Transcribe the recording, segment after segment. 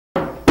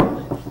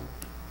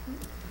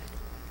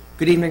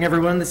Good evening,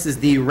 everyone. This is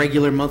the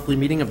regular monthly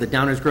meeting of the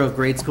Downers Grove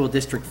Grade School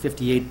District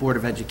 58 Board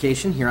of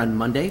Education here on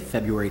Monday,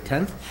 February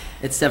 10th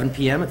at 7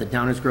 p.m. at the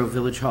Downers Grove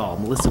Village Hall.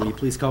 Melissa, will you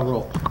please call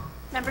roll?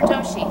 Member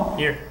Doshi.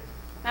 Here.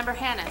 Member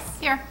Hannis.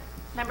 Here.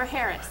 Member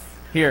Harris.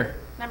 Here.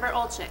 Member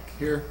Olczyk.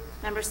 Here.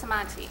 Member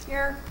Samanti.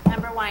 Here.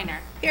 Member Weiner.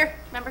 Here.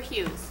 Member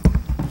Hughes.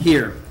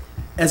 Here.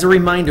 As a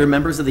reminder,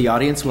 members of the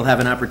audience will have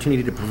an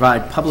opportunity to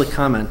provide public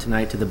comment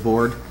tonight to the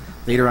board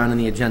later on in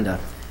the agenda.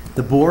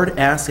 The board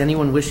asks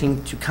anyone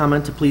wishing to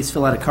comment to please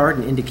fill out a card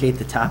and indicate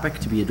the topic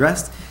to be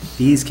addressed.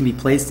 These can be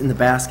placed in the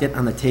basket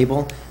on the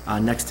table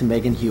next to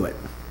Megan Hewitt.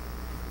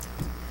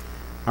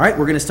 All right,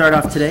 we're going to start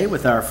off today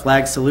with our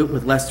flag salute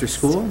with Leicester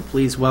School.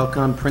 Please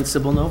welcome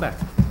Principal Novak.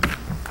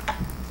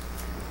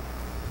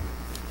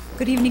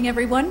 Good evening,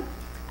 everyone.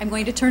 I'm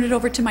going to turn it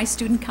over to my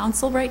student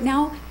council right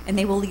now, and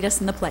they will lead us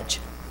in the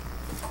pledge.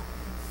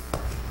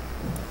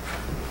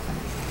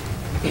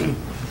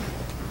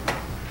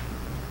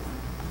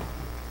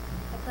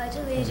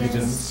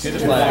 Allegiance to the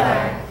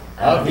flag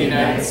of the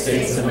United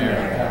States of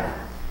America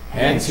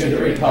and to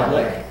the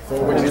republic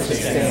for which it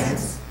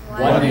stands,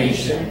 one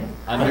nation,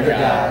 under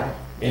God,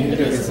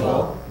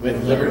 indivisible,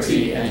 with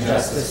liberty and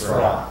justice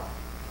for all.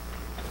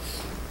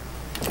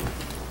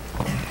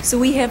 So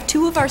we have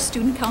two of our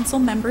student council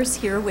members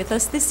here with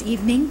us this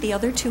evening. The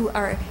other two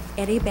are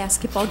at a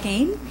basketball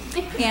game.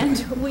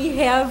 And we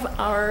have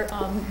our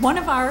one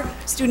of our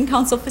student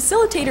council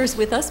facilitators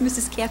with us,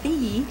 Mrs. Kathy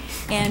Yee,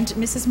 and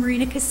Mrs.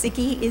 Marina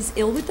Kasicki is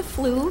ill with the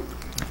flu.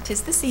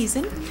 'Tis the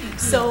season.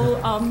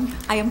 So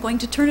I am going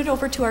to turn it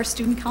over to our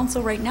student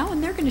council right now,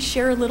 and they're going to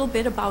share a little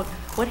bit about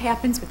what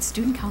happens with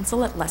student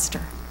council at Leicester.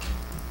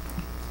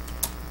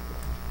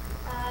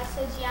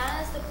 So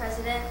Gianna is the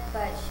president,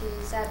 but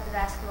she's at the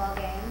basketball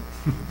game.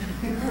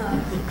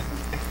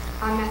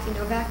 I'm Matthew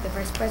Novak, the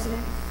vice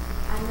president.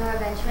 I'm Nora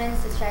Benjamin,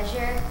 the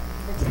treasurer,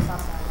 which is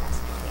also at the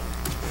basketball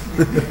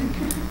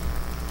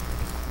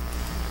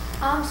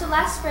game. So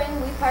last spring,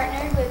 we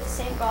partnered with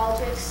St.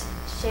 Baldrick's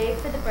Shave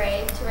for the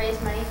Brave to raise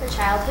money for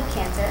childhood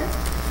cancer.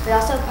 We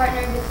also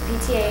partnered with the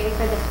PTA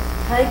for the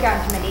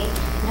Playground Committee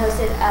and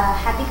hosted a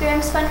Happy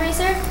Grams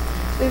fundraiser.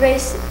 We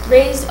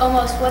raised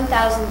almost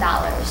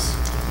 $1,000.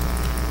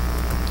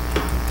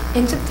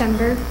 In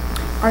September,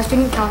 our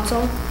student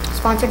council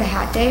sponsored a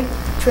hat day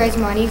to raise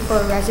money for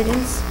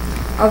residents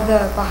of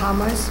the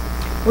Bahamas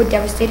who were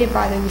devastated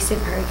by the recent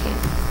hurricane.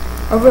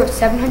 Over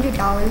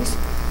 $700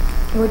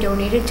 were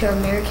donated to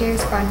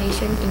AmeriCares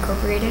Foundation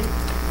Incorporated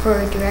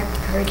for direct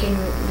hurricane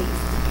relief.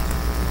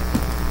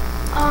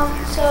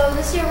 So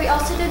this year we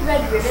also did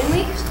Red Ribbon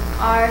Week.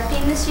 Our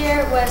theme this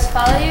year was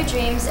Follow Your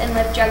Dreams and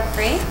Live Drug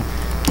Free.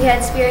 We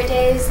had spirit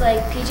days like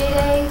PJ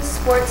Day,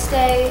 Sports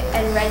Day,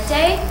 and Red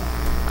Day.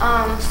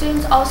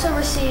 Students also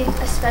received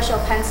a special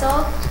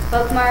pencil,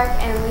 bookmark,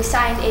 and we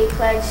signed a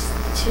pledge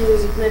to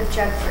live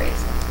drug-free.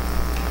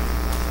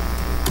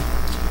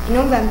 In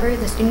November,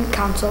 the student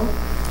council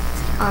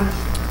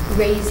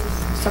raised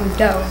some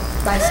dough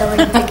by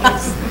selling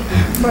tickets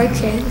for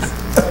kids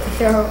to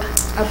throw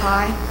a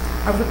pie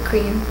of whipped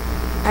cream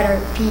at our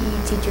PE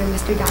teacher,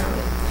 Mr.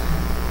 Donnelly.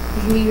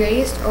 We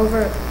raised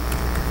over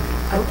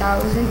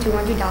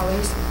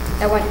 $1,200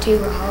 that went to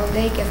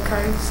holiday gift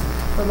cards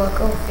for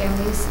local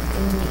families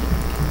in need.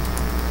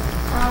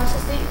 So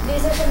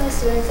these are some of the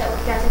students that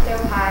got to throw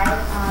pie.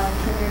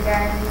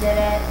 Kindergarten did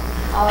it,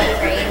 all the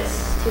grades,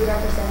 2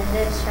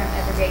 representatives from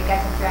every grade got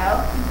to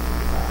throw.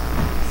 So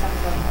some of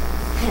them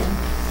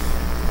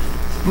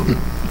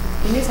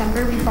In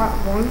December, we brought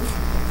warmth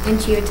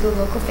and cheer to the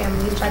local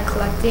families by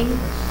collecting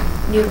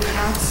new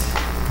hats,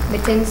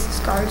 mittens,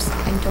 scarves,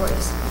 and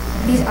toys.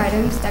 These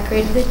items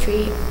decorated the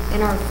tree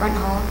in our front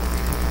hall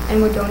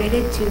and were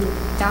donated to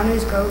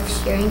Downers Grove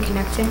Sharing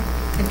Connection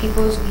and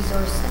People's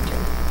Resource Center.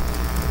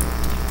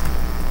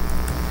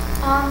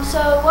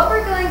 So what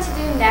we're going to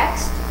do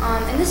next,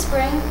 in the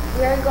spring,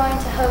 we are going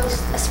to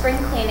host a spring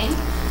cleaning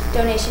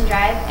donation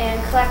drive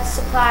and collect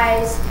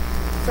supplies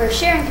for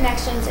Sharing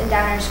Connections in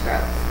Downers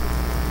Grove.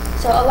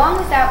 So along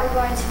with that, we're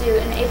going to do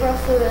an April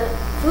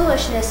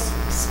Foolishness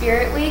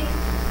Spirit Week,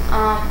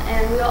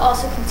 and we will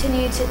also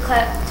continue to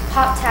collect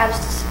pop tabs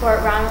to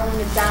support Ronald and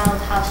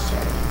McDonald House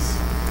charities.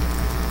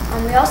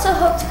 We also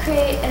hope to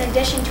create an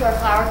addition to our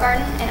flower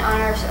garden in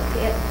honor of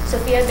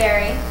Sophia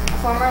Berry, a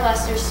former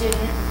Leicester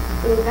student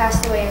who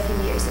passed away a few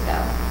years ago.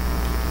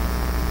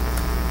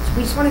 So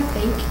we just want to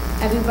thank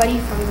everybody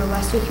from the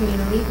Leicester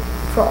community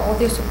for all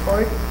their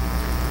support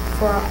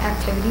for our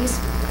activities.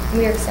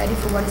 We are excited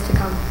for what is to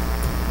come.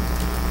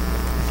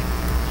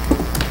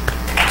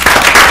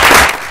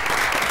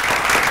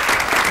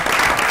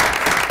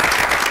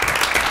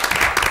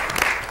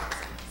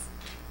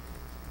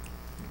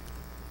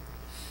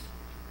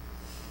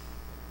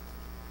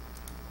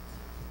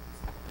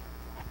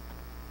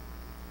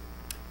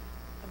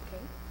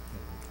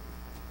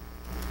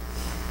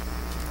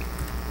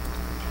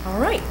 All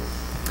right.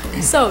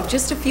 So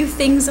just a few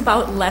things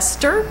about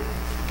Leicester.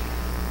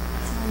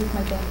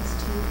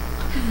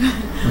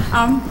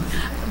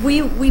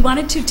 We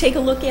wanted to take a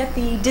look at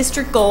the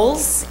district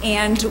goals,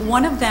 and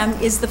one of them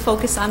is the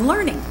focus on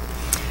learning.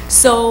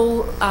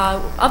 So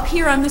up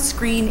here on the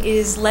screen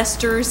is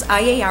Lester's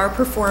IAR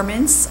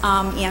performance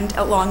and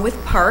along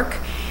with Park.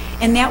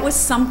 And that was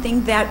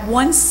something that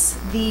once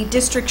the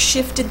district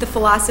shifted the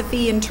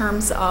philosophy in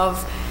terms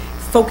of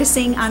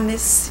focusing on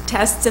this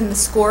tests and the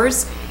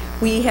scores,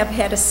 we have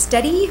had a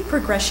steady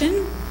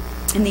progression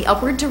in the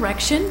upward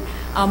direction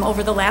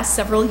over the last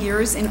several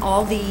years in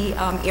all the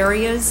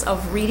areas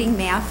of reading,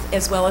 math,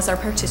 as well as our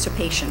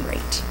participation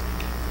rate.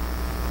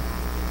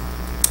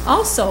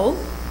 Also,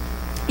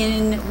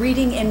 in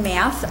reading and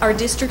math, our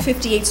District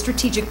 58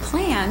 strategic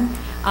plan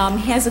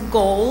has a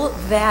goal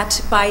that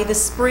by the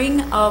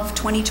spring of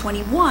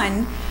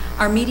 2021,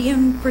 our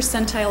median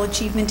percentile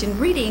achievement in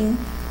reading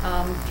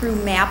through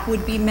MAP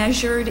would be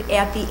measured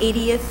at the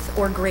 80th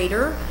or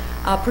greater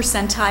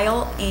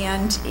percentile,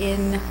 and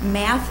in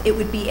math it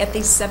would be at the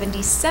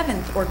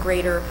 77th or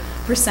greater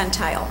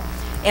percentile.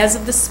 As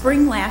of the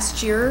spring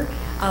last year,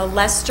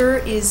 Lester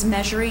is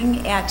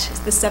measuring at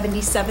the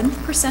 77th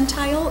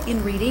percentile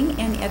in reading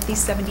and at the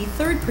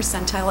 73rd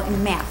percentile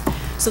in math.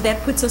 So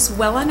that puts us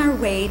well on our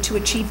way to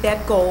achieve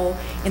that goal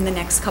in the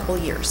next couple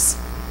years.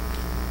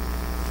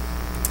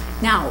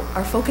 Now,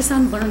 our focus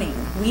on learning.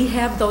 We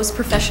have those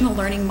professional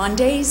learning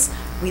Mondays.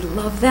 We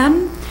love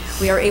them.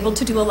 We are able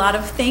to do a lot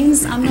of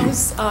things on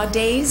those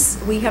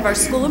days. We have our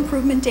school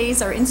improvement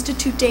days, our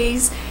institute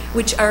days,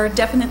 which are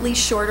definitely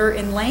shorter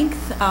in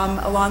length,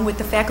 along with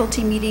the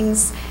faculty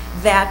meetings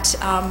that,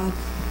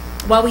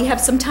 while we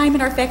have some time in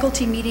our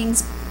faculty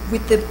meetings,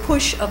 with the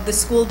push of the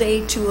school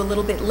day to a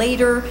little bit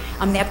later,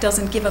 that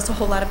doesn't give us a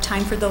whole lot of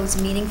time for those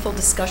meaningful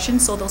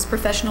discussions, so those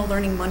professional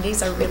learning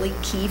Mondays are really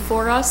key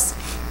for us.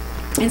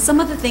 And some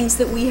of the things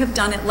that we have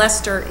done at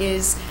Lester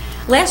is,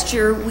 last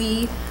year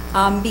we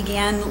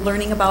began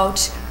learning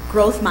about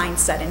growth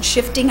mindset and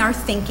shifting our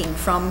thinking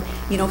from,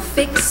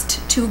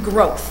 fixed to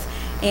growth.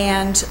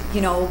 And,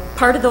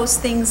 part of those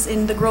things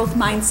in the growth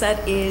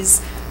mindset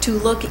is to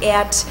look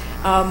at,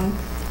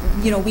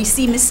 we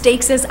see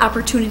mistakes as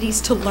opportunities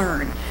to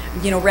learn,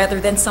 rather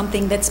than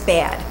something that's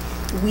bad.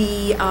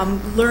 We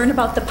learn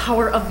about the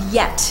power of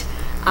yet.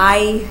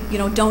 I,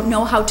 don't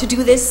know how to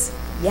do this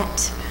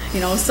yet.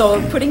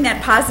 So putting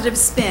that positive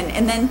spin,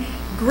 and then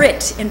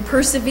grit and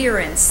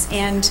perseverance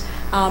and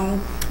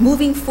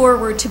moving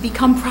forward to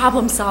become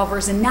problem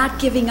solvers and not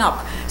giving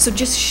up. So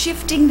just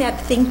shifting that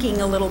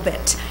thinking a little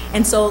bit.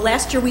 And so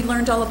last year we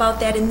learned all about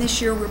that, and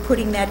this year we're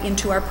putting that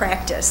into our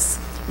practice,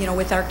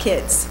 with our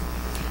kids.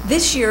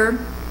 This year,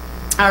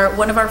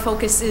 one of our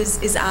focuses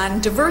is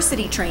on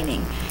diversity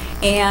training.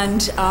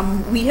 And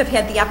we have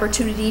had the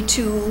opportunity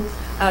to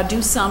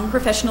do some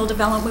professional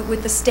development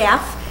with the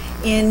staff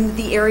in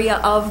the area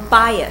of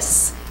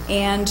bias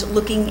and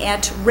looking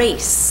at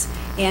race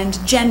and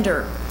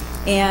gender.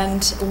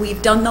 And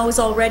we've done those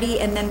already,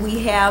 and then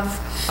we have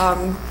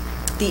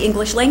the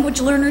English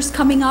language learners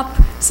coming up,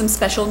 some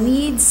special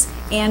needs,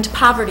 and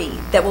poverty.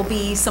 That will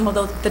be some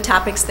of the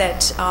topics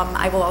that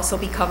I will also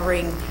be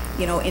covering,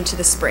 into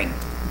the spring.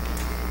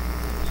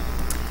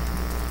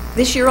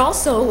 This year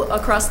also,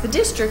 across the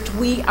district,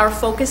 we are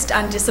focused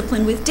on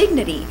discipline with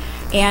dignity,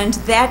 and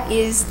that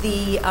is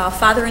the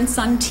father and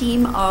son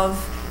team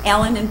of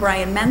Alan and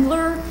Brian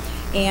Mendler,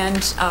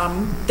 and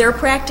their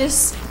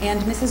practice,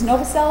 and Mrs.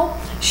 Novosel,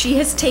 she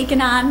has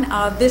taken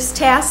on this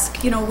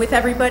task, with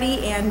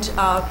everybody, and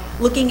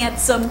looking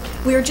at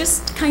we're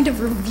just kind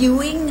of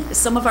reviewing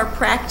some of our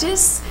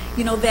practice,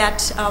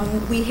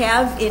 that we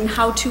have in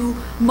how to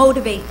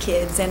motivate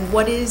kids, and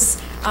what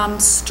is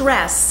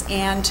stress,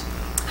 and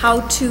how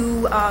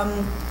to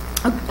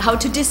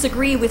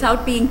disagree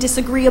without being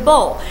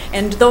disagreeable,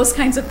 and those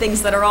kinds of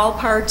things that are all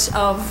part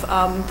of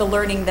the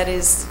learning that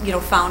is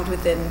found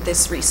within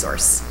this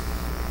resource.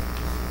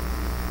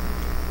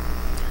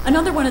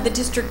 Another one of the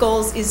district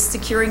goals is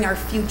securing our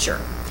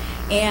future.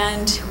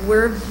 And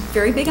we're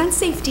very big on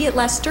safety at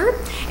Lester.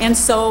 And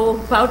so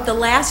about the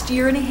last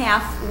year and a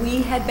half,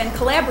 we had been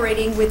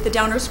collaborating with the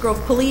Downers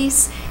Grove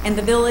Police and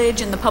the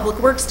Village and the Public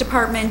Works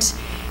Department.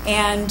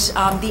 And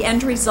the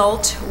end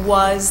result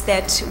was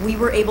that we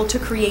were able to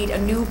create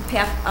a new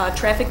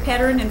traffic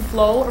pattern and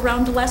flow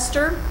around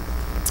Lester.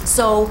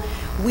 So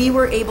we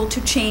were able to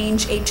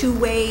change a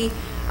two-way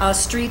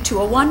street to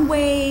a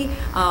one-way.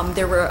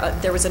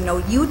 There was a no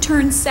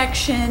U-turn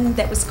section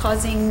that was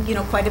causing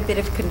quite a bit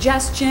of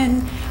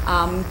congestion.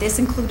 This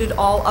included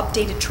all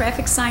updated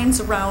traffic signs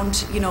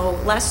around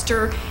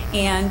Lester,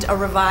 and a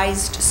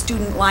revised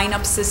student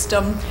lineup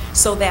system,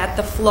 so that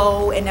the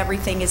flow and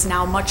everything is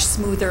now much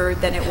smoother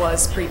than it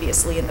was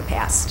previously in the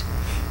past.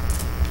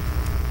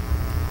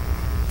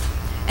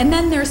 And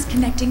then there's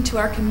connecting to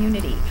our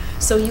community.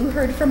 So you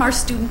heard from our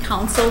student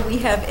council. We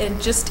have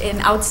just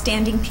an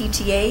outstanding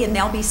PTA, and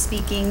they'll be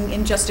speaking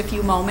in just a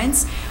few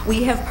moments.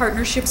 We have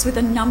partnerships with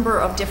a number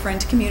of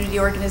different community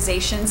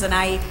organizations, and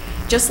I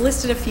just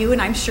listed a few,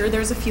 and I'm sure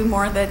there's a few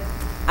more that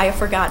I have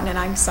forgotten, and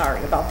I'm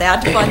sorry about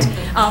that,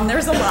 but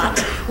there's a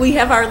lot. We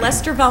have our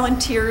Lester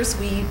volunteers.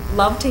 We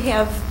love to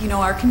have,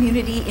 our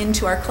community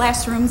into our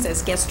classrooms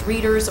as guest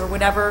readers or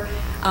whatever.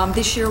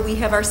 This year we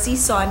have our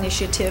Seesaw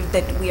initiative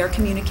that we are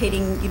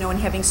communicating, and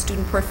having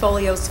student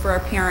portfolios for our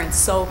parents.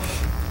 So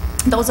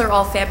those are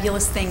all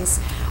fabulous things.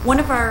 One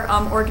of our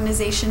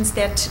organizations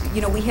that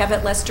we have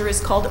at Lester is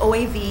called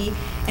OAV,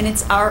 and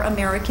it's Our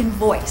American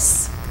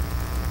Voice.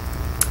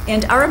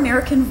 And Our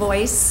American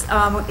Voice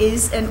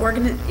is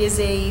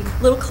a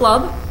little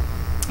club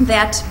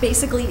that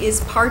basically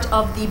is part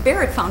of the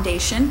Barrett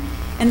Foundation,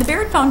 and the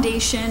Barrett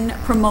Foundation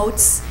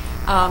promotes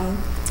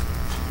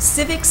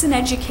civics and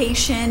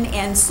education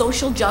and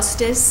social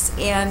justice,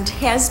 and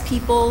has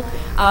people,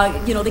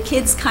 the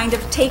kids kind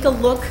of take a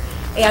look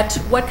at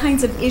what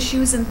kinds of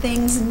issues and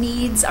things,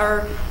 needs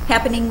are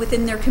happening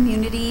within their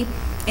community,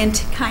 and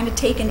to kind of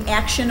take an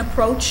action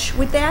approach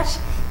with that,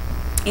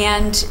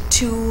 and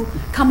to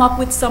come up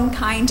with some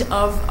kind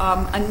of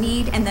a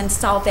need and then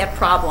solve that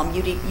problem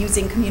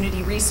using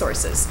community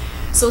resources.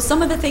 So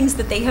some of the things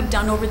that they have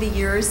done over the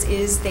years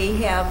is they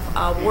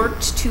have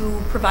worked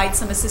to provide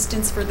some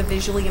assistance for the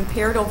visually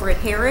impaired over at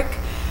Herrick.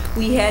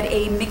 We had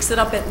a Mix It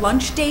Up at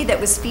Lunch Day that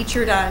was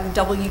featured on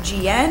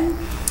WGN.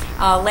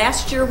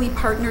 Last year we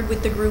partnered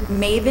with the group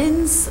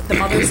Mavens, the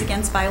Mothers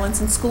Against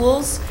Violence in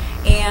Schools,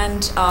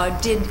 and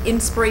did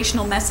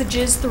inspirational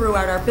messages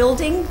throughout our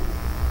building.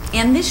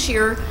 And this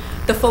year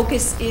the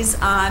focus is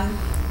on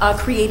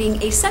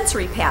creating a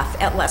sensory path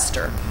at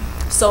Lester.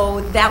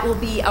 So that will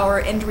be our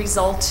end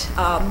result,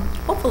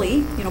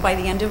 hopefully, by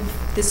the end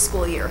of this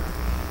school year.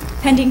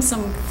 Pending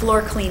some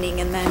floor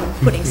cleaning and then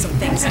putting some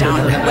things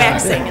down,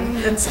 waxing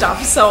and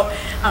stuff. So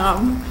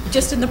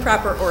just in the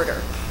proper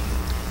order.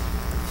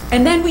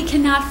 And then we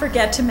cannot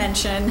forget to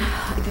mention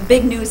the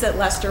big news at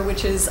Lester,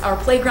 which is our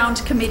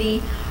playground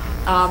committee.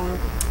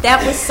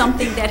 That was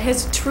something that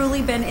has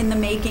truly been in the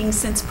making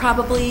since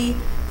probably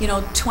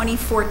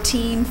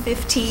 2014,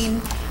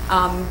 15.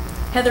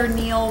 Heather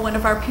Neal, one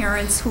of our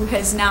parents, who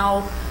has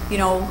now,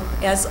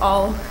 as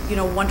all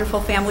wonderful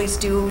families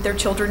do, their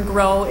children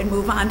grow and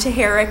move on to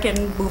Herrick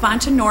and move on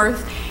to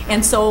North,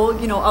 and so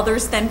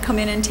others then come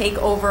in and take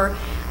over.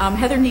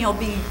 Heather Neal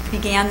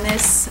began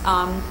this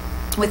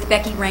with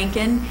Becky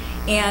Rankin,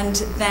 and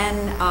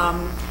then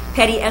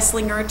Patty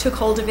Esslinger took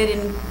hold of it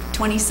in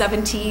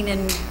 2017,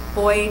 and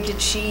boy, did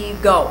she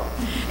go.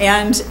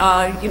 And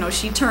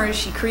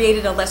she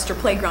created a Lester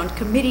Playground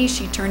Committee.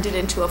 She turned it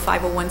into a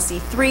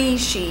 501c3.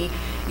 She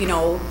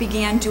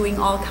began doing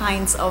all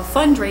kinds of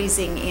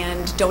fundraising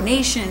and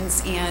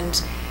donations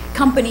and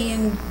company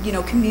and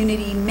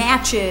community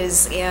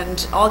matches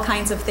and all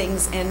kinds of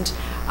things. And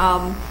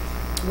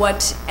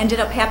what ended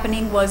up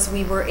happening was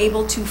we were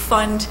able to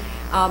fund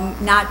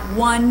not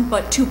one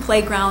but two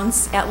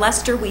playgrounds at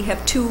Lester. We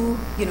have two,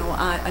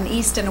 an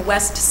east and a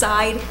west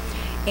side,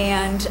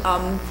 and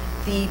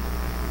the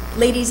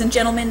ladies and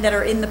gentlemen that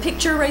are in the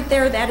picture right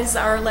there, that is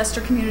our Lester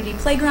Community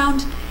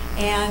Playground.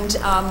 And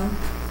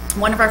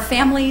one of our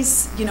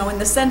families, in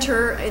the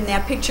center in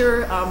that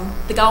picture,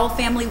 the Gowell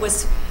family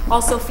was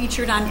also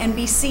featured on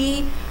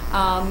NBC,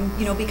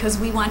 because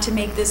we want to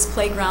make this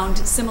playground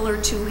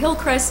similar to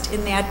Hillcrest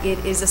in that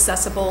it is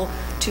accessible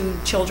to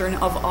children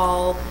of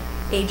all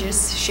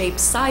ages,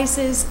 shapes,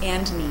 sizes,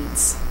 and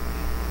needs.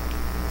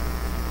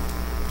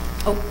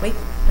 Oh, wait,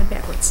 I'm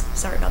backwards.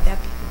 Sorry about that.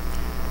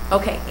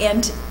 Okay,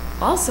 and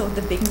also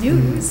the big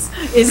news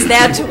is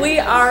that we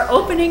are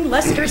opening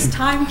Lester's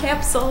time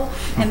capsule,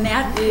 and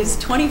that is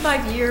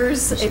 25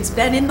 years. It's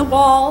been in the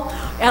wall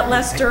at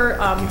Lester.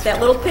 That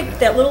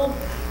little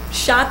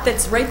shot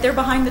that's right there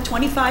behind the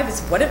 25 is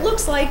what it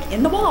looks like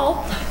in the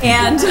wall,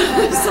 and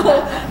so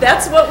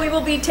that's what we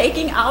will be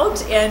taking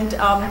out. And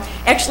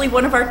actually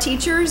one of our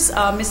teachers,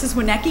 Mrs.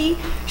 Winecki,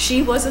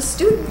 she was a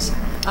student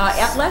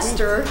at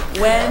Lester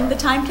when the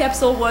time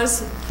capsule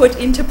was put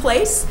into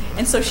place,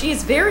 and so she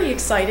is very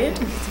excited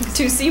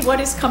to see what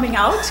is coming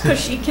out, because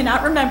she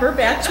cannot remember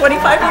back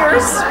 25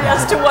 years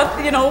as to what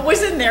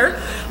was in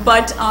there.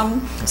 But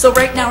so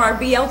right now our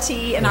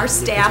BLT and our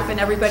staff and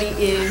everybody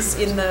is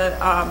in the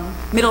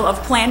middle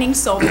of planning,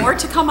 so more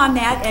to come on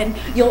that, and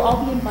you'll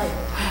all be invited.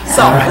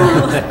 So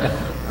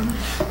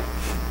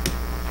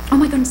oh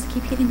my goodness, I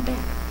keep hitting the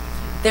back.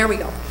 There we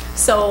go.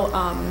 So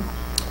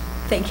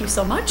thank you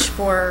so much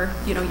for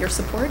your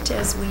support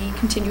as we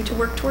continue to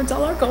work towards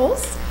all our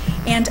goals.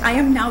 And I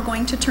am now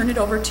going to turn it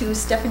over to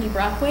Stephanie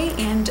Brockway,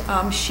 and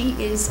she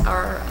is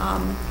our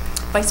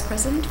Vice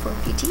President for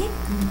PTA.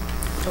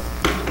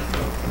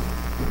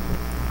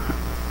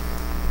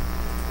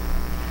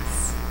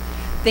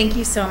 Thank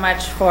you so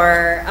much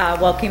for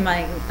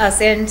welcoming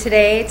us in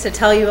today to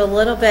tell you a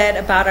little bit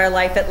about our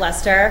life at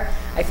Lester.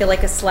 I feel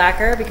like a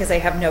slacker because I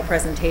have no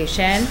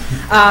presentation.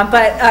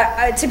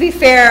 But to be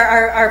fair,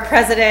 our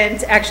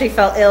president actually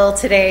fell ill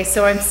today,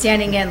 so I'm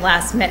standing in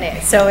last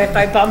minute. So if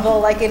I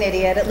bumble like an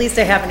idiot, at least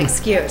I have an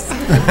excuse.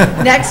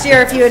 Next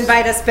year, if you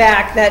invite us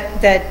back,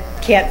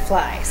 that can't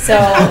fly. So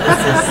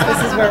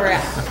this is where we're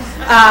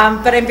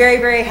at. But I'm very,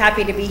 very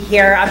happy to be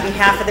here on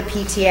behalf of the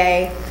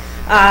PTA.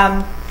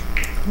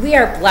 we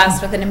are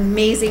blessed with an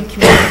amazing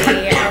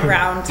community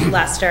around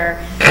Leicester,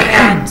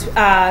 and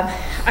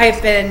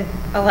I've been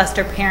a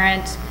Leicester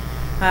parent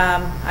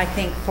I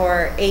think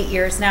for 8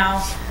 years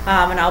now,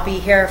 and I'll be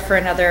here for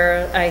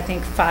another, I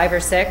think, 5 or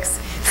 6.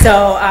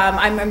 So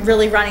I'm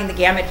really running the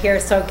gamut here,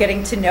 so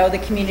getting to know the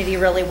community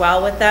really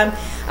well with them.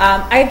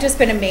 I've just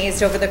been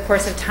amazed over the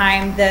course of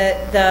time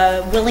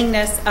the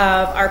willingness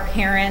of our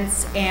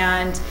parents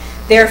and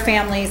their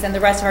families and the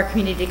rest of our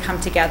community to come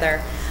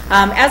together.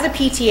 As a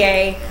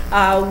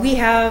PTA, we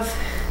have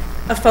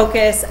a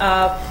focus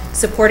of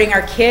supporting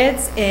our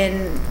kids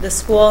in the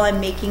school and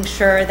making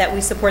sure that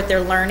we support their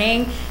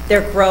learning,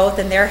 their growth,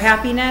 and their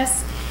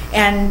happiness.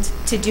 And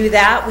to do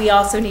that, we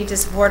also need to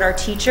support our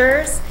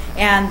teachers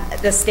and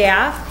the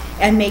staff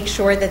and make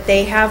sure that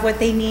they have what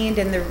they need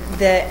and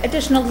the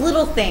additional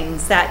little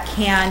things that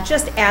can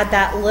just add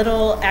that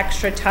little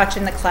extra touch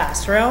in the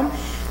classroom.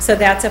 So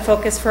that's a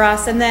focus for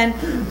us. And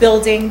then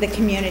building the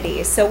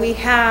community. So we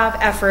have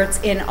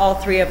efforts in all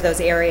 3 of those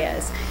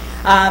areas.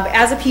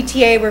 As a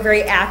PTA, we're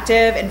very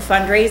active in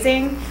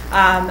fundraising.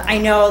 I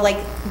know, like,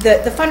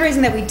 the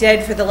fundraising that we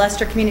did for the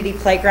Leicester Community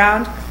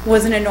Playground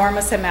was an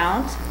enormous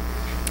amount.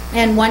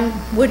 And one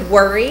would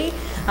worry,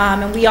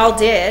 and we all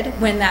did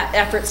when that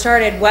effort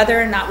started,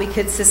 whether or not we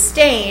could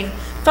sustain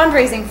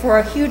fundraising for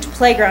a huge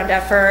playground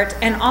effort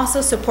and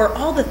also support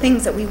all the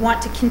things that we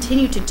want to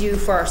continue to do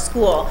for our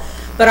school.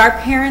 But our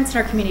parents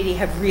and our community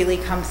have really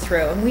come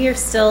through, and we are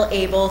still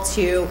able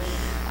to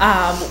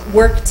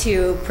work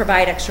to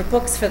provide extra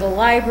books for the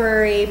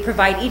library,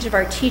 provide each of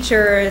our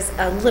teachers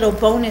a little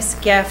bonus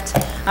gift.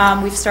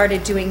 We've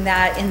started doing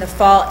that in the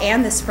fall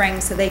and the spring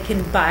so they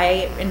can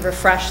buy and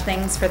refresh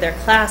things for their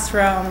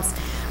classrooms.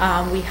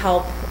 We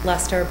help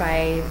Leicester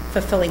by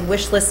fulfilling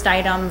wish list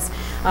items,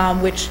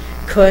 which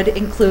could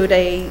include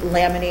a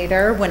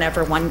laminator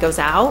whenever one goes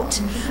out.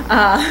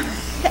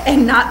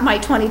 And not my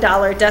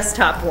 $20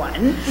 desktop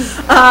one.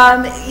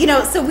 You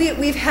know, so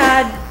we've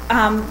had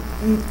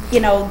you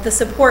know, the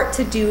support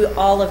to do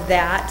all of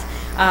that,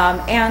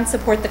 and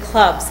support the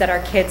clubs that our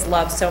kids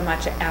love so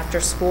much after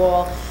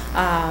school,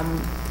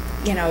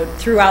 you know,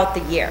 throughout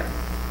the year.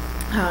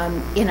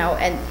 You know,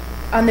 and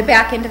on the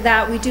back end of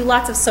that, we do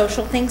lots of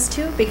social things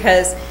too,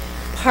 because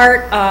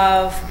part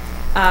of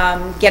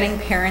getting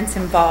parents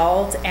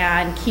involved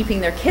and keeping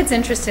their kids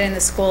interested in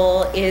the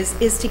school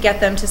is to get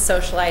them to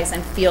socialize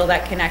and feel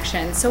that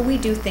connection. So we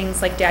do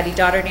things like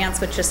Daddy-Daughter Dance,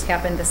 which just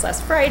happened this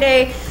last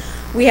Friday.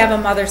 We have a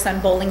mother-son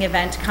bowling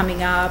event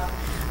coming up.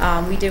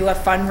 We do a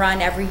fun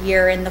run every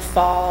year in the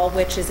fall,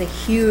 which is a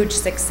huge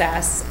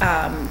success.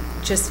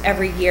 Just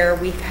every year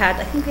we've had,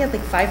 I think we had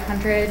like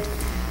 500,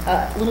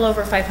 a little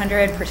over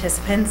 500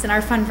 participants in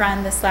our fun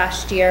run this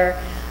last year,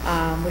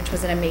 which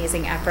was an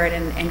amazing effort,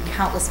 and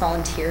countless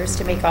volunteers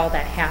to make all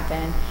that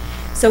happen.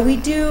 So we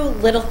do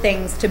little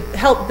things to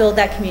help build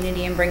that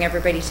community and bring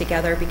everybody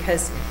together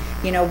because,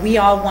 you know, we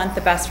all want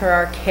the best for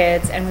our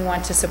kids and we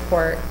want to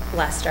support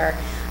Leicester.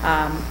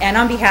 And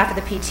on behalf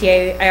of the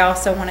PTA, I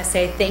also want to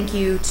say thank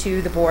you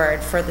to the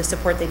board for the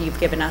support that you've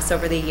given us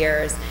over the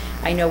years.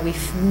 I know we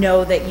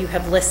know that you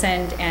have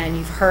listened and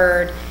you've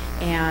heard,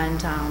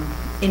 and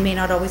it may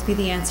not always be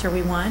the answer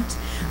we want,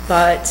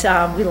 but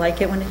we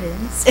like it when it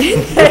is.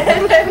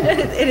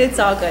 And it's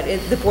all good.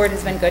 The board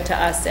has been good to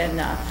us, and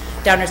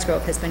Downers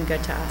Grove has been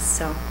good to us.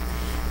 So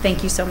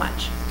thank you so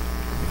much.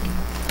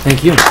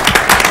 Thank you.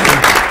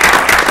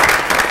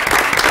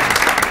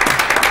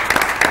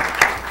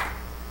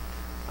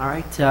 All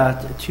right,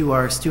 to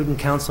our student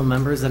council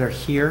members that are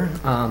here,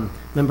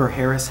 Member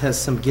Harris has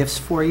some gifts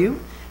for you,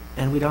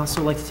 and we'd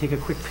also like to take a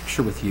quick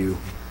picture with you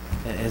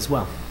as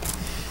well.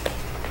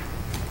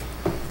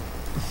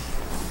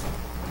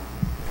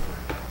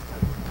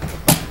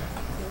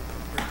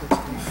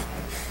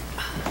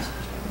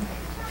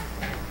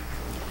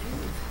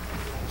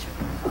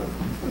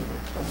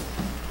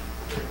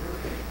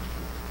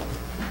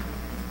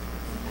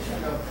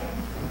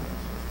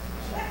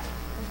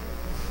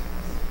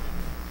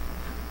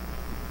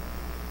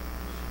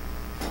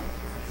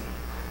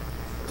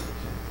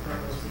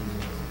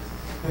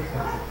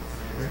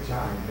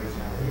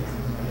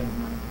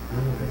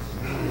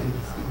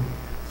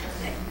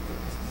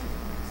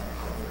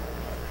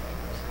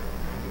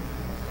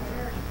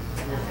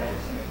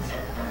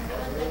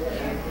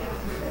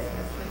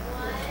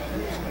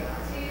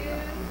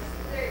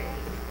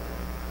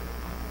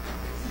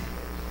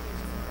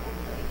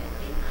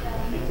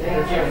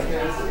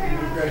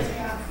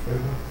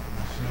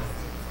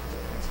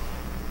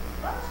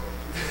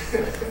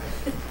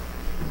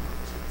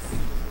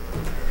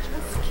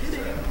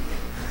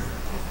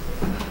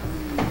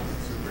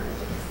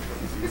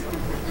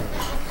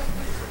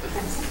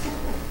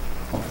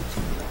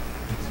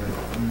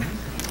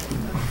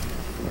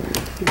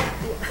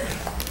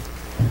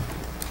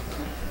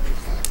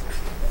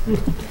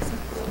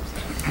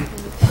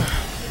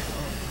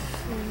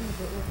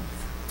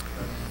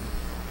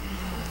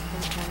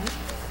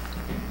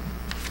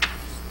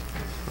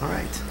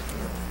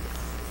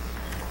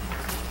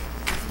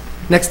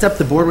 Next up,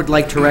 the board would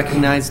like to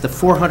recognize the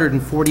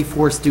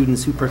 444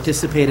 students who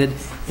participated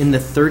in the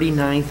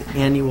 39th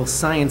Annual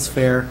Science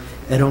Fair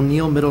at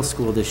O'Neill Middle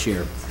School this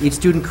year. Each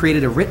student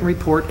created a written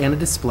report and a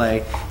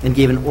display and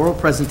gave an oral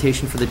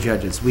presentation for the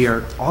judges. We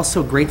are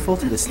also grateful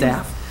to the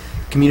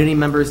staff, community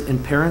members,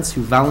 and parents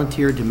who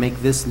volunteered to make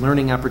this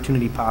learning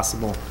opportunity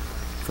possible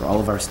for all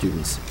of our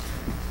students.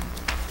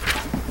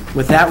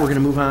 With that, we're going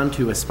to move on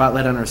to a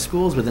spotlight on our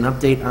schools with an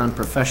update on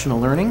professional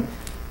learning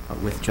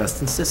with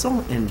Justin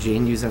Sissel and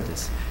Jane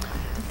Uzentis.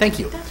 Thank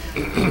you.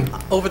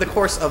 Over the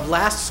course of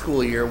last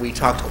school year, we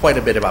talked quite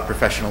a bit about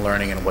professional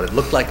learning and what it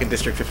looked like in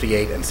District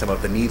 58 and some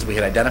of the needs we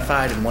had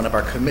identified. And one of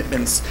our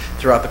commitments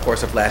throughout the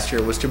course of last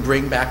year was to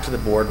bring back to the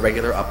board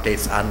regular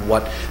updates on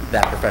what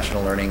that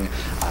professional learning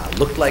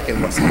looked like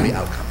and what some of the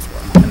outcomes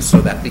were. And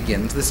so that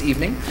begins this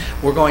evening.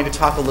 We're going to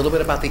talk a little bit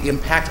about the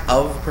impact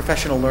of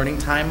professional learning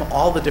time,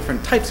 all the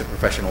different types of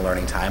professional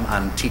learning time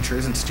on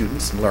teachers and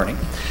students and learning.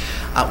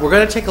 We're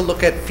going to take a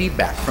look at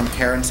feedback from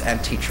parents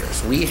and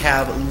teachers. We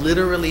have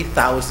literally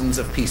thousands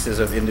of pieces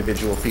of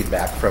individual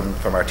feedback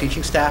from our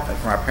teaching staff and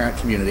from our parent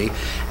community.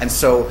 And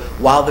so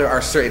while there are,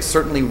 it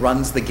certainly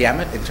runs the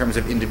gamut in terms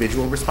of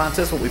individual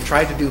responses, what we've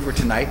tried to do for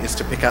tonight is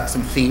to pick out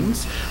some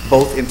themes,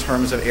 both in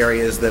terms of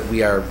areas that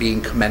we are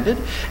being commended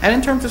and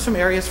in terms of some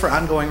areas for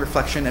ongoing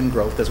reflection and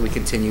growth as we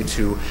continue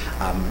to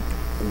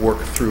work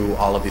through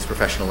all of these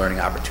professional learning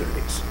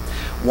opportunities.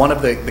 One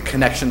of the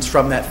connections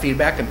from that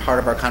feedback and part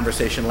of our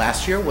conversation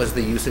last year was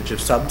the usage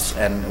of subs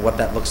and what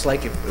that looks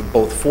like,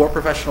 both for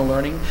professional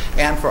learning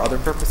and for other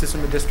purposes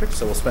in the district.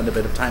 So we'll spend a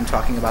bit of time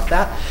talking about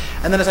that.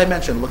 And then, as I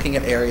mentioned, looking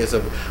at areas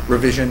of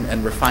revision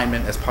and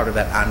refinement as part of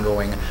that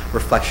ongoing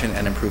reflection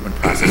and improvement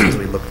process as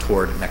we look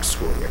toward next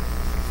school year.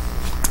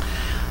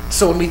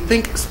 So when we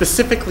think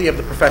specifically of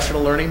the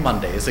professional learning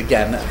Mondays,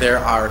 again, there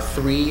are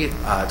three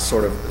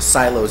sort of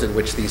silos in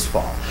which these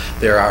fall.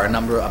 There are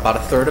about a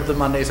third of the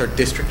Mondays are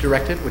district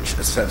directed, which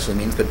essentially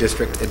means the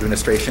district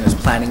administration is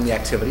planning the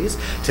activities.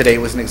 Today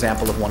was an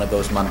example of one of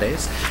those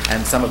Mondays.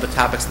 And some of the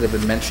topics that have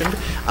been mentioned,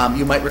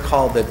 you might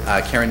recall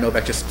that Karen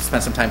Novak just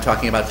spent some time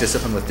talking about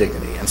discipline with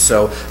dignity. And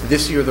so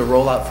this year the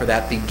rollout for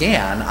that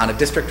began on a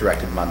district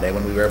directed Monday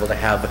when we were able to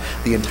have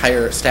the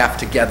entire staff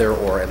together,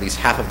 or at least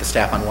half of the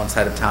staff on one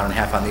side of town and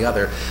half on the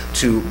other,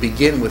 to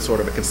begin with sort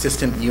of a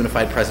consistent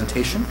unified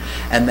presentation,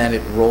 and then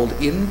it rolled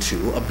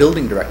into a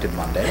building directed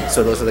Monday.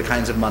 So those are the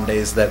kinds of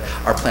Mondays that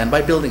are planned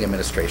by building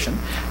administration,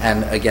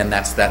 and again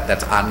that's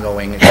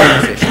ongoing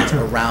conversations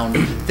around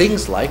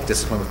things like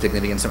discipline with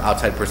dignity and some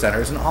outside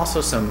presenters, and also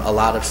a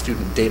lot of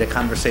student data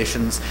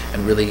conversations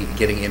and really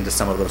getting into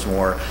some of those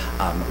more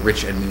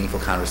rich and meaningful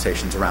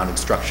conversations around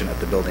instruction at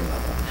the building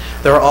level.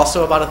 There are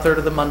also about a third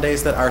of the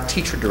Mondays that are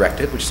teacher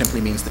directed, which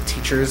simply means the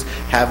teachers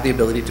have the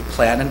ability to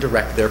plan and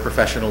direct their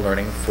professional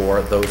learning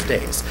for those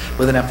days,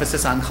 with an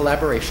emphasis on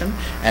collaboration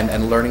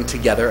and learning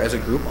together as a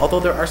group,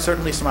 although there are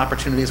certainly some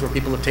opportunities where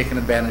people have taken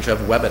advantage of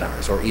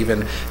webinars, or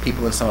even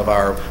people in some of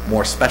our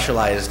more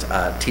specialized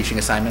teaching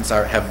assignments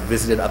have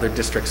visited other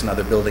districts and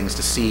other buildings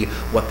to see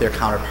what their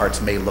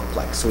counterparts may look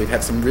like. So we've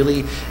had some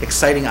really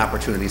exciting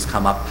opportunities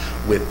come up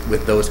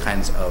with those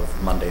kinds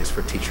of Mondays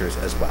for teachers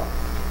as well.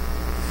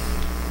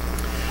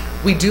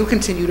 We do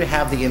continue to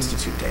have the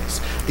Institute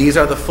days. These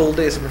are the full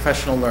days of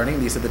professional learning.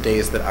 These are the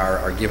days that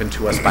are given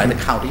to us by the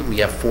county. We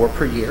have 4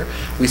 per year.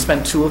 We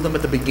spend 2 of them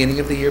at the beginning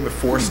of the year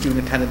before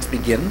student attendance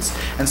begins.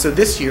 And so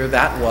this year,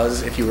 that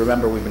was, if you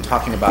remember, we've been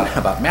talking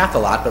about math a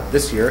lot, but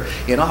this year,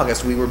 in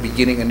August, we were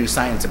beginning a new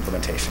science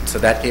implementation. So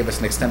that gave us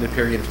an extended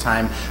period of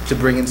time to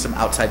bring in some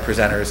outside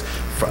presenters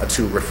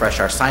to refresh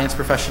our science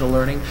professional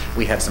learning.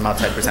 We had some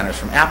outside presenters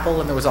from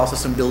Apple, and there was also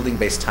some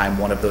building-based time.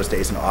 One of those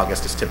days in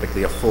August is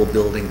typically a full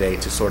building day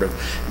to sort of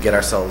get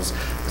ourselves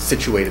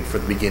situated for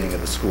the beginning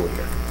of the school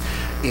year.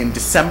 In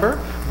December,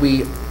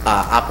 we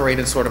operate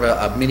in sort of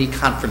a mini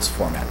conference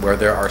format where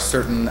there are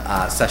certain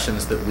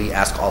sessions that we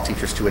ask all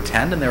teachers to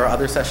attend, and there are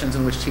other sessions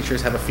in which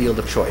teachers have a field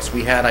of choice.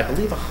 We had, I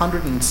believe,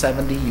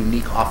 170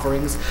 unique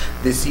offerings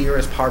this year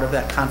as part of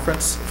that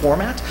conference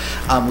format.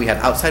 We had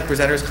outside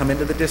presenters come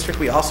into the district.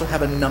 We also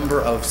have a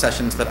number of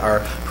sessions that are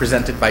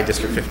presented by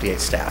District 58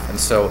 staff. And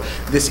so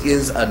this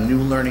is a new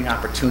learning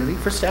opportunity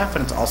for staff,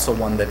 and it's also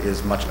one that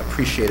is much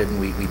appreciated, and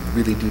we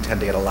really do tend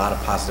to get a lot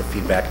of positive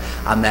feedback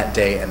on that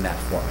day and that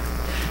format.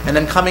 And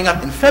then coming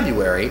up in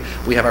February,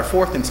 we have our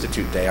 4th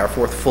Institute Day, our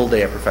 4th full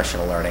day of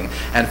professional learning.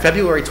 And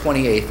February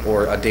 28th,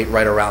 or a date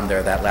right around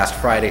there, that last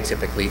Friday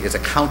typically, is a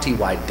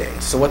county-wide day.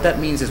 So what that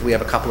means is we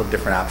have a couple of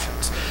different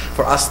options.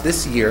 For us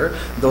this year,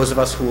 those of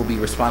us who will be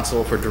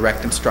responsible for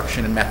direct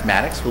instruction in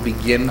mathematics will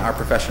begin our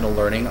professional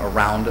learning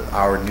around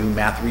our new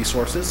math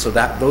resources, so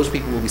that those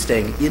people will be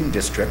staying in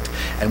district,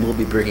 and we'll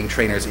be bringing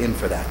trainers in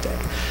for that day.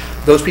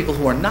 Those people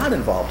who are not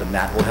involved in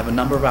that will have a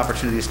number of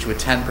opportunities to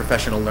attend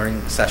professional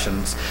learning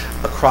sessions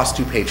across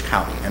DuPage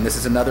County. And this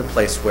is another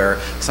place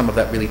where some of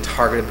that really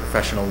targeted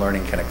professional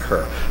learning can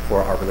occur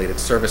for our related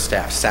service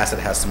staff. SASSET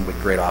has some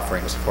great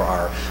offerings for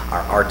our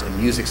art and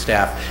music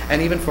staff,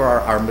 and even for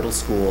our middle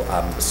school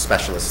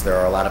specialists. There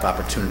are a lot of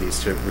opportunities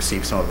to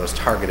receive some of those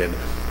targeted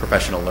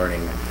professional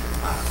learning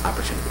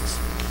opportunities.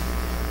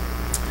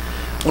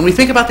 When we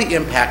think about the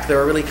impact, there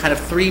are really kind of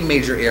three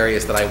major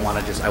areas that I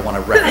want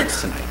to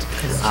reference tonight.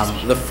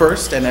 The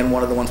first, and then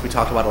one of the ones we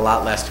talked about a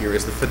lot last year,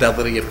 is the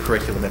fidelity of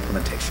curriculum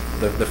implementation.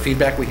 The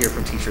feedback we hear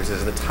from teachers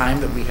is the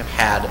time that we have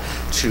had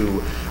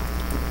to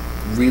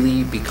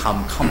really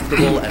become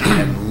comfortable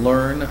and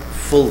learn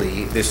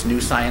fully this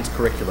new science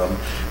curriculum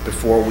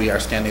before we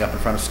are standing up in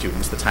front of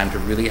students, the time to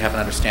really have an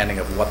understanding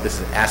of what this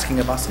is asking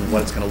of us and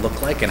what it's going to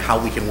look like and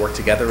how we can work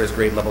together as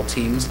grade level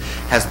teams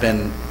has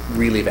been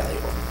really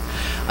valuable.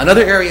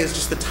 Another area is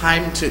just the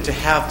time to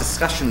have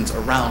discussions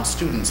around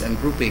students and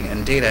grouping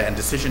and data and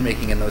decision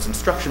making in those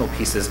instructional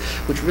pieces,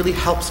 which really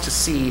helps to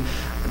see,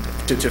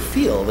 to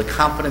feel the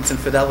confidence and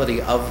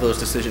fidelity of those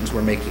decisions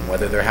we're making,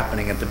 whether they're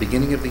happening at the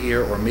beginning of the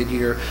year or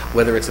mid-year,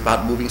 whether it's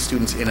about moving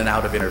students in and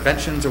out of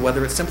interventions, or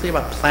whether it's simply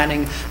about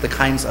planning the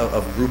kinds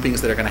of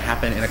groupings that are going to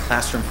happen in a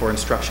classroom for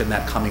instruction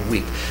that coming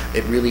week.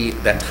 It really,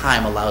 that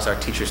time allows our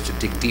teachers to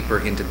dig deeper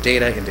into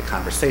data, into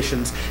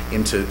conversations,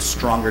 into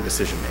stronger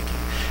decision making.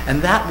 And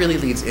that really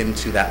leads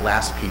into that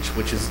last piece,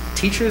 which is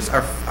teachers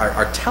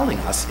are telling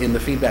us in the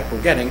feedback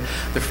we're getting,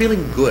 they're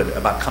feeling good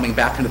about coming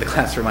back into the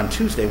classroom on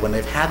Tuesday when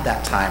they've had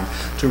that time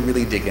to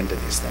really dig into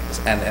these things.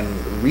 And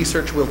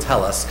research will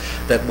tell us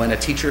that when a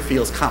teacher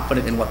feels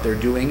confident in what they're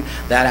doing,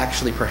 that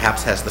actually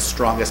perhaps has the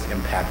strongest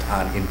impact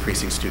on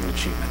increasing student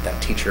achievement,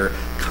 that teacher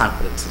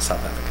confidence and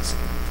self-efficacy.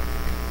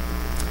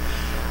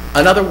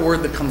 Another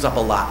word that comes up a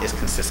lot is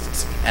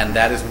consistency, and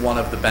that is one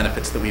of the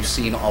benefits that we've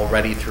seen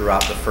already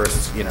throughout the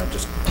first,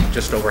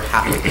 just over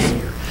half of this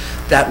year.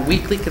 That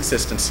weekly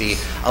consistency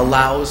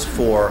allows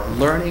for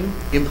learning,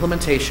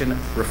 implementation,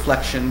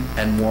 reflection,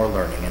 and more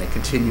learning in a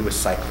continuous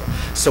cycle.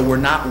 So we're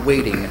not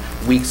waiting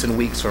weeks and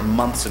weeks or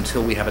months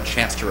until we have a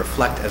chance to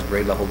reflect as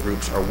grade level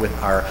groups or with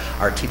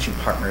our teaching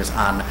partners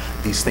on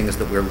these things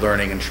that we're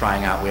learning and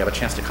trying out. We have a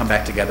chance to come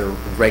back together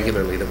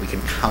regularly that we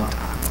can count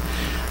on.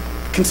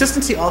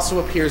 Consistency also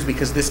appears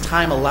because this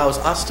time allows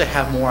us to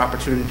have more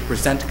opportunity to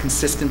present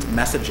consistent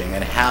messaging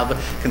and have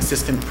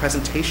consistent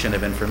presentation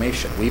of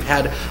information. We've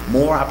had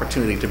more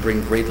opportunity to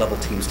bring grade level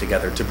teams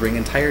together, to bring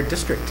entire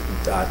district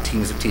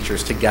teams of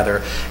teachers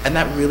together, and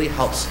that really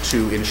helps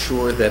to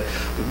ensure that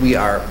we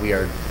are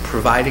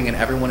providing and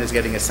everyone is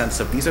getting a sense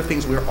of these are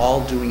things we're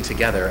all doing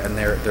together, and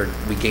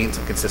we gain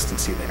some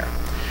consistency there.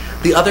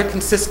 The other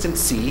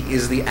consistency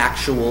is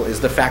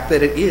the fact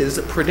that it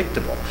is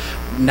predictable.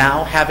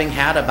 Now, having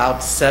had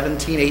about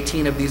 17,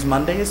 18 of these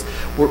Mondays,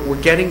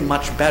 we're getting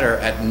much better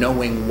at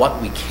knowing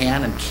what we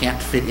can and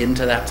can't fit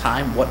into that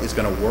time, what is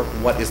going to work,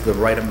 what is the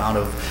right amount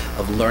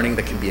of learning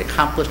that can be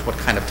accomplished, what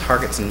kind of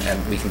targets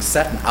and we can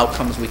set and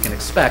outcomes we can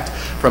expect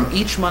from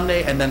each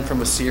Monday and then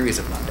from a series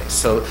of Mondays.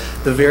 So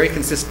the very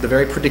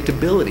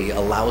predictability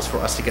allows for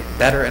us to get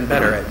better and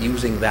better at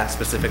using that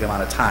specific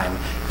amount of time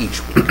each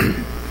week.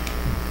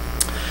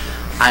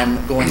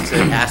 I'm going to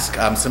ask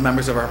some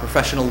members of our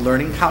Professional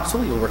Learning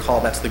Council. You'll recall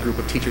that's the group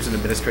of teachers and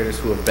administrators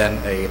who have been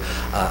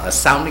a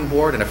sounding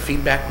board and a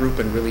feedback group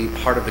and really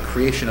part of the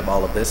creation of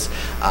all of this.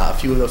 A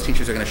few of those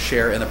teachers are going to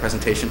share in the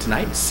presentation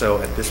tonight.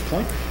 So at this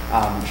point,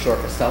 Shore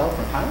Costello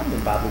from Highland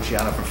and Bob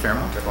Luciano from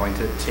Fairmount are going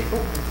to take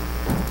over.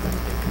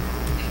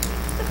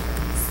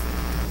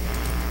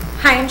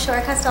 Hi, I'm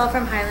Shore Costello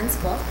from Highland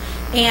School,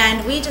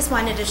 and we just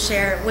wanted to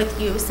share with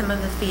you some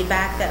of the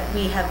feedback that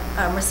we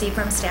have received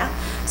from staff.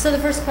 So the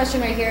first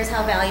question right here is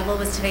how valuable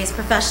was today's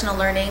professional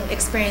learning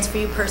experience for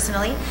you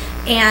personally?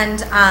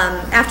 And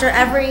after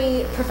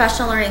every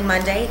professional learning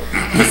Monday,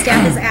 the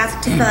staff is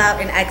asked to fill out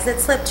an exit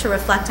slip to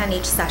reflect on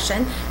each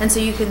session. And so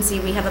you can see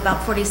we have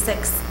about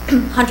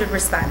 4,600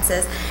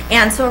 responses.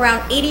 And so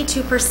around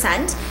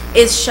 82%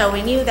 is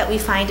showing you that we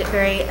find it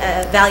very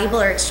valuable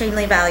or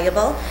extremely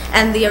valuable.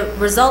 And the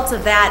results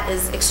of that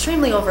is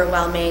extremely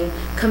overwhelming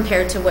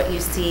compared to what you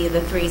see,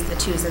 the 3s, the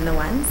 2s, and the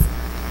 1s.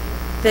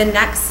 The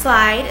next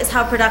slide is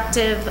how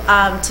productive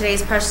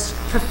today's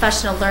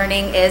professional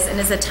learning is, and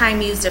is a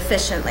time used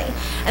efficiently.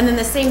 And then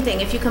the same thing,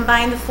 if you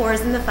combine the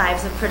 4s and the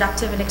 5s of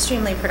productive and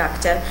extremely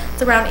productive,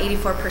 it's around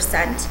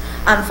 84%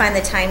 find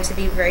the time to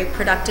be very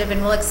productive,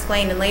 and we'll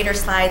explain in later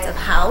slides of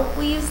how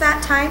we use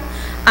that time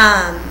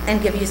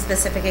and give you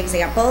specific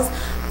examples.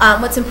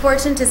 What's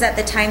important is that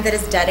the time that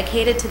is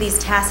dedicated to these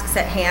tasks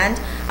at hand,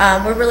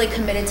 we're really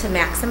committed to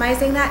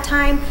maximizing that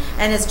time,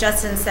 and as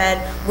Justin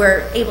said,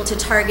 we're able to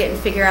target and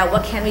figure out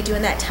what can we do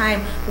in that time,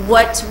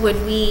 what would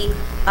we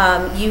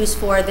use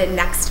for the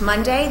next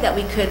Monday that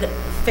we could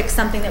fix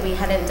something that we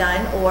hadn't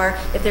done, or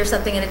if there's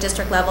something at a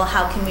district level,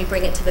 how can we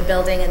bring it to the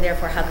building, and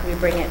therefore how can we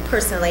bring it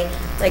personally,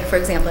 like for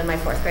example in my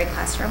 4th grade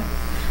classroom.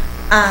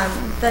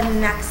 The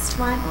next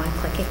one, oh I'm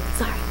clicking,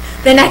 sorry.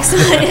 The next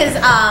one is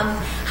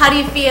how do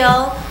you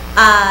feel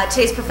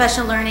today's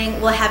professional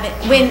learning will have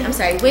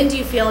it, when do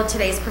you feel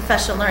today's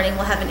professional learning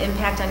will have an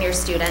impact on your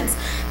students?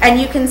 And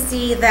you can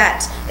see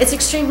that it's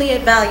extremely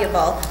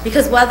valuable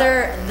because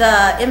whether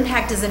the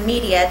impact is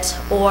immediate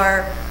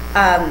or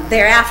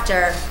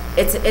thereafter,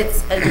 it's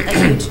a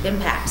huge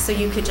impact. So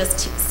you could just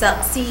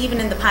see even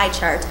in the pie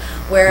chart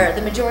where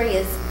the majority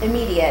is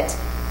immediate,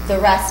 the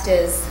rest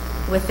is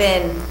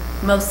within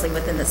mostly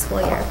within the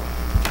school year.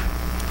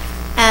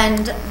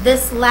 And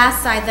this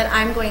last slide that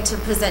I'm going to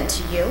present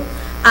to you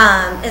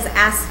is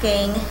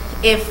asking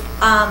if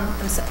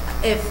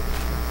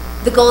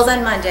the goals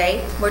on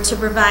Monday were to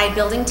provide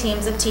building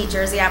teams of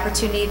teachers the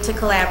opportunity to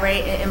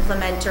collaborate and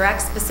implement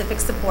direct specific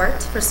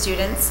support for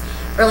students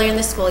earlier in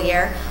the school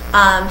year.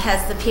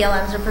 Has the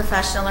PLMs or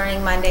Professional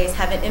Learning Mondays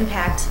have an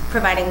impact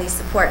providing these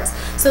supports?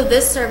 So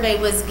this survey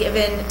was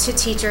given to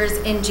teachers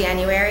in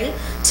January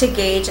to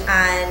gauge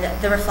on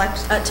the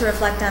reflect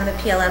on the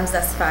PLMs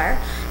thus far.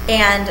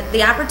 And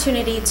the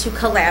opportunity to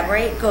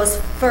collaborate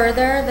goes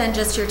further than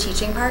just your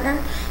teaching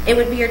partner. It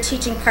would be your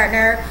teaching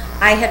partner.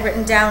 I had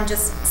written down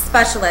just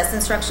specialists,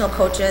 instructional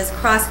coaches,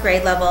 cross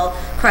grade level,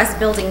 cross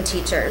building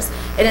teachers.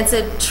 And it's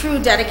a true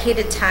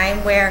dedicated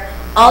time where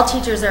all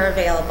teachers are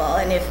available.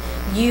 And if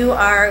you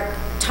are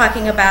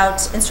talking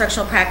about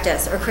instructional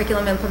practice or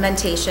curriculum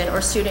implementation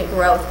or student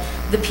growth,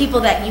 the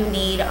people that you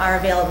need are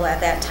available at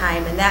that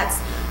time. And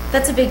that's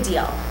a big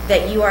deal,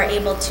 that you are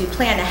able to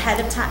plan ahead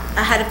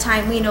of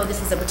time. We know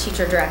this is a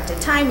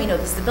teacher-directed time. We know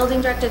this is a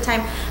building-directed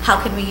time.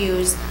 How can we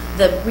use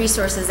the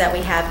resources that we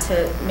have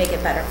to make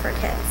it better for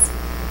kids?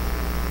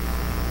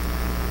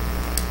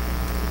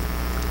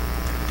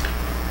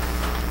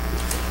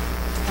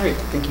 All right,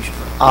 thank you.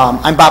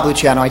 I'm Bob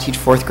Luciano. I teach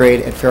 4th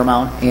grade at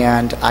Fairmount,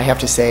 and I have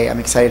to say I'm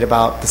excited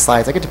about the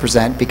slides I get to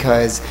present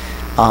because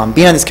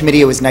being on this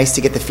committee, it was nice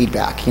to get the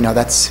feedback. You know,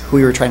 that's who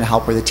we were trying to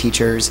help were the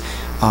teachers.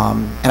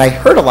 And I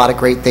heard a lot of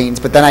great things,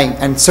 but then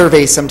and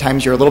surveys,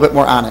 sometimes you're a little bit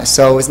more honest.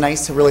 So it was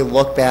nice to really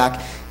look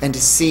back and to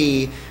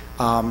see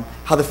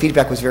how the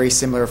feedback was very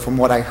similar from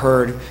what I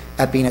heard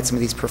at being at some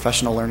of these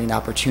professional learning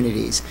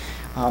opportunities.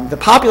 The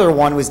popular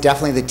one was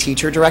definitely the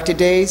teacher-directed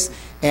days,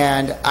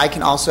 and I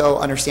can also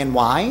understand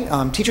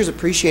why. Teachers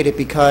appreciate it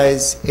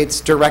because it's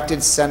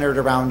directed, centered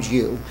around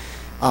you.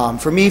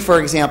 For me, for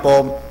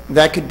example,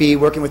 that could be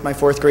working with my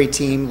 4th grade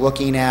team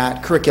looking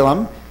at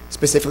curriculum,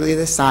 specifically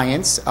the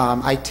science.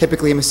 I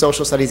typically am a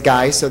social studies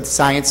guy, so the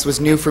science was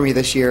new for me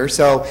this year,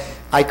 so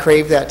I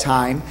craved that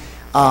time.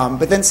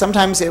 But then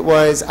sometimes it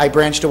was I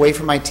branched away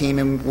from my team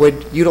and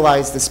would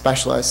utilize the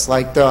specialists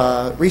like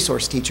the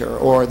resource teacher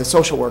or the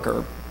social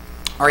worker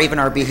or even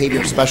our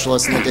behavior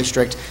specialist in the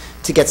district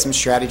to get some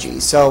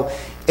strategies. So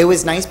it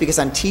was nice because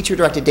on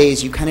teacher-directed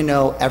days, you kind of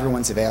know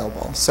everyone's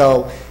available.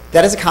 So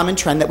that is a common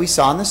trend that we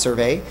saw in the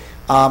survey.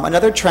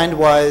 Another trend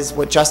was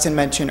what Justin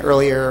mentioned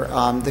earlier,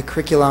 the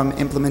curriculum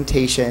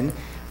implementation.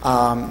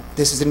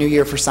 This is a new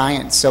year for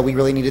science, so we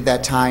really needed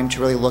that time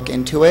to really look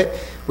into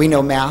it. We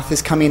know math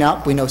is coming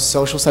up. We know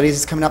social studies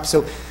is coming up.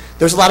 So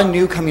there's a lot of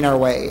new coming our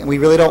way, and we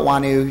really don't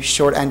want to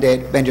short-end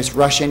it and just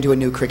rush into a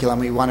new curriculum.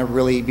 We want to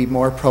really be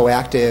more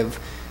proactive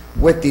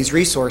with these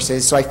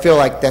resources, so I feel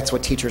like that's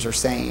what teachers are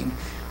saying.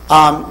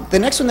 The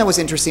next one that was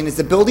interesting is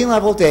the building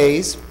level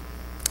days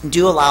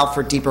do allow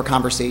for deeper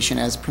conversation,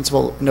 as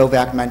Principal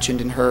Novak mentioned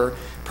in her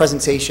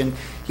presentation.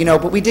 You know,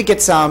 but we did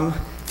get some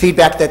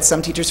feedback that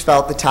some teachers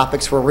felt the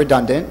topics were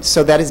redundant,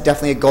 so that is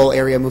definitely a goal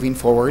area moving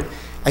forward.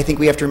 I think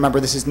we have to remember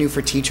this is new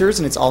for teachers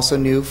and it's also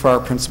new for our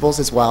principals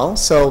as well.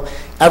 So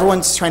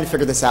everyone's trying to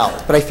figure this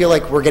out. But I feel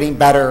like we're getting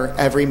better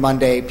every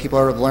Monday. People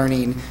are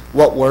learning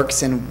what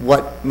works and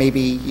what maybe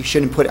you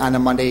shouldn't put on a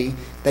Monday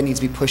that needs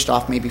to be pushed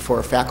off maybe for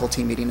a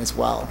faculty meeting as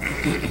well.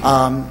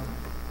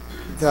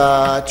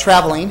 The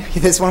traveling,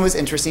 this one was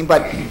interesting,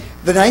 but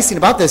the nice thing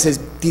about this is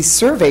these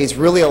surveys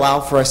really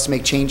allow for us to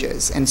make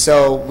changes. And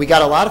so we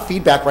got a lot of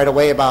feedback right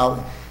away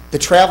about the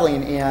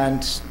traveling,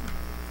 and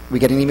we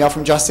get an email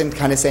from Justin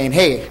kind of saying,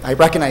 hey, I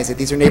recognize it.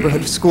 These are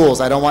neighborhood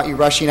schools. I don't want you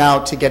rushing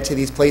out to get to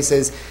these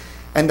places.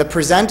 And the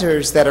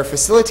presenters that are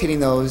facilitating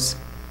those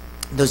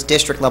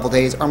district level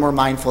days are more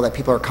mindful that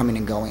people are coming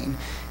and going.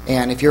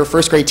 And if you're a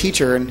 1st grade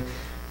teacher and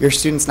your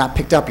student's not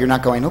picked up, you're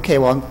not going, okay,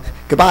 well,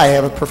 goodbye, I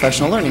have a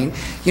professional learning.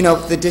 You know,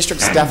 the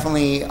district's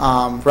definitely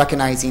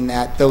recognizing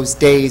that those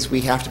days we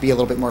have to be a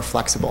little bit more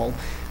flexible.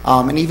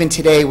 And even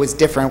today was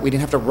different. We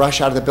didn't have to rush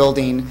out of the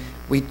building.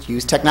 We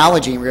used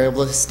technology, and we were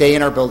able to stay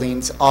in our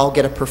buildings, all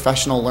get a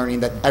professional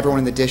learning that everyone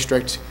in the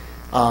district,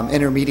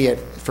 intermediate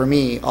for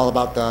me, all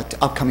about the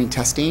upcoming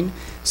testing.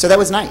 So that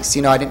was nice.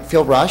 You know, I didn't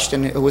feel rushed,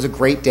 and it was a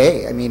great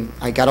day. I mean,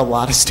 I got a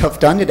lot of stuff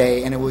done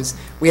today, and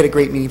we had a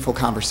great, meaningful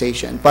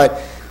conversation.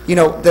 But, you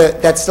know,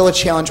 that's still a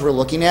challenge we're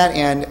looking at,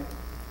 and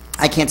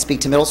I can't speak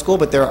to middle school,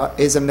 but there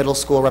is a middle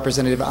school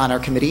representative on our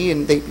committee,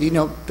 and they, you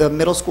know, the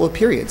middle school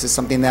periods is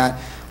something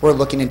that we're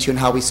looking into and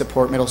how we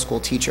support middle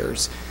school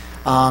teachers.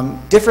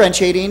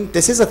 Differentiating,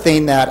 this is a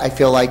thing that I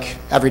feel like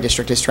every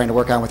district is trying to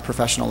work on with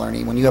professional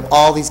learning. When you have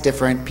all these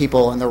different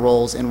people and their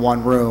roles in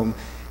one room,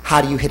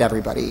 how do you hit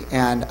everybody?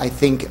 And I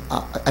think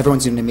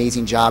everyone's doing an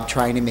amazing job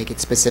trying to make it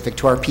specific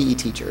to our PE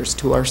teachers,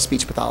 to our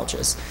speech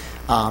pathologists,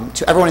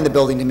 to everyone in the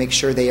building to make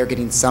sure they are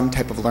getting some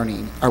type of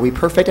learning. Are we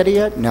perfect at it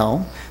yet?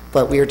 No,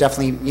 but we are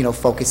definitely, you know,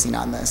 focusing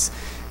on this.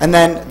 And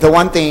then the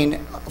one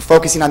thing,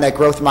 focusing on that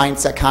growth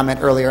mindset comment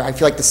earlier, I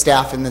feel like the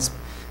staff in this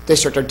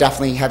district are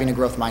definitely having a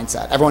growth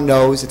mindset. Everyone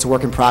knows it's a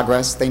work in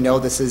progress. They know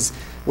this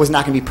was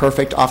not going to be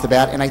perfect off the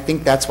bat, and I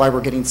think that's why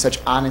we're getting such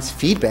honest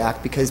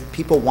feedback, because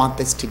people want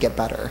this to get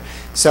better.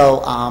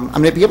 So I'm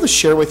going to be able to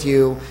share with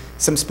you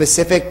some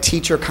specific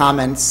teacher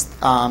comments.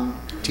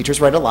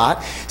 Teachers write a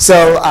lot.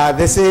 So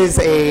this is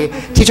a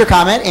teacher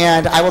comment,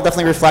 and I will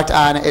definitely reflect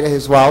on it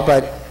as well,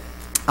 but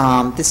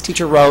this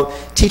teacher wrote,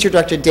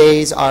 "Teacher-directed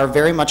days are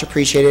very much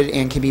appreciated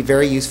and can be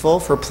very useful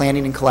for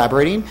planning and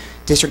collaborating.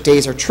 District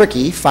days are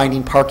tricky.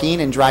 Finding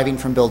parking and driving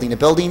from building to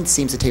building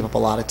seems to take up a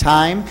lot of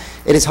time.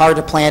 It is hard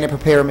to plan and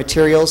prepare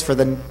materials for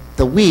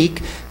the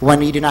week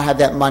when you do not have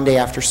that Monday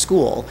after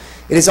school.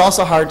 It is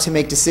also hard to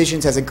make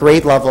decisions as a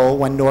grade level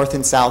when North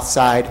and South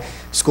Side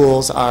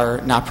schools are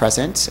not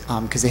present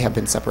because they have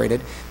been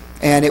separated.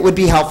 And it would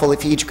be helpful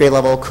if each grade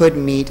level could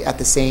meet at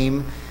the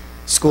same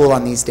school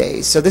on these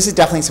days." So this is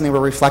definitely something we're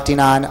reflecting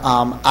on.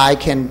 I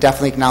can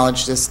definitely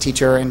acknowledge this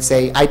teacher and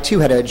say I too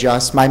had to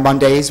adjust. My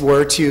Mondays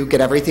were to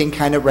get everything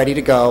kind of ready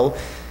to go.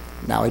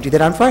 Now I do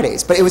that on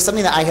Fridays. But it was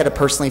something that I had to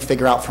personally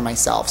figure out for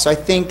myself. So I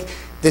think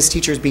this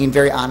teacher is being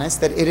very honest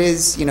that it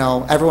is,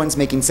 everyone's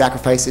making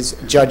sacrifices,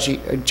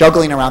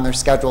 juggling around their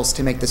schedules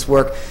to make this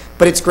work.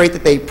 But it's great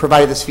that they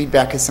provided this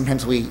feedback, because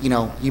sometimes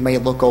you may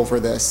look over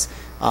this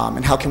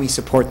and how can we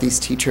support these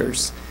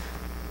teachers.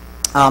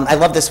 I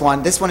love this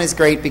one. This one is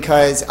great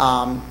because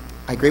I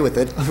agree with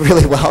it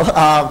really well.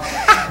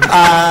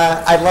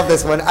 I love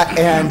this one.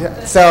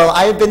 And so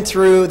I've been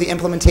through the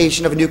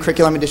implementation of a new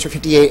curriculum in District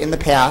 58 in the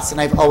past, and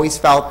I've always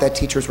felt that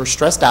teachers were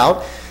stressed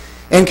out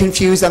and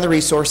confused on the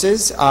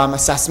resources,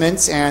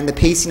 assessments, and the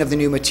pacing of the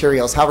new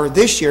materials. However,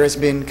 this year has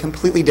been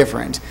completely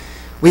different.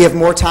 We have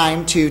more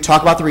time to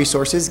talk about the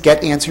resources,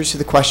 get answers to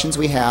the questions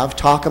we have,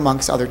 talk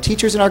amongst other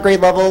teachers in our grade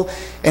level,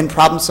 and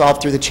problem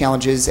solve through the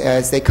challenges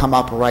as they come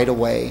up right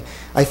away.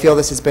 I feel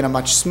this has been a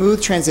much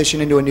smooth transition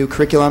into a new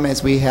curriculum,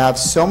 as we have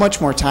so much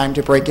more time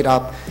to break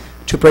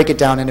it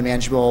down into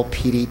manageable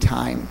PD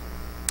time.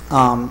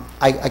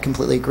 I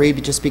completely agree,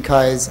 just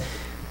because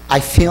I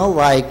feel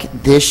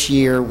like this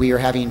year we are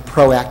having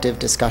proactive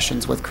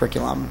discussions with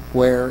curriculum,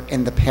 where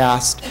in the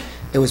past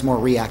it was more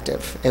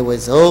reactive. It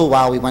was, oh,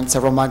 wow, we went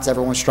several months,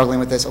 everyone was struggling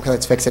with this, okay,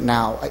 let's fix it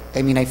now.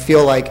 I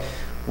feel like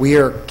we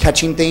are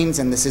catching things,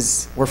 and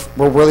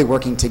we're really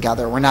working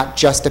together. We're not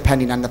just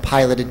depending on the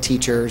piloted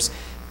teachers.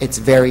 It's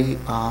very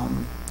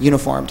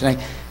uniformed. And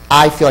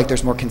I feel like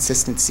there's more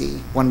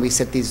consistency when we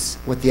sit these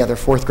with the other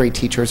fourth grade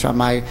teachers on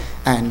my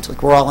end.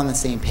 Like, we're all on the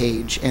same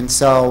page. And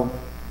so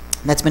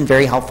that's been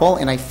very helpful,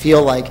 and I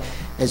feel like,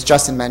 as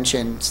Justin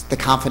mentioned, the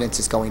confidence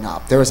is going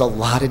up. There was a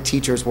lot of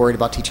teachers worried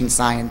about teaching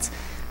science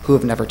who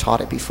have never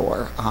taught it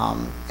before,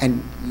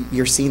 and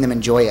you're seeing them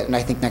enjoy it. And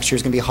I think next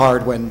year's going to be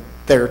hard when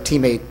their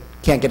teammate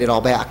can't get it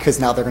all back, because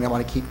now they're going to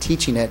want to keep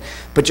teaching it.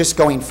 But just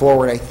going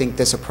forward, I think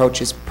this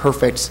approach is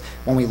perfect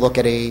when we look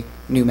at a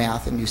new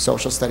math and new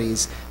social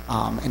studies,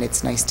 and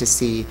it's nice to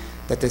see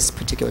that this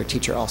particular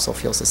teacher also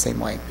feels the same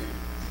way.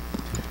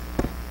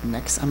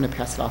 Next, I'm going to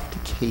pass it off to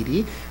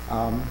Katie,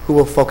 who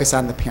will focus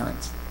on the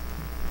parents.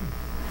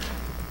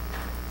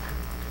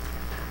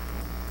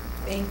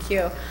 Thank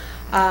you.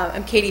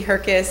 I'm Katie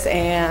Herkis,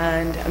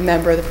 and a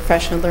member of the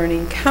Professional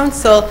Learning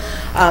Council,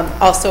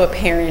 also a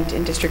parent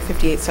in District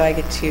 58, so I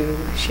get to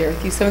share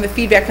with you some of the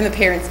feedback from the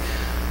parents.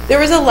 There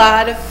was a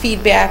lot of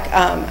feedback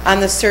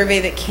on the survey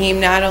that came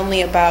not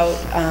only about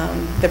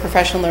the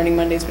Professional Learning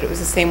Mondays, but it was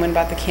the same one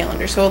about the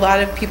calendar. So a lot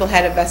of people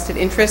had a vested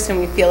interest, and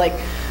we feel like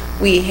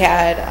we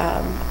had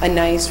a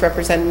nice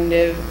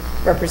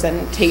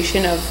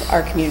representation of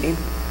our community.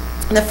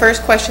 And the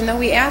first question that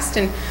we asked,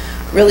 and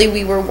really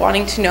we were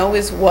wanting to know,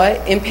 is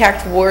what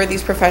impact were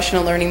these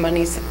Professional Learning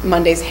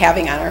Mondays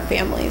having on our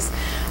families?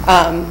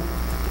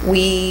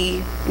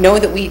 We know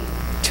that we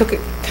took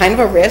kind of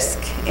a risk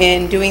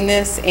in doing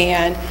this,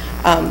 and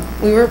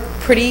we were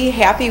pretty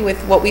happy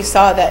with what we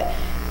saw, that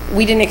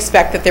we didn't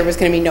expect that there was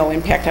going to be no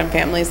impact on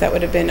families. That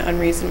would have been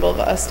unreasonable of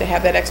us to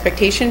have that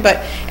expectation. But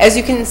as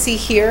you can see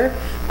here,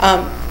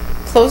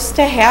 close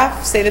to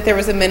half say that there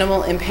was a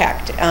minimal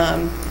impact,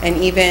 and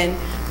even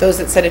those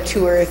that said a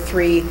 2 or a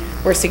 3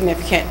 were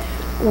significant.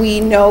 We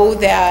know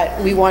that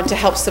we want to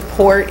help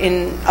support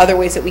in other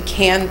ways that we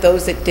can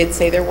those that did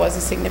say there was a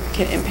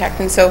significant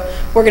impact. And so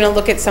we're going to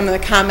look at some of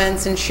the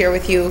comments and share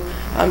with you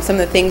some of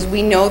the things.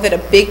 We know that a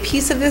big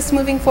piece of this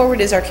moving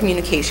forward is our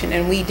communication,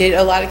 and we did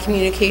a lot of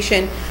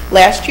communication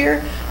last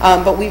year,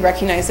 but we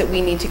recognize that we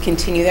need to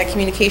continue that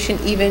communication,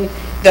 even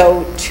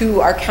though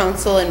to our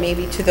council and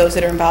maybe to those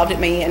that are involved it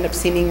may end up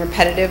seeming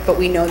repetitive, but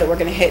we know that we're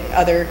going to hit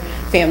other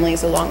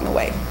families along the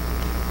way.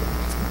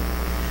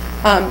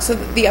 So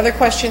the other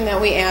question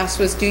that we asked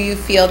was, do you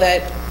feel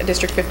that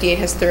District 58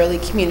 has thoroughly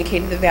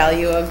communicated the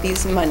value of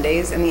these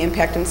Mondays and the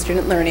impact on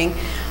student learning?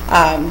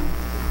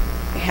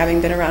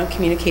 Having been around,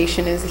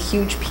 communication is a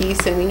huge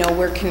piece, and we know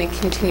we're going to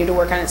continue to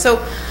work on it.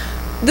 So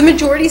the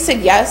majority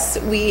said yes,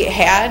 we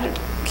had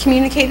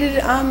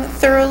communicated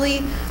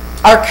thoroughly.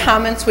 Our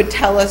comments would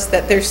tell us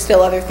that there's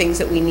still other things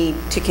that we need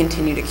to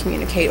continue to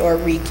communicate or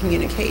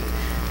re-communicate.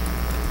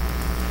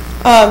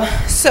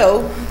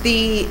 So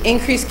the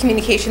increased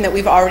communication that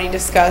we've already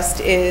discussed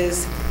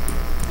is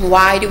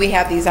why do we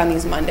have these on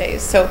these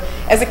Mondays? So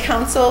as a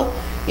council,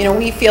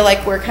 we feel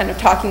like we're kind of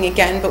talking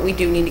again, but we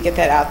do need to get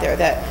that out there,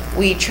 that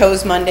we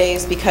chose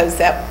Mondays because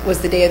that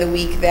was the day of the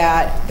week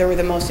that there were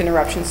the most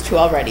interruptions to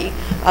already.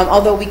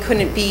 Although we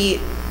couldn't be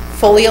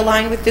fully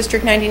aligned with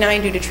District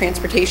 99 due to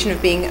transportation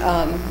of being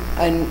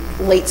a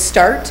late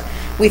start,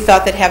 we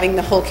thought that having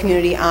the whole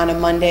community on a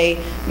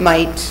Monday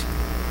might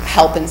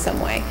help in some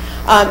way.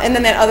 And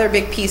then that other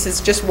big piece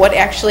is just what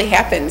actually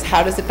happens.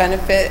 How does it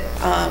benefit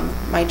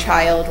my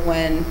child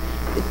when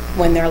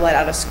they're let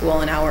out of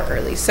school an hour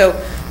early? So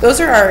those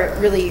are our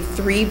really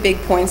 3 big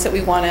points that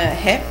we want to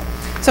hit.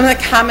 Some of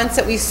the comments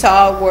that we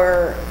saw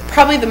were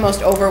probably the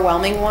most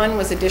overwhelming one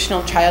was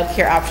additional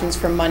childcare options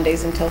for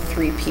Mondays until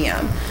 3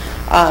 p.m.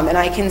 And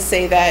I can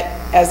say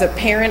that as a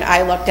parent,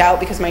 I lucked out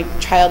because my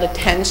child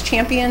attends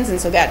Champions, and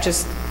so that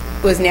just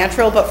was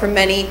natural. But for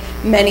many,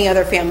 many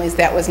other families,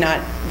 that was not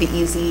the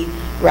easy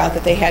route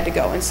that they had to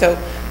go. And so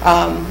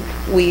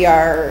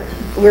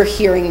we're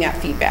hearing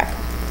that feedback.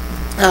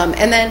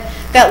 And then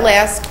that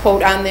last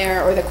quote on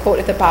there, or the quote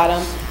at the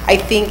bottom, I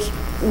think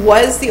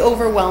was the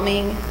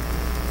overwhelming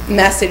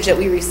message that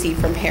we receive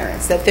from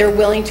parents, that they're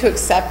willing to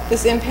accept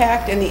this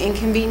impact and the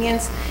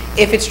inconvenience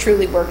if it's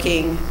truly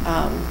working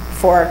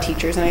for our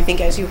teachers. And I think,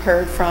 as you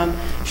heard from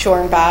Shore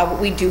and Bob,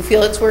 we do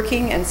feel it's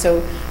working, and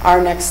so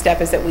our next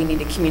step is that we need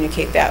to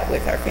communicate that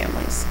with our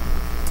families.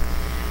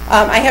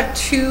 I have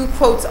 2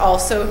 quotes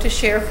also to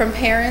share from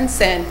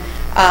parents, and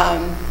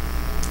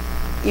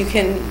you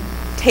can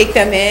take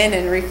them in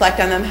and reflect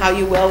on them how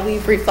you will.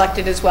 We've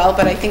reflected as well,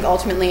 but I think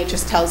ultimately it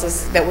just tells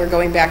us that we're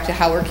going back to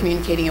how we're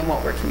communicating and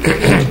what we're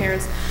communicating to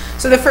parents.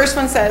 So the first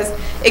one says,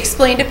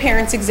 explain to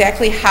parents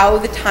exactly how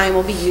the time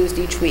will be used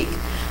each week.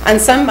 On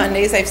some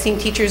Mondays, I've seen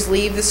teachers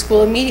leave the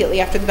school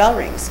immediately after the bell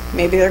rings.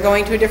 Maybe they're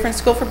going to a different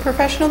school for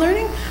professional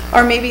learning,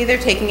 or maybe they're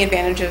taking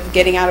advantage of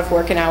getting out of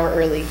work an hour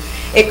early.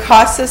 It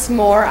costs us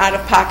more out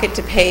of pocket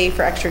to pay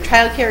for extra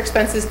childcare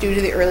expenses due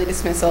to the early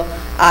dismissal.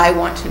 I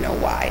want to know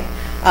why.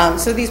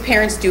 So these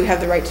parents do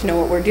have the right to know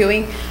what we're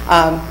doing.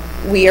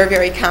 We are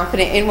very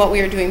confident in what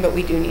we are doing, but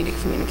we do need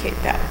to communicate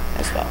that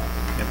as well.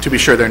 To be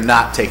sure, they're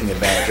not taking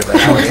advantage of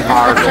that hour. They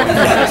are going to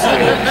the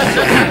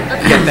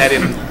school. Get that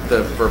in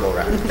the verbal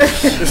round.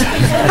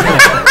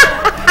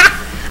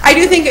 I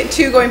do think,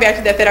 too, going back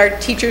to that our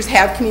teachers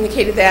have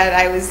communicated that.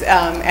 I was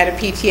at a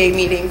PTA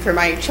meeting for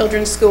my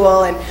children's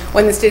school, and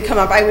when this did come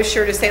up, I was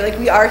sure to say,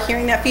 we are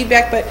hearing that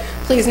feedback, but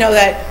please know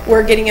that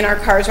we're getting in our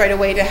cars right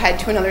away to head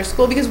to another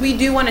school, because we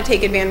do want to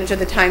take advantage of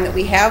the time that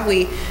we have.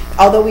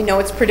 Although we know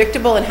it's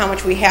predictable and how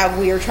much we have,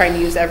 we are trying to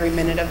use every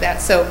minute of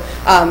that. So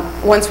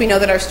once we know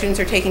that our students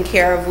are taken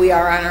care of, we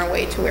are on our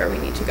way to where we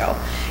need to go.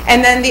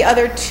 And then the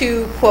other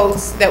 2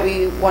 quotes that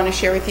we want to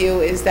share with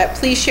you is that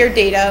please share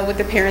data with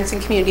the parents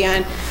and community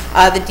on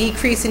the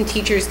decrease in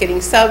teachers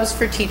getting subs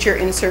for teacher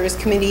in-service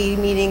committee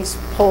meetings,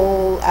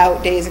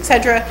 pull-out days,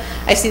 etc.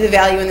 I see the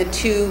value in the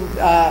 2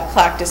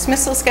 o'clock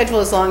dismissal schedule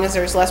as long as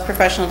there's less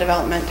professional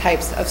development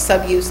types of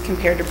sub-use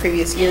compared to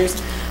previous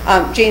years.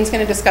 Jane's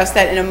going to discuss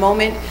that in a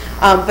moment,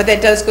 but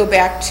that does go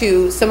back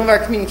to some of our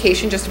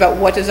communication just about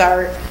what does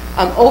our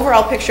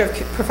overall picture of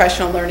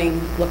professional learning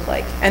look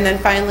like. And then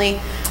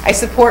finally, I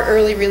support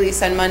early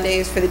release on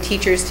Mondays for the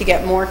teachers to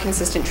get more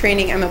consistent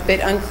training. I'm a bit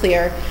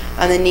unclear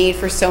on the need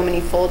for so many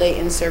full-day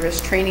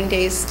in-service training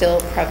days still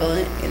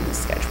prevalent in the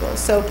schedule.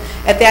 So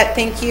at that,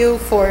 thank you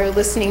for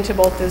listening to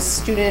both the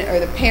student or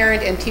the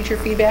parent and teacher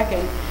feedback,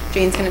 and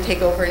Jane's going to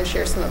take over and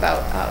share some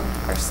about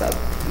our sub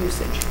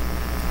usage.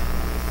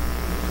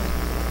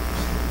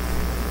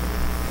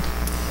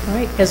 All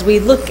right, as we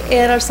look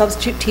at our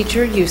substitute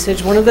teacher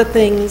usage, one of the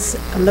things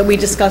that we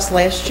discussed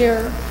last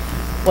year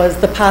was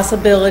the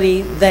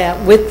possibility that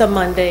with the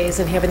Mondays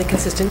and having the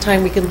consistent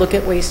time, we can look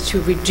at ways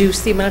to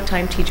reduce the amount of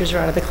time teachers are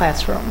out of the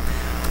classroom.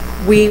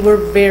 We were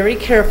very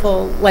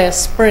careful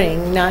last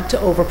spring not to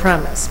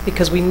overpromise,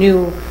 because we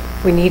knew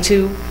we need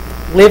to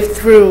live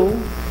through,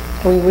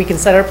 we can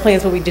set our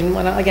plans, but we didn't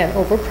want to, again,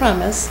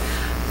 overpromise.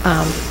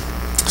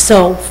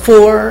 So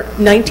for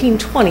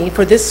 1920,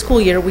 for this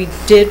school year, we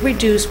did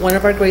reduce one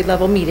of our grade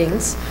level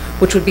meetings,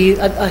 which would be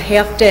a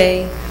half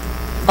day,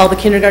 all the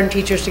kindergarten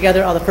teachers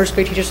together, all the first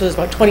grade teachers, so there's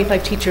about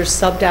 25 teachers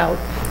subbed out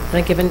on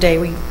a given day.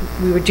 We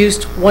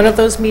reduced one of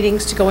those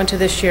meetings to go into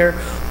this year.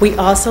 We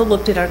also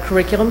looked at our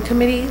curriculum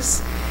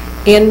committees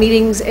and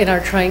meetings and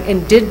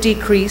and did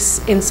decrease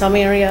in some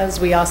areas.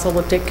 We also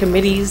looked at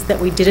committees that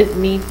we didn't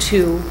need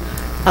to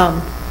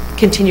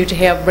continue to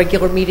have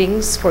regular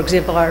meetings. For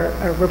example, our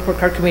report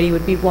card committee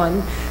would be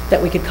one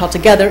that we could call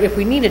together if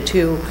we needed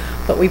to,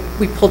 but we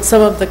pulled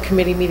some of the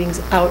committee meetings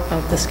out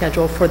of the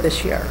schedule for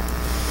this year.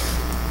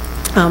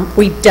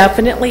 We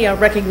definitely are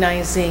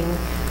recognizing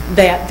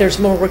that there's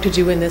more work to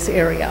do in this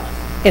area,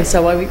 and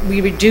so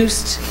we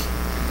reduced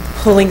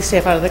pulling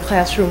staff out of the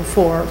classroom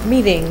for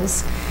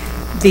meetings.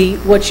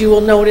 What you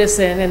will notice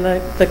in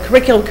the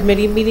curriculum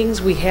committee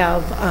meetings, we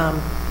have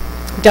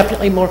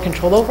definitely more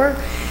control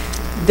over.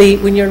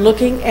 When you're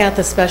looking at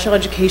the special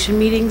education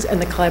meetings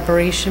and the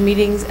collaboration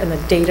meetings and the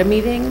data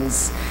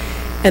meetings,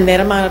 and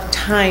that amount of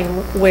time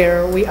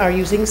where we are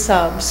using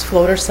subs,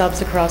 floater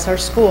subs across our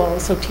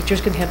schools, so teachers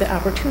can have the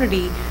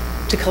opportunity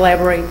to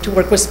collaborate, to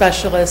work with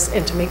specialists,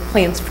 and to make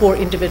plans for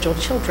individual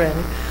children,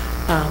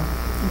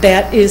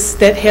 that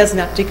has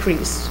not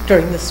decreased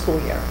during the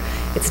school year.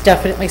 It's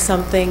definitely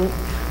something,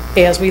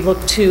 as we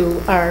look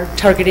to our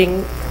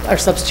targeting our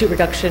substitute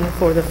reduction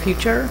for the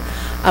future,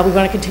 we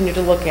want to continue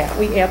to look at.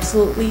 We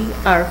absolutely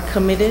are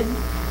committed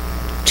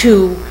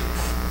to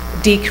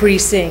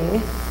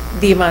decreasing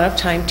the amount of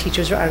time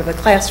teachers are out of the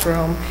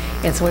classroom,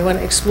 and so we want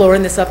to explore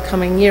in this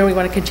upcoming year. We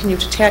want to continue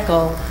to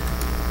tackle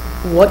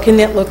what can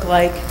that look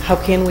like, how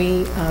can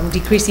we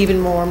decrease even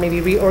more,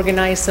 maybe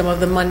reorganize some of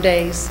the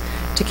Mondays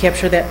to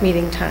capture that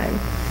meeting time.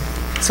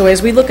 So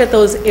as we look at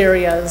those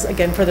areas,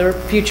 again, for the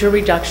future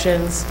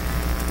reductions,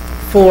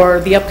 for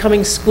the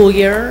upcoming school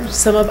year,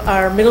 some of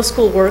our middle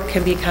school work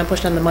can be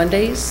accomplished on the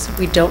Mondays.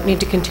 We don't need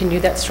to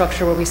continue that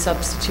structure where we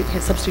have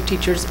substitute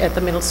teachers at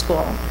the middle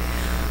school.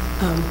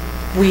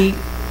 We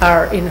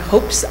are in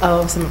hopes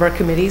of some of our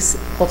committees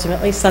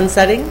ultimately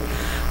sunsetting.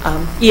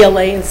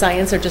 ELA and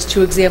science are just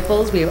two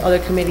examples. We have other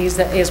committees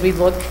that, as we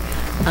look,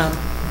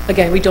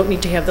 again, we don't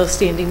need to have those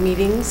standing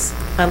meetings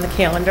on the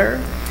calendar.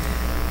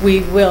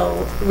 We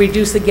will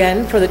reduce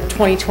again for the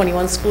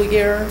 2021 school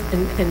year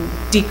and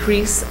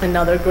decrease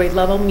another grade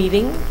level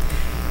meeting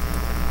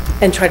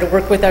and try to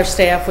work with our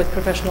staff, with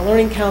Professional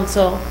Learning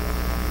Council,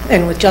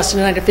 and with Justin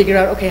and I to figure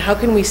out, okay, how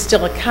can we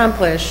still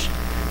accomplish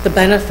the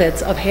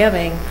benefits of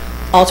having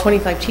all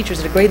 25 teachers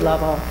at a grade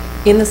level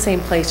in the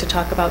same place to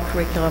talk about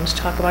curriculum, to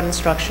talk about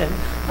instruction,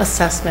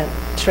 assessment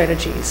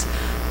strategies.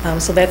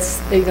 So that's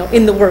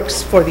in the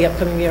works for the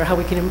upcoming year, how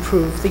we can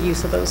improve the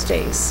use of those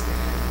days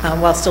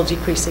while still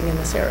decreasing in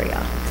this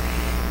area.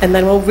 And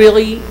then we'll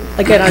really,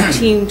 again, our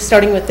team,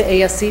 starting with the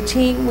ASC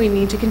team, we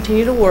need to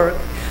continue to work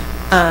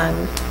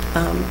on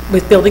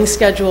with building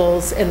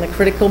schedules and the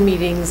critical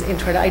meetings and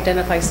try to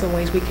identify some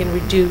ways we can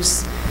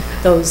reduce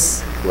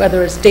those,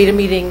 whether it's data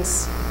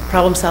meetings,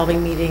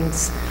 problem-solving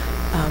meetings,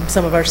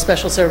 some of our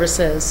special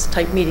services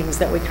type meetings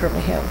that we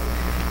currently have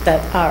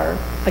that are,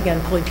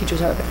 again, pulling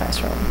teachers out of the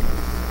classroom.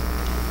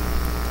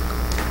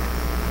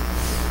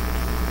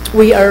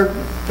 We are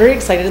very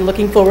excited and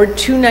looking forward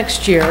to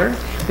next year.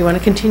 We want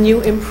to continue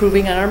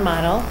improving on our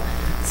model.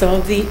 Some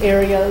of the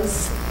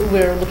areas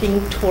we're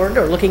looking toward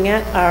or looking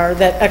at are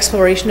that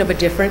exploration of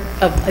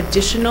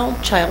additional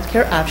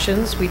childcare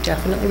options. We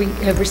definitely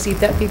have received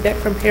that feedback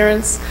from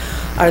parents.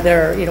 Are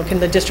there, can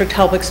the district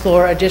help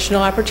explore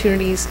additional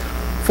opportunities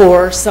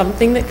for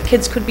something that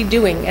kids could be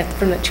doing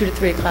from the 2 to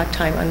 3 o'clock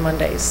time on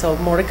Mondays? So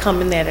more to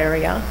come in that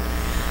area.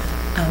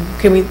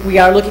 We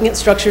are looking at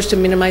structures to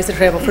minimize the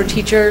travel for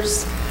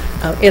teachers.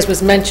 As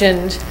was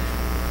mentioned,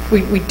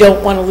 we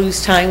don't want to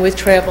lose time with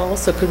travel,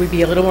 so could we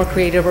be a little more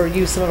creative or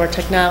use some of our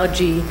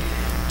technology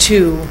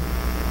to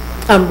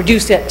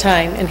reduce that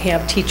time and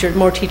have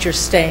more teachers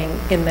staying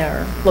in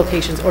their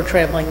locations or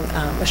traveling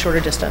a shorter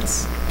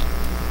distance.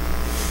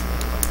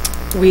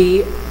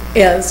 We,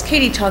 as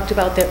Katie talked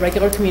about, that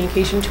regular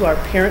communication to our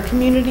parent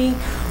community,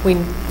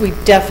 we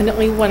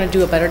definitely want to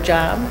do a better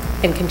job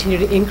and continue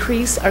to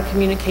increase our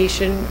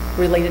communication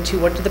related to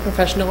what do the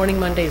Professional Learning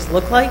Mondays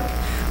look like.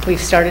 We've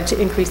started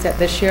to increase that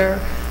this year,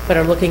 but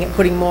are looking at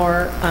putting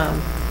more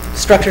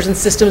structures and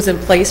systems in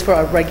place for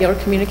our regular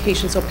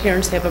communication so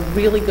parents have a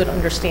really good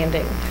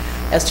understanding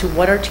as to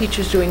what our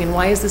teachers doing and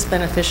why is this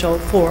beneficial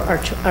for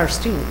our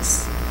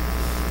students.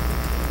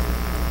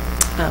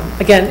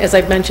 Again, as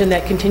I've mentioned,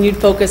 that continued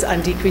focus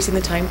on decreasing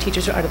the time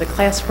teachers are out of the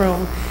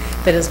classroom,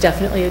 that is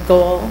definitely a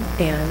goal,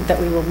 and that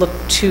we will look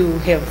to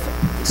have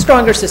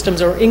stronger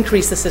systems or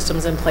increase the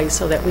systems in place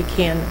so that we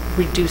can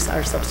reduce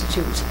our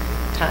substitute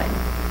time.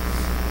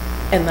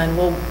 And then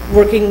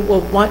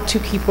we'll want to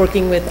keep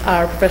working with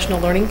our Professional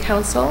Learning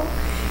Council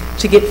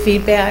to get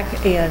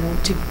feedback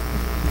and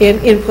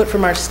input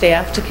from our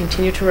staff to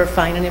continue to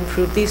refine and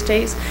improve these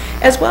days,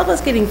 as well as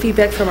getting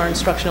feedback from our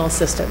instructional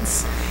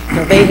assistants.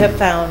 They have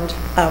found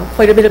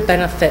quite a bit of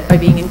benefit by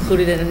being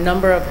included in a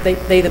number of,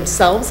 they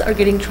themselves are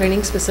getting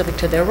training specific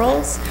to their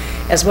roles,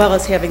 as well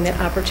as having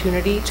that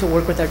opportunity to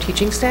work with our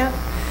teaching staff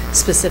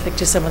specific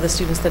to some of the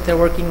students that they're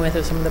working with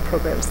or some of the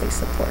programs they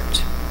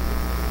support.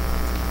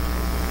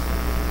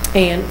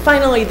 And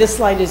finally, this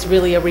slide is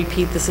really a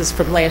repeat. This is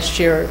from last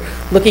year,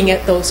 looking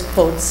at those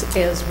quotes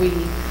as we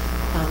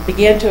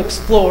began to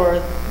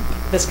explore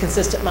this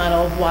consistent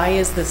model. Why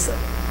is this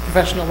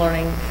professional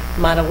learning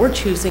model we're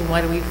choosing?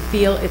 Why do we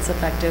feel it's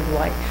effective?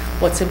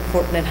 What's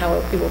important and how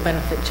it will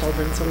benefit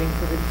children? So we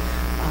included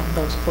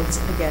those quotes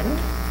again.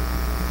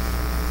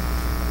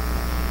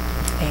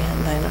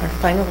 And then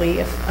finally,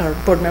 if our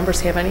board members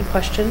have any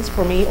questions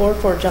for me or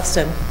for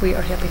Justin, we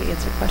are happy to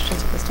answer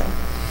questions at this time.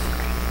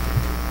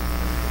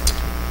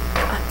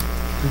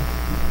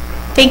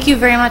 Thank you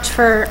very much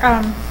for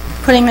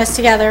putting this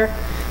together,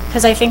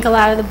 because I think a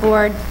lot of the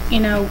board,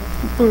 we're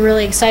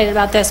really excited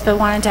about this, but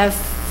wanted to have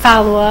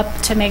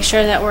follow-up to make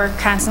sure that we're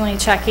constantly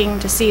checking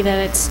to see that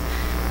it's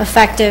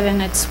effective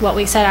and it's what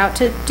we set out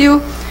to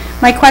do.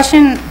 My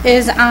question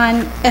is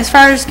on, as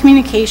far as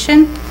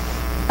communication,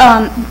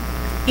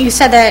 you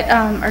said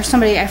that, or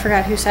somebody, I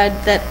forgot who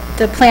said, that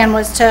the plan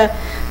was to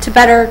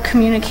better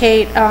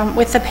communicate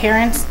with the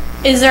parents.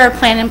 Is there a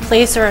plan in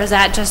place, or is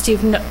that just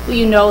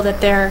you know that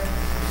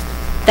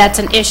that's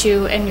an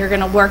issue and you're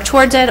going to work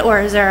towards it,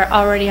 or is there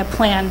already a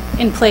plan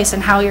in place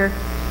and how you're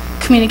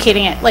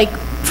communicating it? Like,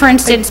 for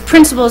instance,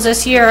 principals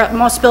this year,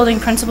 most building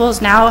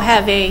principals now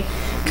have a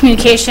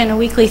communication, a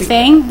weekly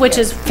thing, which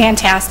is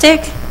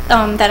fantastic,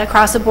 that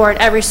across the board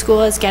every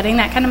school is getting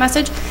that kind of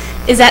message.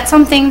 Is that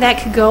something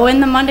that could go in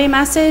the Monday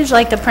message?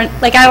 Like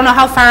I don't know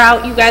how far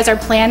out you guys are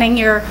planning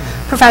your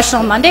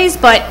professional Mondays,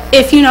 but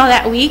if you know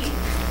that week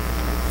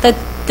that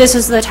this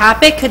is the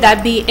topic, could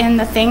that be in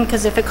the thing?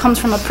 Because if it comes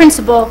from a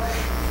principal,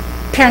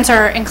 parents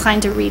are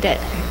inclined to read it.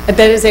 And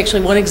that is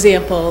actually one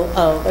example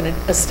of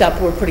a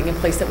step we're putting in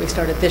place that we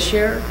started this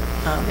year,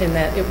 in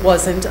that it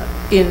wasn't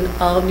in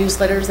all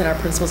newsletters, and our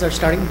principals are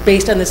starting,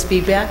 based on this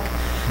feedback.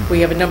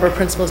 We have a number of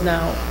principals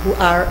now who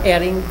are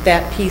adding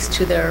that piece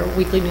to their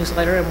weekly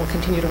newsletter, and we'll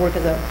continue to work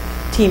as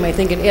a team, I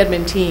think an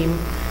admin team,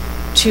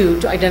 to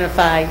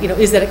identify,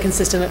 is that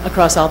consistent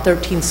across all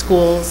 13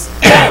 schools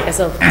as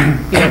of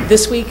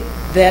this week?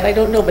 That I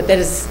don't know, but that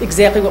is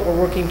exactly what we're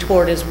working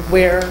toward, is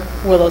where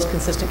will those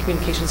consistent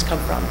communications come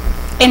from.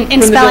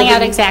 And spelling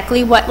out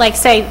exactly what, like,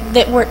 say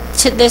that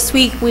this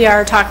week we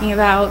are talking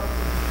about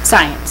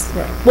science.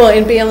 Right. Well,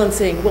 in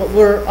balancing, what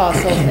we're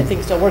also, I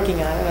think, still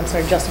working on, and I'm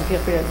sorry, Justin, feel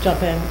free to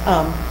jump in.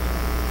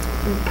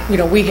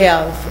 We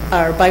have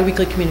our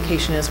biweekly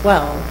communication as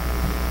well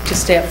to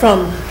stay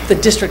from the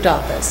district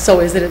office. So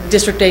is it a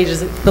district day?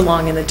 Does it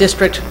belong in the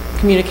district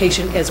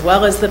communication as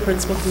well as the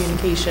principal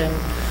communication?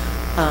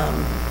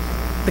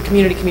 The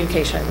community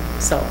communication.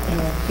 So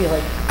I feel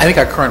like I think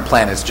our current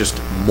plan is just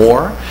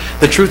more.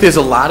 The truth is,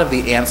 a lot of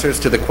the answers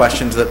to the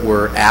questions that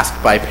were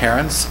asked by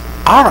parents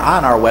are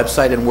on our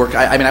website and work.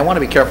 I mean, I want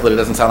to be careful that it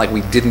doesn't sound like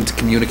we didn't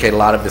communicate a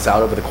lot of this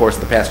out over the course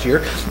of the past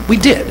year. We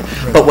did.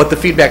 Right. But what the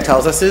feedback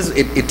tells us is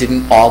it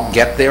didn't all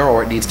get there,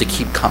 or it needs to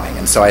keep coming.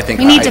 And so I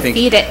think you need to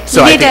feed it.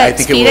 So you need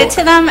to feed it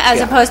to them,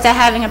 as opposed to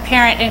having a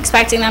parent and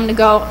expecting them to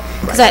go,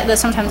 because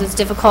sometimes it's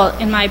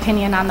difficult, in my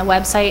opinion, on the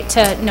website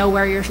to know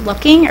where you're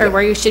looking or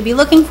where you should be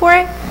looking for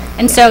it.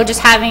 And so just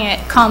having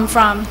it come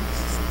from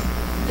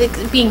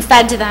being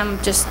fed to them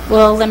just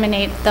will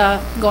eliminate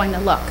the going to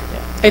look.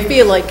 I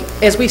feel like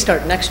as we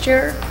start next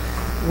year,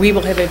 we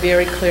will have a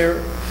very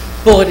clear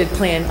bulleted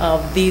plan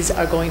of these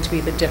are going to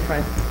be the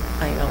different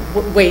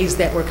ways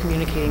that we're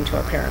communicating to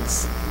our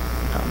parents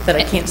that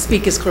I can't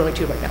speak as clearly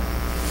to right now.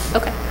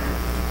 Okay.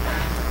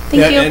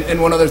 Thank you.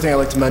 And one other thing I'd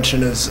like to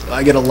mention is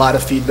I get a lot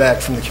of feedback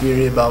from the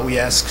community about we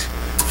ask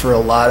for a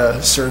lot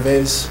of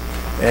surveys.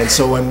 And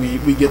so when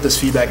we get this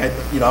feedback,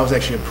 I was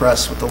actually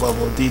impressed with the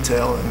level of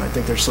detail, and I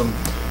think there's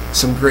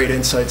some great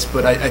insights,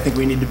 but I think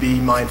we need to be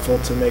mindful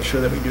to make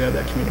sure that we do have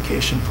that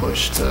communication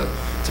push to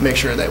make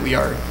sure that we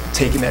are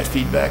taking that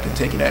feedback and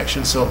taking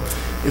action. So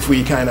if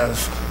we kind of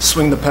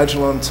swing the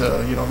pendulum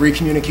to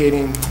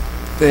re-communicating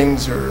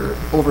things or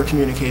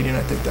over-communicating,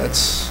 I think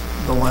that's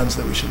the lens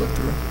that we should look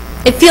through.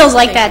 It feels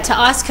like that to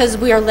us because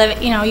we are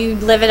living, you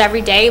live it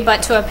every day,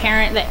 but to a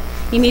parent that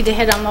you need to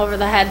hit them over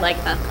the head like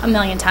a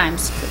million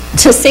times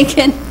to sink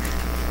in.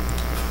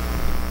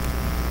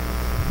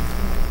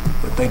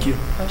 Thank you.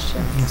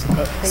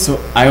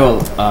 So I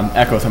will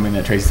echo something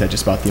that Tracy said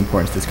just about the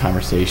importance of this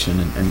conversation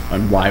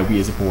and why we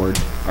as a board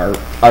are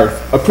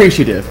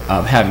appreciative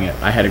of having it.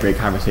 I had a great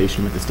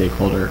conversation with the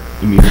stakeholder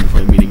immediately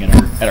before the meeting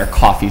at our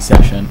coffee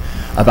session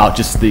about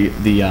just the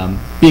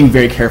being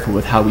very careful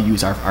with how we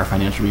use our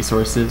financial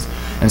resources.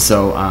 And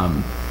so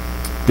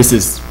this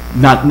is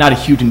not a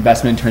huge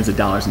investment in terms of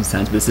dollars and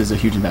cents, but this is a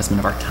huge investment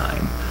of our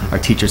time, our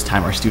teachers'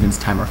 time, our students'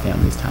 time, our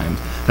families' time.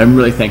 But I'm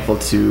really thankful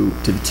to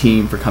the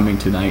team for coming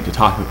tonight to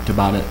talk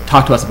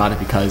to us about it,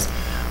 because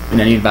in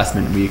any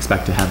investment we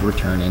expect to have a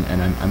return,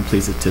 and I'm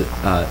pleased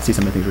to see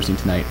some of the things we're seeing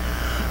tonight.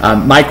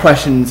 My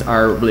questions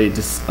are related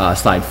to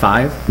slide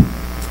 5.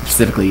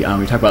 Specifically,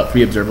 we talk about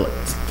three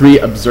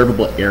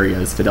observable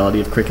areas: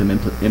 fidelity of curriculum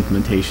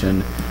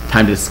implementation,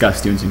 time to discuss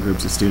students and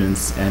groups of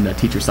students, and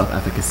teacher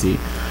self-efficacy.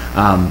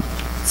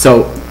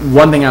 So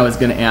one thing I was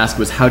going to ask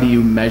was, how do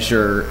you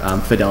measure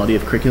fidelity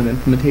of curriculum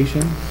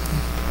implementation?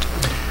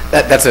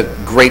 That's a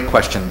great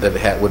question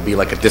that would be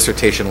like a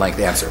dissertation-length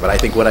answer, but I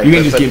think what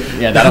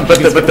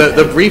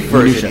the brief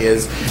version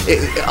is,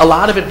 a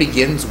lot of it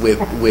begins with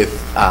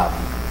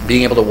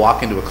being able to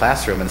walk into a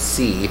classroom and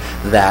see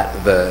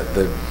that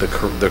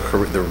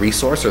the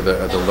resource or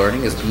the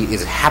learning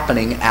is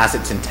happening as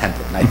it's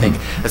intended. And I think,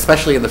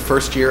 especially in the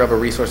first year of a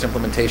resource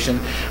implementation,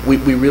 we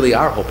really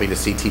are hoping to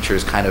see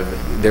teachers kind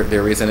of,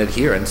 there is an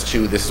adherence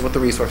to this is what the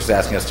resource is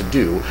asking us to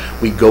do.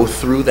 We go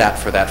through that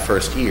for that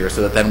first year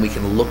so that then we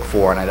can look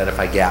for and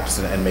identify gaps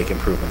and make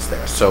improvements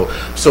there. So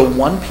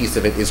one piece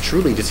of it is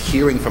truly just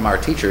hearing from our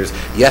teachers,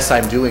 yes,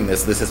 I'm doing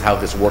this, this is how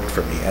this worked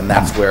for me. And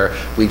that's where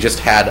we just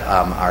had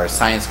our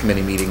science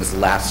committee meetings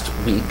last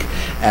week,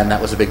 And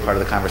that was a big part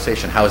of the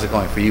conversation. How is it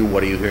going for you?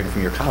 What are you hearing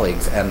from your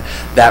colleagues? And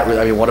that,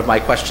 I mean, one of my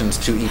questions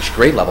to each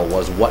grade level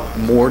was, what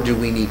more do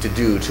we need to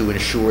do to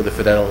ensure the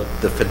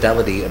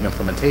fidelity of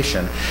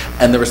implementation?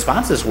 And the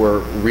responses were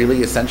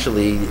really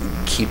essentially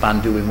keep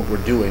on doing what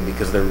we're doing,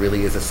 because there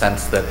really is a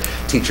sense that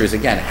teachers,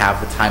 again, have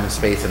the time and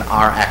space and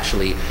are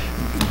actually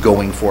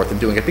going forth and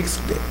doing it, because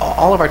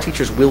all of our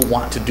teachers will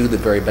want to do the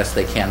very best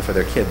they can for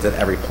their kids at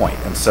every point.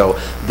 And so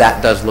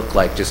that does look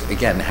like just,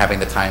 again, having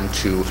the time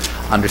to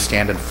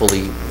understand and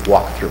fully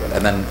walk through it.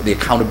 And then the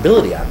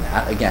accountability on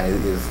that, again,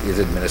 is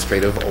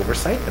administrative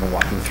oversight and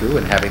walking through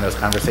and having those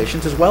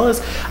conversations, as well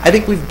as I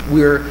think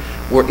we're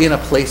in a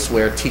place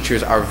where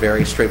teachers are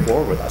very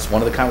straightforward with us.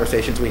 One of the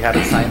conversations we had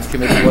in Science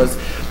Committee was,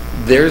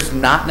 there's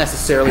not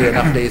necessarily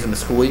enough days in the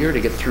school year to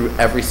get through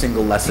every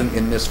single lesson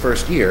in this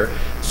first year.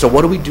 So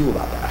what do we do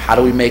about that? How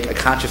do we make a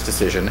conscious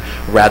decision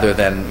rather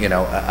than, you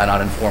know, an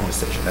uninformed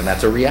decision? And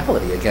that's a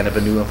reality, again, of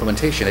a new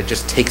implementation. It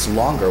just takes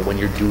longer when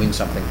you're doing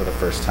something for the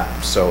first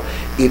time. So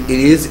it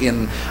is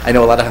in, I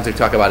know a lot of times we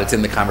talk about it's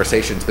in the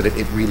conversations, but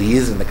it really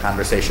is in the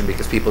conversation,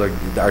 because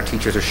our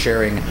teachers are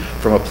sharing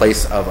from a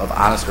place of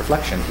honest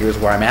reflection. Here's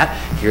where I'm at,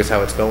 here's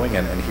how it's going,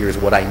 and here's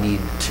what I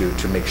need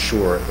to make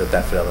sure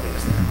that fidelity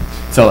is there.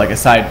 So, like,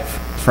 aside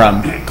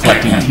from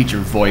collecting teacher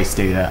voice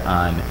data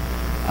on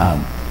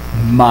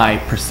my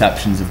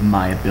perceptions of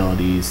my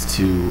abilities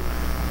to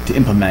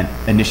implement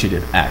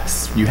Initiative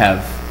X, you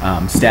have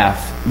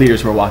staff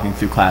leaders who are walking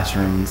through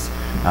classrooms,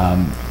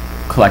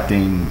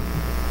 collecting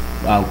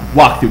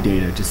walkthrough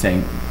data, just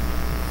saying,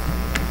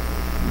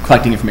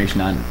 collecting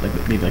information on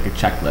maybe like a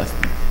checklist.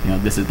 You know,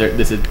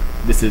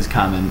 this is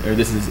common, or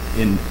this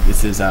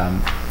is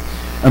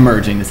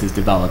emerging, this is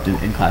developed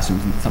in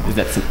classrooms and something. Is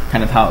that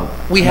kind of how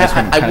we have?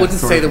 I wouldn't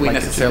say that we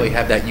necessarily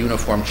have that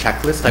uniform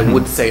checklist. I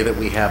would say that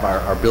we have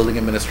our building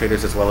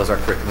administrators as well as our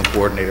curriculum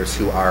coordinators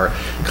who are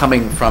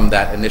coming from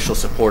that initial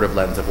supportive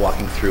lens of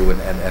walking through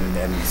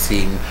and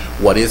seeing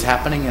what is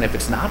happening, and if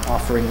it's not,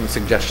 offering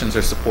suggestions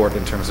or support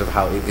in terms of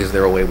how is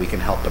there a way we can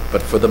help it.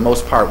 But for the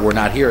most part, we're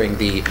not hearing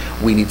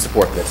we need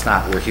support that's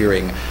not. We're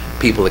hearing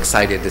people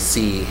excited to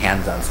see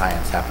hands-on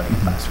science happening in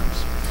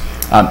classrooms.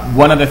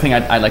 One other thing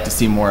I'd like to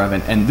see more of,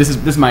 and this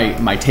is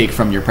my take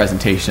from your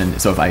presentation,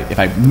 so if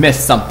I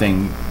missed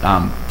something,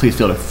 please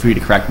feel free to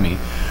correct me,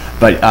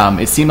 but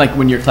it seemed like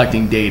when you're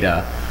collecting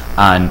data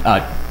on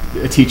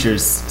a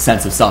teacher's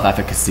sense of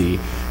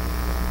self-efficacy,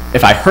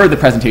 if I heard the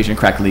presentation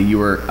correctly, you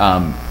were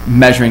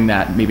measuring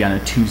that maybe on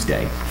a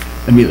Tuesday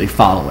immediately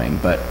following,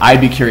 but I'd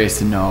be curious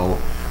to know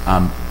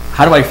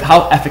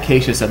how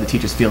efficacious are the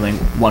teachers feeling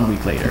 1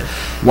 week later,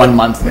 1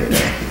 month later?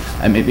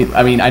 I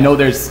mean, I know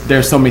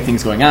there's so many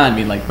things going on. I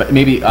mean, but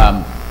maybe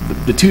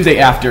the Tuesday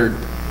after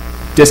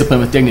Discipline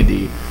with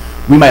Dignity,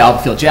 we might all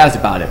feel jazzed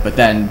about it. But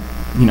then,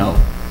 you know,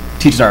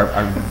 teachers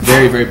are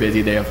very, very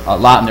busy. They have a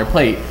lot on their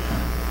plate.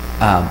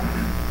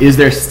 Is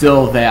there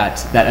still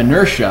that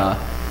inertia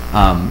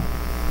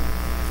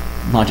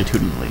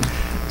longitudinally?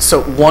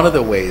 So one of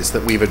the ways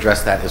that we've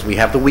addressed that is we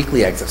have the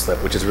weekly exit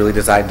slip, which is really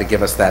designed to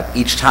give us that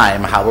each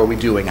time, how are we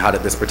doing, how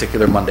did this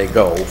particular Monday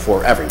go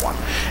for everyone?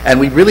 And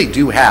we really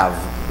do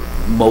have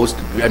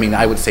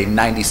I would say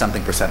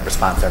 90-something%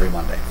 response every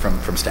Monday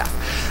from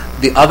staff.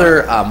 The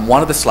other,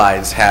 one of the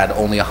slides had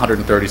only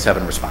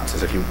 137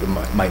 responses, if you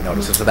might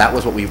notice. And so that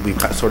was what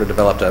we've sort of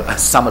developed a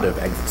summative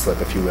exit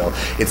slip, if you will.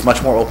 It's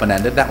much more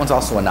open-ended. That one's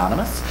also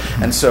anonymous.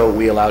 And so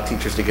we allow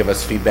teachers to give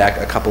us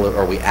feedback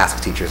or we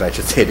ask teachers, I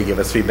should say, to give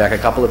us feedback a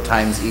couple of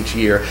times each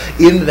year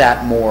in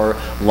that more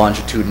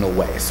longitudinal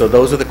way. So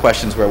those are the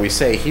questions where we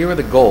say, here are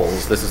the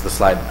goals. This is the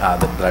slide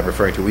that I'm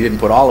referring to. We didn't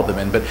put all of them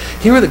in, but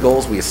here are the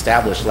goals we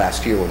established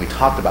last year when we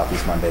talked about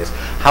these Mondays.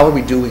 How are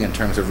we doing in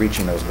terms of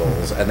reaching those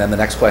goals? And then the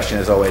next question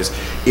is always,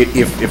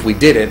 if we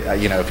did it,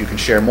 if you can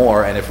share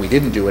more, and if we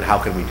didn't do it, how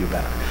can we do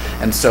better?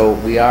 And so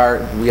we are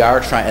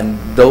trying, and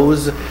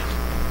those,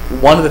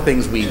 one of the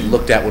things we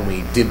looked at when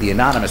we did the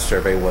anonymous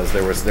survey was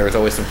there was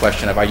always some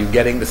question of, are you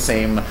getting the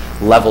same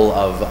level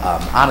of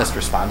honest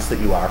response that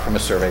you are from a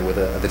survey with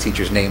the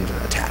teacher's name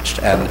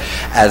attached? And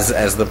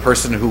as the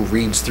person who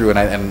reads through,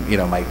 and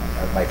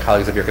my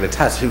colleagues up here could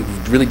attest, who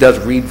really does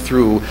read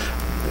through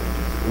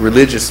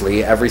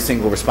religiously every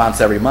single response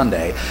every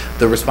Monday,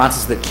 the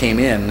responses that came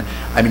in,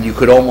 I mean, you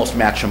could almost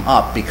match them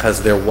up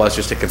because there was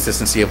just a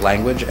consistency of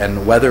language,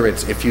 and whether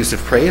it's effusive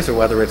praise or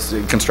whether it's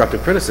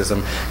constructive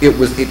criticism,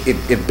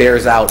 it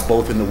bears out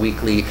both in the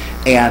weekly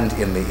and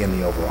in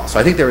the overall. So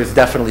I think there is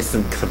definitely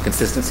some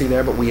consistency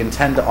there, but we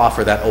intend to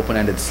offer that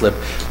open-ended slip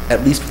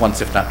at least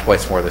once, if not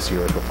twice more this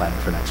year as we're planning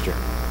for next year.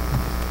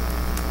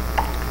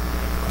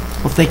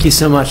 Well, thank you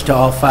so much to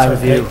all five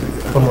of you.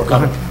 One more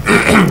comment.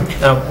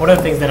 One of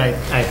the things that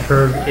I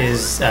heard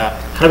is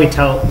how do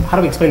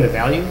we explain the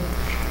value?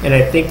 And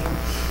I think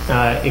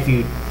if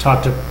you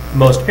talk to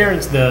most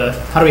parents,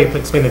 how do we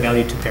explain the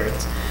value to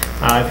parents?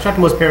 If you talk to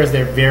most parents,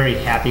 they're very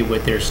happy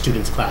with their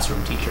student's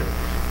classroom teacher,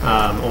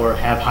 or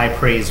have high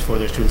praise for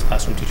their student's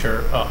classroom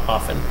teacher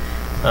often.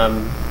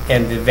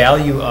 And the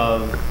value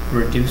of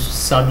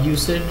reduced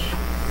sub-usage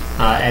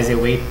as a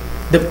way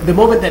the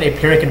moment that a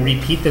parent can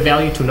repeat the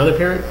value to another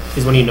parent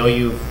is when you know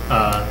you've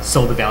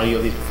sold the value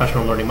of these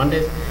professional learning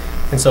Mondays.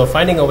 And so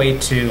finding a way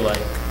to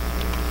like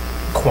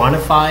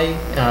quantify,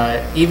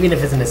 even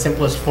if it's in the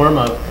simplest form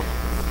of,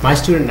 my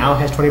student now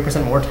has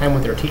 20% more time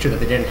with their teacher that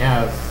they didn't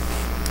have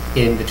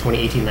in the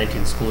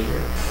 2018-19 school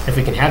year. If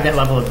we can have that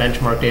level of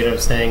benchmark data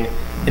of saying,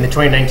 in the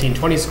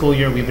 2019-20 school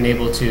year, we've been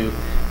able to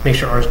make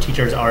sure our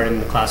teachers are in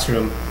the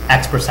classroom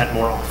X%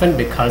 more often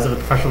because of the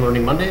professional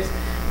learning Mondays,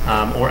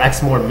 or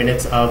X more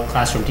minutes of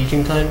classroom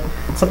teaching time,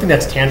 something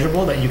that's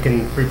tangible that you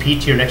can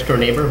repeat to your next door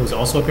neighbor who's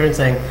also a parent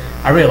saying,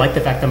 I really like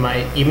the fact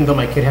that even though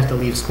my kid has to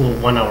leave school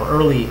 1 hour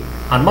early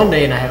on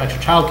Monday and I have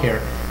extra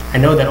childcare, I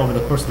know that over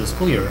the course of the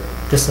school year,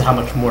 this is how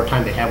much more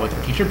time they have with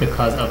their teacher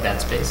because of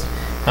that space.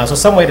 So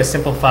some way to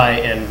simplify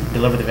and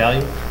deliver the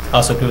value. I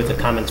also agree with the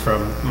comments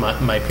from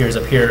my peers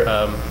up here,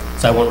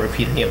 so I won't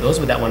repeat any of those,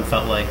 but that one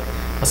felt like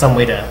some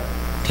way to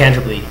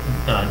tangibly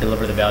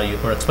deliver the value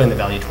or explain the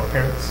value to our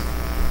parents.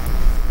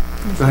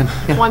 Go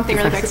ahead. One thing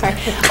really quick, sorry.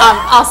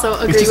 Also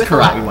agree It's just with a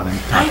Karat lot. we want to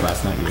talk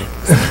about, not you.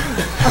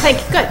 Oh, thank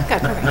you. Good,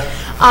 perfect.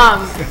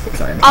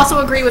 Sorry. Also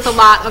agree with a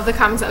lot of the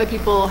comments that other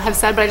people have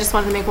said, but I just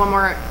wanted to make one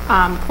more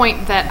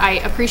point that I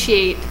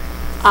appreciate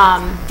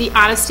the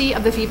honesty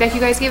of the feedback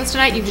you guys gave us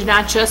tonight. You did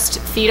not just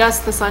feed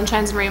us the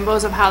sunshines and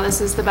rainbows of how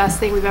this is the best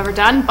thing we've ever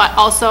done, but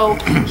also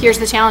here's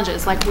the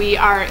challenges. Like, we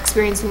are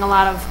experiencing a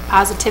lot of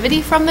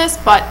positivity from this,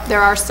 but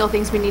there are still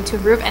things we need to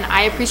improve, and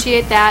I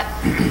appreciate that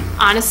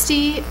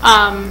honesty.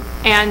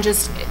 And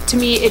just, to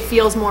me, it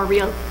feels more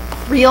real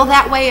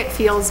that way. It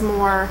feels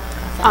more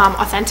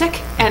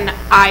authentic, and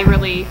I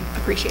really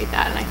appreciate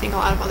that, and I think a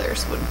lot of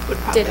others would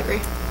probably agree.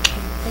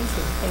 Thank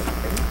you. Thank you.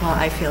 Well,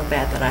 I feel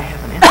bad that I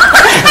haven't answered.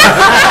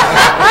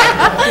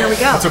 Here we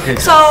go. That's okay.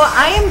 So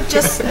I am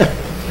just,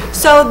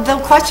 so the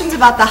questions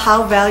about the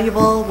how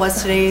valuable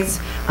was today's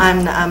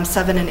on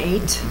 7 and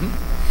 8,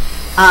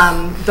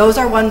 those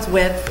are ones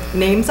with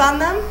names on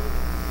them?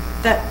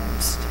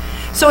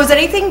 So is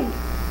anything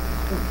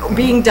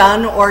being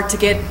done or to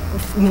get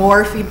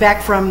more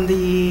feedback from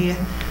the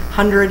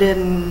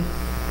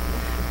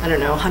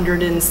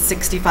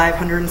 165,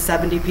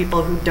 170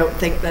 people who don't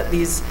think that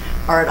these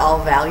are at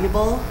all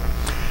valuable?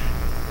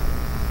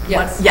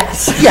 Yes.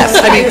 Yes. Yes.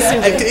 I mean,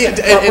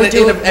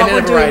 in a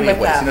variety of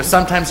ways.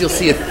 Sometimes you'll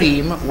see a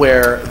theme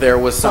where there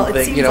was something.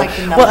 Well, it seems like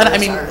the Well, and I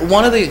mean, numbers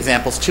one of the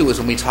examples too is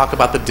when we talk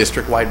about the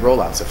district-wide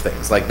rollouts of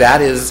things. Like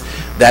that is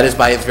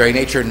by its very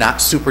nature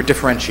not super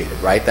differentiated,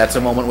 right? That's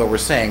a moment where we're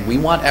saying we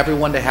want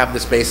everyone to have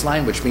this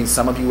baseline, which means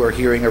some of you are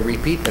hearing a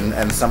repeat,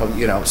 and some of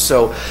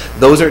so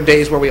those are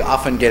days where we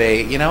often get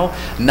a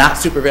not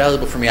super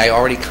valuable for me. I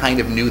already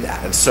kind of knew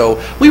that, and so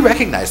we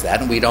recognize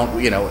that, and we don't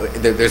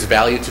there's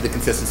value to the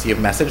consistency of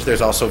message.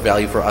 There's also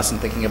value for us in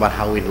thinking about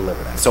how we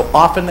deliver that. So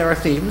often there are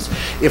themes.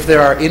 If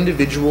there are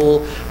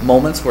individual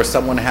moments where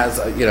someone has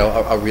a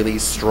really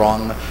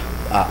strong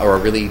or a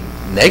really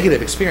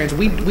negative experience,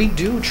 we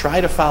do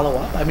try to follow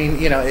up. I mean,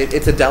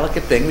 it's a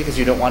delicate thing because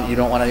you don't want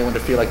anyone to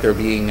feel like they're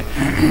being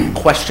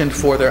questioned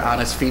for their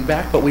honest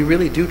feedback. But we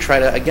really do try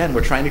to. Again,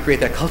 we're trying to create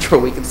that culture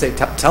where we can say,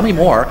 "Tell me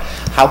more.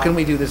 How can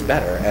we do this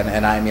better?"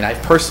 And I mean,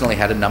 I've personally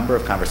had a number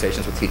of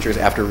conversations with teachers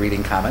after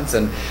reading comments,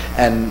 and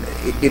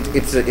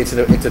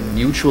it's a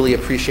mutually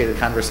appreciated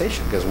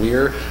conversation because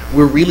we're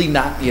really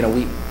not.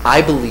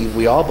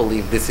 We all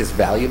believe this is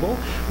valuable,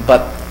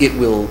 but it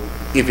will.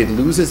 If it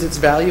loses its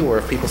value, or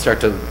if people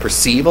start to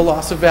perceive a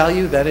loss of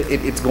value, then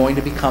it's going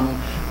to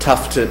become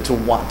tough to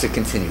want to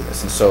continue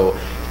this. And so,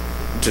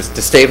 just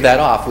to stave that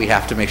off, we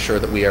have to make sure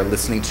that we are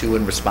listening to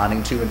and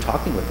responding to and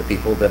talking with the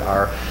people that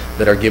are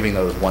giving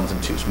those ones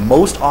and twos.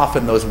 Most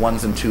often, those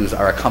ones and twos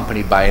are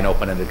accompanied by an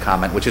open-ended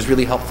comment, which is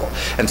really helpful.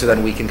 And so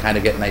then we can kind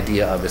of get an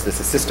idea of, is this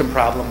a system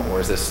problem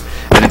or is this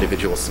an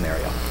individual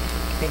scenario?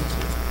 Thank you.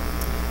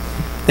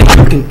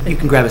 You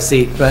can grab a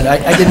seat, but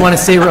I did want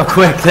to say real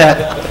quick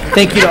that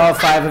thank you to all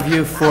 5 of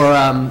you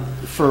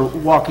for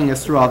walking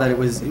us through all that. It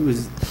was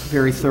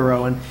very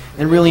thorough and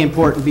really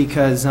important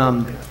because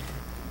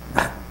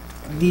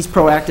these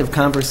proactive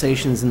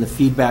conversations and the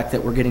feedback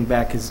that we're getting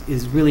back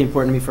is really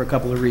important to me for a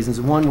couple of reasons.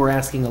 One, we're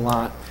asking a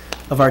lot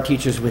of our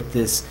teachers with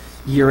this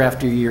year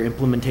after year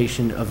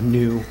implementation of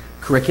new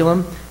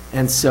curriculum,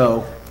 and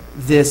so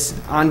this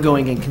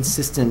ongoing and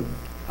consistent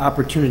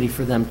opportunity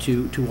for them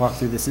to walk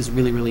through this is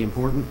really, really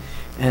important.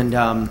 And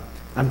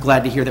I'm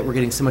glad to hear that we're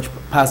getting so much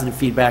positive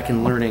feedback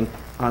and learning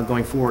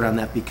going forward on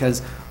that,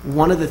 because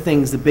one of the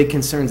things, the big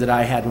concerns that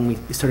I had when we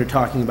started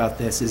talking about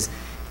this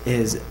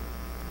is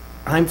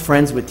I'm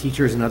friends with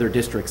teachers in other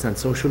districts on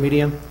social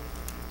media,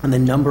 and the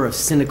number of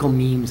cynical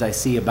memes I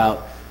see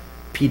about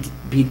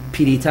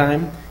PD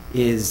time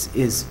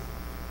is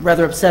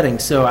rather upsetting.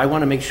 So I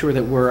want to make sure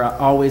that we're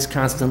always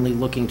constantly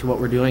looking to what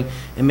we're doing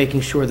and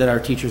making sure that our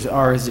teachers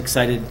are as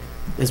excited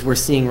as we're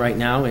seeing right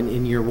now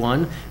in year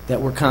 1,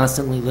 that we're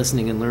constantly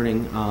listening and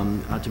learning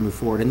to move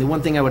forward. And the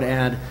one thing I would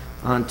add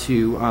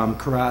onto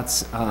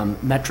Karat's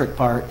metric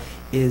part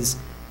is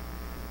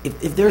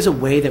if there's a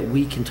way that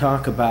we can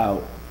talk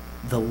about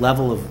the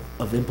level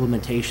of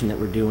implementation that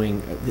we're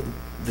doing,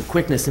 the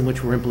quickness in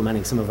which we're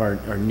implementing some of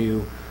our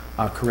new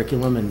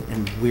curriculum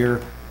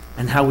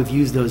and how we've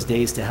used those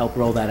days to help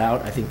roll that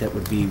out. I think that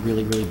would be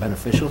really, really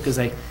beneficial, because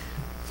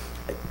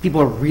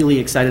people are really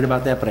excited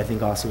about that, but I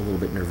think also a little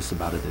bit nervous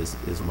about it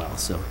as well.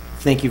 So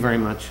thank you very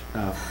much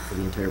for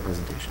the entire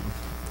presentation.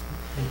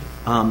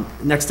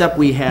 Next up,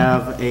 we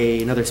have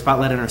another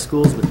spotlight on our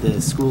schools with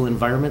the school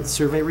environment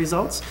survey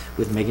results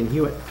with Megan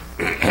Hewitt.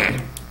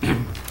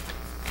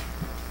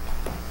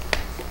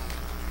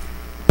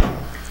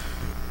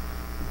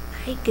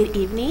 Hi, good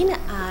evening.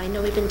 I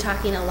know we've been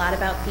talking a lot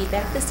about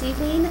feedback this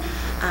evening.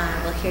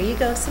 Well, here you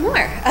go some more.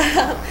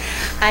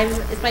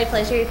 It's my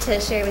pleasure to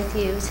share with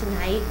you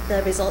tonight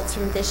the results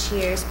from this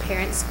year's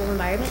Parent School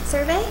Environment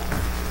Survey.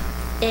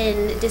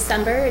 In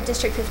December,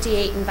 District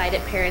 58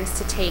 invited parents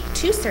to take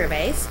 2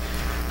 surveys.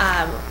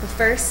 The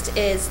first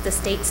is the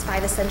state's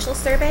 5 Essentials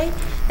survey.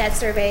 That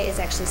survey is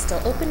actually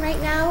still open right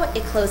now.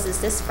 It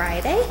closes this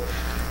Friday.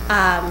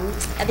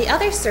 The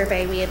other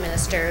survey we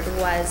administered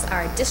was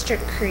our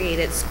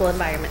district-created school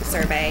environment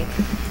survey.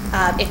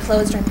 It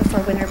closed right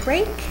before winter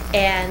break,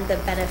 and the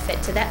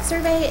benefit to that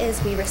survey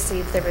is we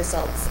received the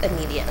results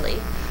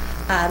immediately.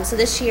 So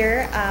this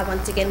year,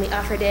 once again, we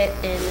offered it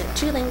in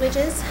 2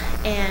 languages,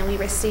 and we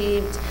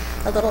received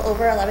a little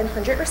over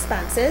 1,100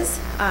 responses.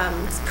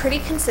 It's pretty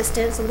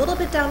consistent. It's a little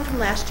bit down from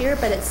last year,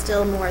 but it's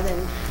still more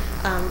than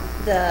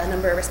the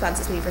number of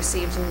responses we've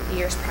received in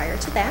years prior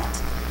to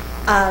that.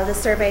 The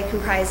survey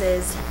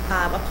comprises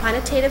a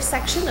quantitative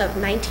section of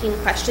 19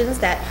 questions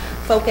that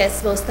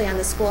focus mostly on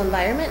the school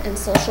environment and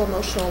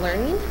social-emotional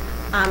learning,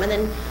 and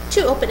then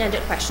 2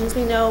 open-ended questions.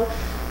 We know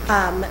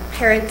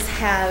parents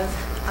have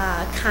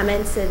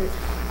comments and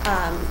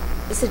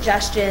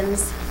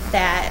suggestions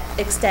that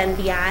extend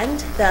beyond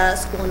the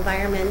school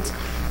environment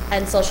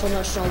and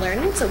social-emotional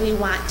learning, so we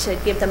want to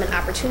give them an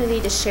opportunity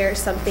to share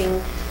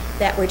something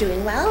that we're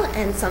doing well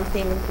and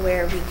something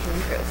where we can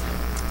improve.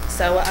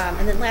 So,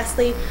 and then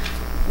lastly,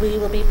 we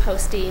will be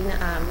posting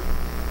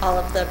all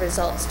of the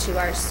results to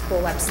our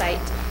school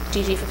website,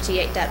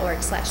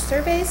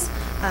 gg58.org/surveys,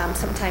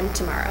 sometime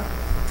tomorrow.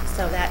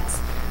 So that's,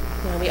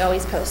 we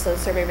always post those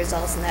survey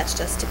results, and that's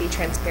just to be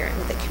transparent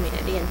with the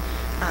community and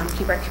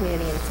keep our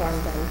community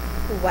informed on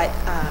what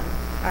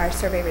our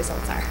survey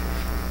results are.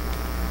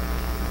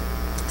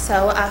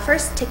 So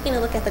first, taking a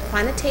look at the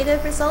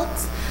quantitative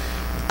results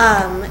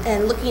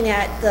and looking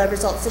at the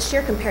results this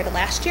year compared to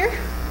last year,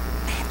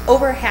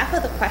 over half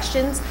of the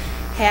questions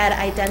had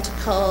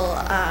identical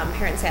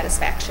parent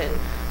satisfaction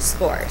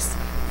scores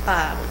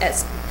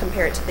as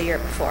compared to the year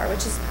before,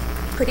 which is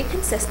pretty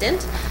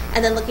consistent.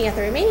 And then looking at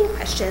the remaining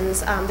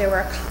questions, there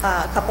were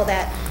a couple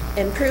that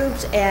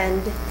improved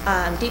and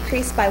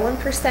decreased by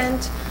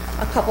 1%,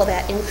 a couple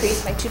that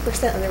increased by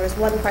 2%, and there was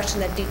one question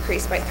that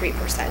decreased by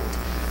 3%.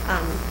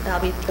 And I'll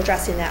be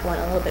addressing that one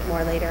a little bit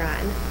more later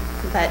on.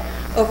 But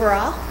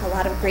overall, a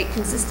lot of great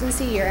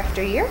consistency year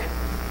after year.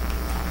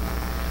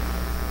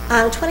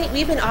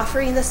 We've been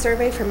offering the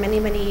survey for many,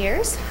 many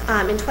years.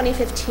 In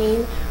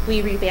 2015,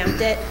 we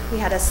revamped it. We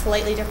had a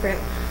slightly different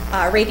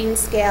rating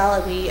scale,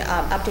 and we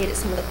updated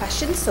some of the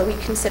questions. So we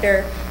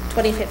consider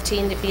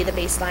 2015 to be the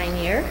baseline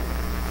year.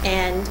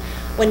 And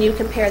when you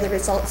compare the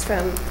results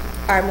from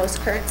our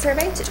most current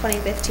survey to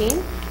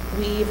 2015,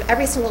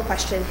 every single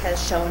question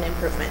has shown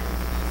improvement.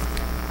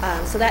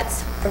 So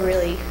that's a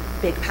really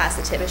big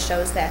positive. It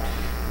shows that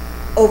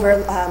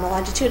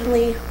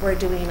longitudinally, we're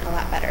doing a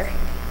lot better.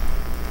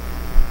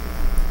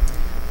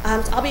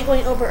 So I'll be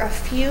going over a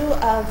few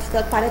of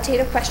the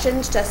quantitative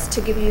questions just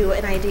to give you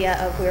an idea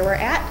of where we're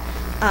at,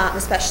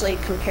 especially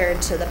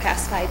compared to the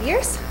past 5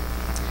 years.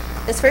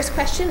 This first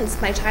question is,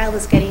 my child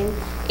is getting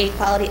a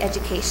quality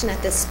education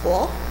at this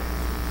school.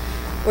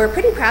 We're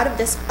pretty proud of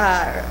this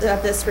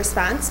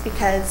response,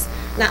 because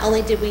not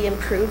only did we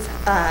improve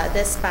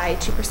this by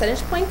 2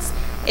 percentage points,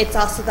 it's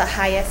also the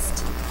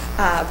highest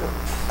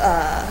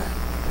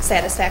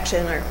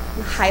satisfaction or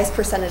highest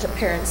percentage of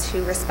parents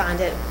who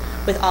responded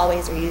with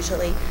always or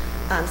usually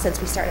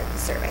since we started the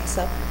survey.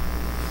 So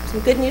some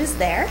good news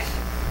there.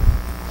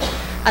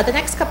 The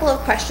next couple of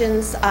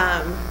questions,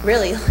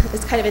 really,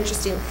 it's kind of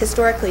interesting.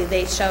 Historically,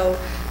 they show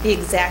the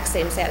exact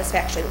same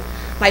satisfaction.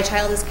 My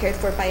child is cared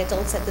for by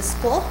adults at this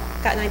school,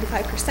 got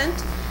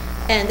 95%,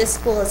 and this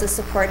school is a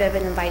supportive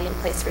and inviting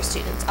place for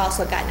students,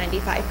 also got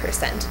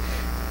 95%.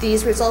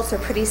 These results are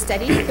pretty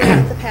steady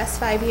throughout the past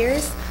 5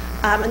 years,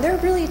 and they're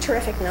really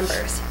terrific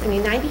numbers. I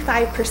mean,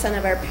 95%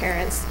 of our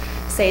parents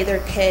say their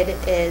kid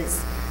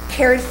is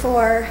cared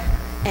for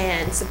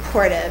and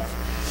supported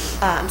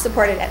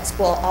at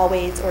school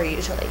always or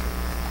usually.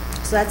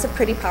 So that's a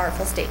pretty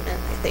powerful statement,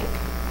 I think.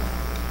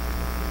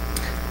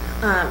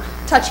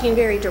 Touching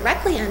very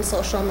directly on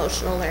social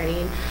emotional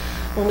learning,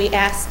 when we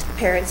asked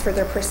parents for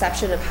their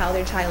perception of how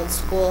their child's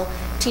school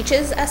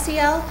teaches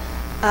SEL,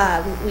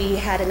 we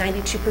had a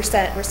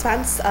 92%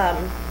 response,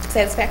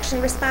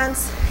 satisfaction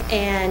response,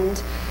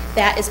 and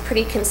that is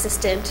pretty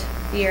consistent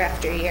year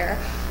after year,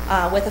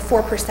 with a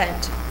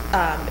 4%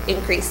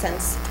 increase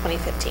since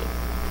 2015.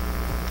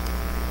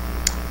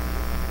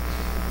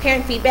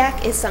 Parent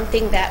feedback is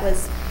something that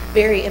was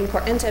very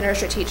important in our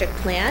strategic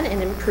plan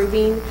and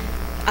improving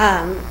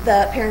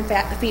the parent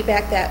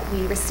feedback that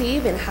we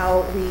receive and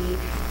how we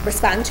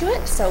respond to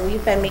it. So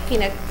we've been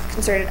making a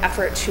concerted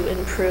effort to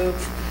improve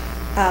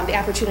the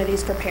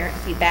opportunities for parent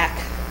feedback.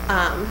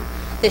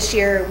 This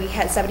year we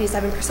had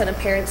 77% of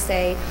parents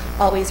say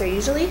always or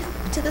usually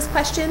to this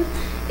question.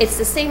 It's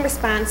the same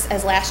response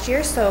as last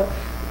year, so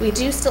we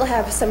do still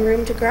have some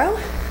room to grow,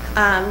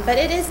 but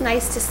it is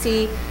nice to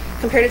see,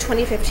 compared to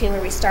 2015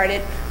 where we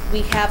started,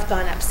 we have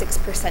gone up 6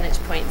 percentage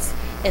points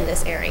in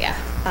this area.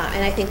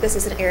 And I think this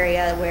is an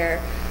area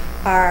where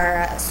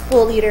our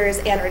school leaders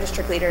and our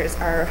district leaders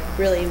are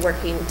really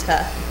working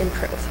to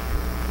improve.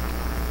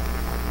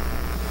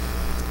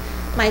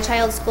 My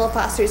child's school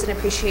fosters an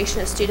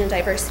appreciation of student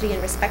diversity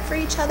and respect for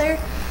each other.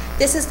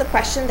 This is the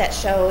question that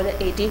showed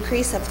a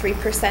decrease of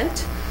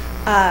 3%.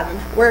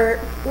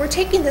 We're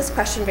taking this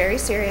question very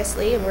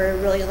seriously, and we're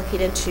really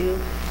looking into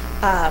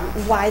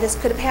why this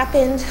could have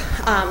happened.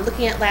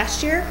 Looking at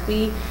last year,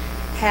 we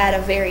had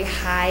a very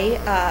high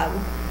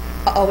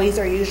always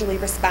or usually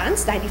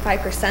response,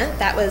 95%.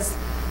 That was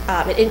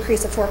an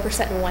increase of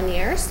 4% in 1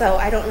 year. So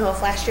I don't know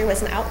if last year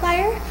was an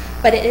outlier,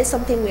 but it is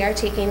something we are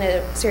taking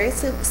a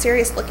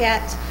serious look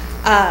at.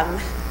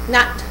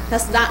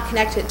 That's not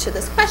connected to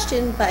this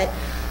question, but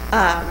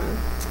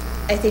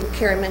I think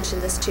Karen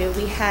mentioned this too.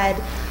 We had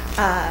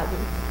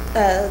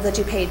the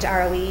DuPage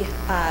ROE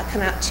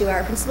come out to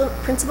our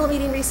principal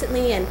meeting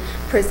recently and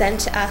present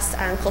to us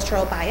on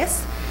cultural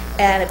bias.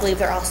 And I believe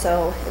they're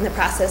also in the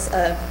process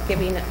of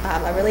giving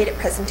a related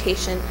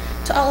presentation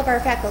to all of our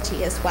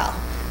faculty as well.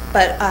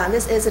 But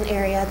this is an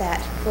area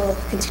that we'll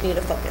continue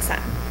to focus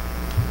on.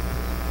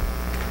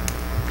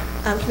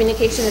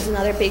 Communication is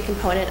another big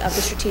component of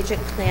the strategic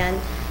plan,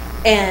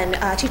 and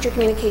teacher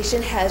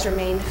communication has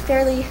remained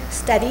fairly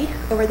steady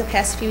over the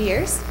past few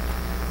years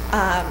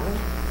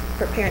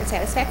for parent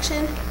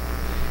satisfaction.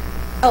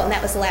 Oh, and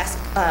that was the last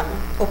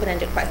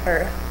open-ended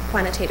or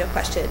quantitative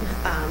question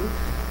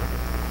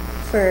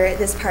for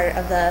this part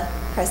of the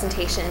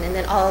presentation, and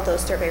then all of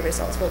those survey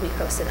results will be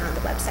posted on the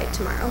website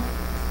tomorrow.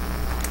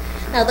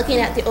 Now, looking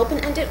at the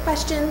open-ended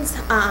questions,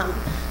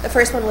 the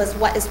first one was,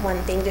 what is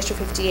one thing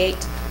District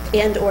 58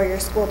 and or your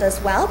school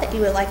does well that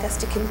you would like us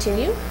to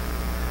continue?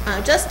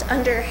 Just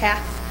under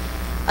half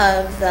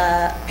of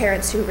the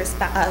parents who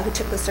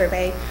took the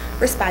survey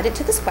responded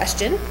to this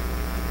question.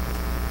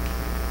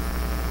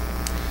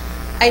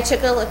 I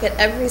took a look at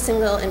every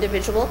single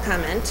individual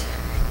comment,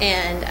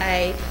 and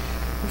I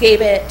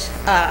gave it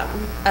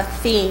a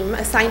theme,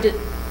 assigned it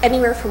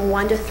anywhere from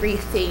 1 to 3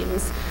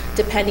 themes,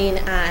 depending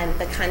on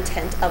the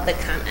content of the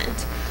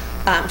comment,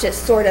 to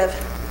sort of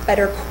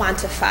better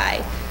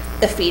quantify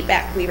the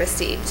feedback we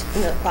received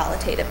in the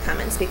qualitative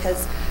comments,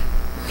 because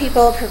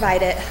people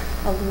provided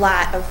a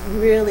lot of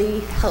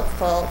really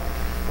helpful,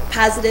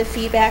 positive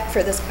feedback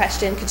for this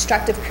question,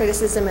 constructive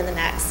criticism in the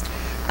next.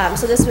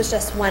 So this was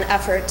just one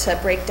effort to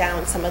break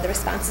down some of the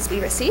responses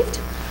we received.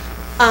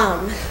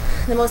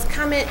 The most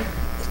common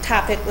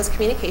topic was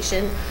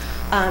communication.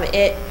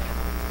 It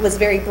was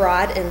very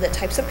broad in the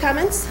types of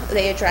comments.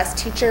 They addressed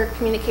teacher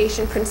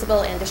communication,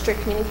 principal, and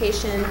district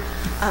communication.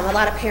 A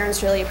lot of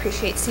parents really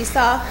appreciate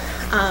Seesaw.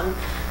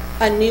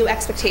 A new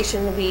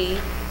expectation we,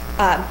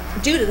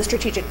 due to the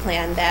strategic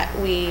plan that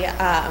we,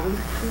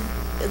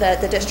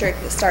 the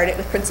district started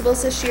with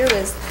principals this year,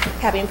 was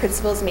having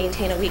principals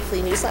maintain a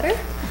weekly newsletter.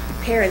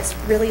 Parents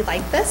really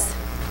like this.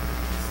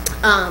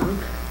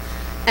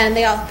 And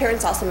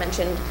parents also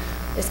mentioned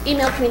this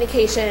email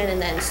communication and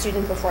then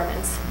student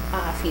performance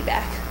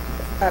feedback,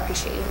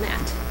 appreciating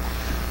that.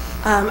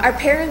 Our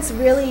parents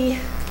really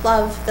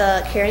love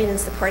the caring and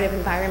supportive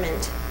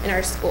environment in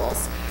our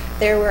schools.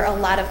 There were a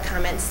lot of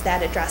comments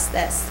that addressed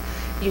this.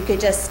 You could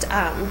just,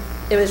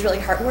 it was really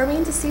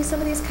heartwarming to see some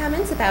of these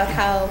comments about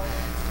how,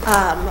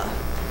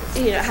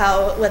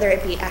 how whether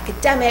it be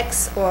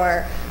academics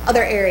or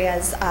other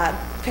areas,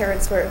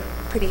 parents were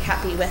pretty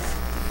happy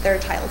with their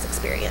child's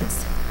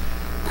experience.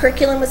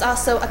 Curriculum was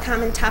also a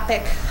common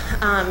topic.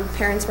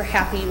 Parents were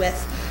happy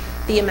with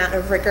the amount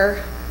of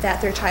rigor that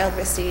their child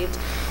received.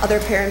 Other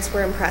parents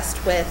were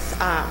impressed with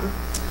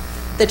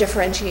the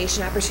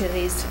differentiation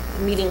opportunities,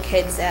 meeting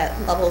kids at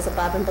levels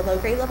above and below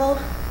grade level.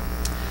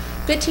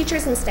 Good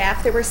teachers and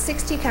staff, there were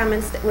 60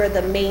 comments where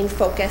the main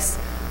focus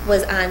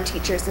was on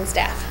teachers and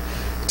staff.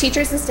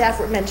 Teachers and staff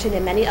were mentioned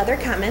in many other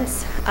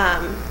comments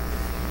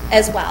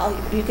as well.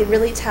 You could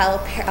really tell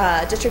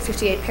District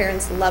 58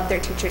 parents love their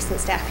teachers and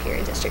staff here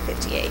in District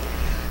 58.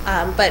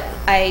 But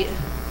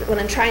when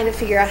I'm trying to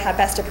figure out how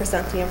best to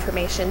present the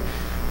information,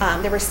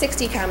 there were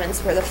 60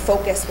 comments where the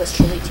focus was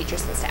truly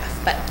teachers and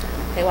staff. But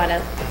I want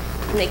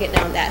to make it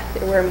known that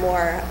there were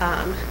more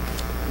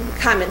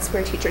comments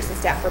where teachers and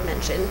staff were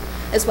mentioned,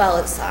 as well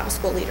as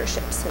school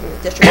leaderships in the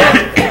district.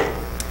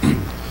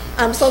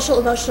 Social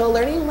emotional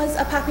learning was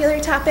a popular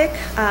topic.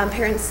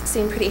 Parents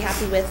seemed pretty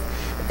happy with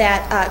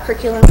that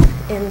curriculum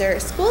in their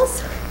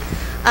schools.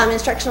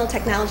 Instructional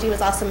technology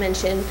was also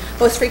mentioned,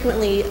 most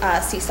frequently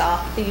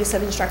Seesaw, the use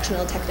of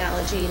instructional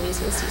technology and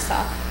using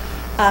Seesaw.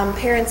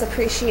 Parents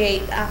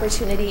appreciate the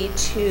opportunity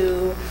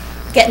to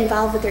get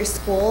involved with their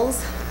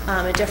schools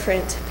in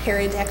different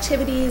parent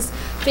activities,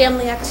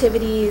 family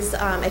activities,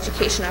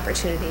 education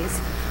opportunities.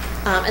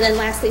 And then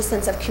lastly,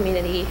 sense of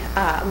community.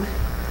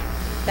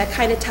 That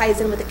kind of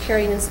ties in with a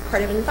caring and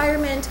supportive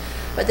environment,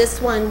 but this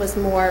one was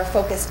more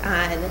focused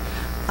on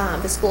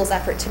the school's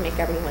effort to make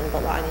everyone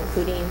belong,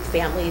 including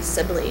families,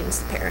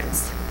 siblings,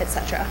 parents,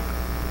 etc.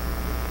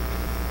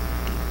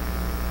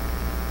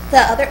 The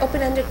other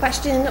open-ended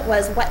question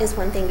was, what is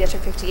one thing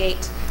District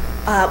 58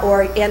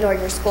 or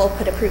your school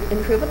could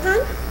improve upon?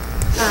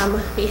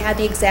 We had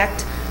the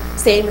exact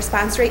same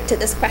response rate to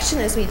this question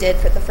as we did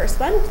for the first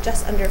one,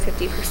 just under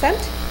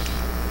 50%.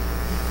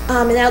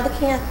 And now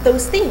looking at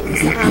those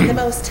themes, the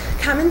most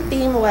common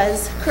theme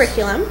was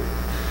curriculum.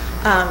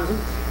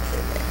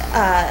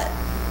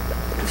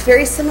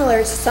 Very similar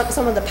to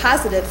some of the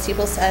positives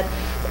people said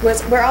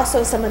were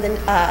also some of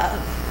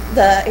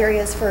the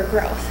areas for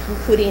growth,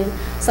 including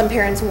some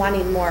parents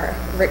wanting more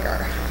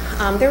rigor.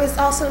 There was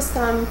also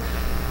some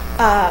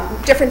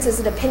differences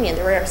in opinion.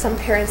 There were some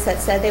parents that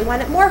said they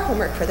wanted more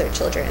homework for their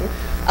children,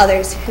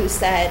 others who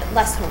said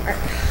less homework.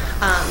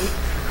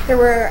 There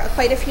were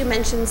quite a few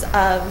mentions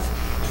of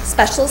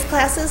specialist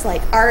classes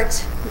like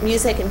art,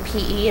 music, and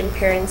PE, and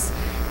parents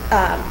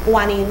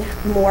wanting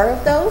more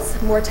of those,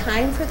 more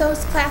time for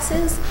those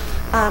classes.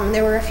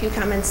 There were a few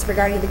comments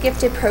regarding the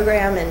gifted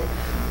program and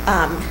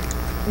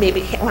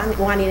maybe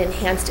wanting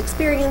enhanced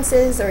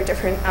experiences or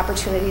different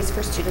opportunities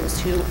for students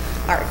who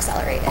are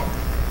accelerated.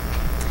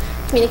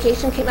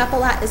 Communication came up a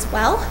lot as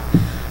well,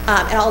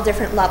 at all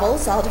different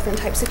levels, all different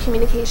types of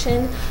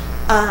communication.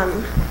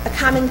 A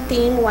common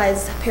theme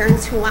was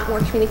parents who want more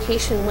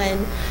communication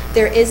when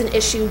there is an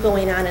issue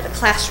going on in a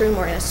classroom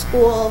or in a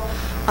school,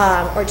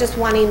 or just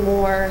wanting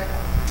more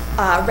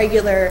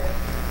regular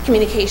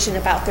communication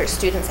about their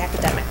students'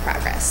 academic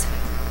progress.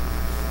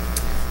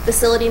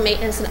 Facility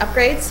maintenance and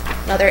upgrades,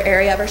 another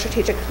area of our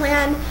strategic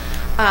plan,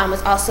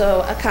 was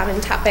also a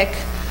common topic.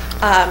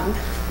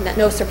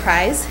 No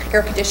surprise,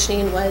 air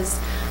conditioning was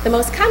the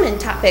most common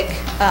topic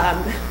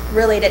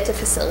related to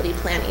facility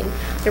planning.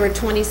 There were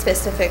 20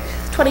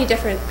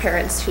 different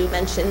parents who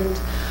mentioned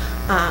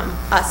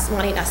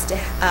wanting us to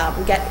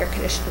get air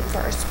conditioning for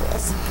our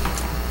schools.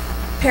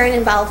 Parent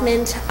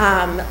involvement,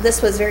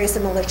 this was very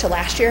similar to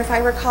last year, if I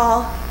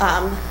recall.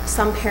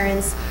 Some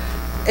parents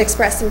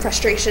expressed some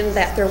frustration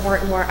that there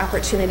weren't more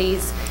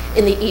opportunities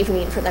in the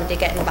evening for them to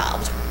get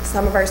involved.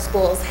 Some of our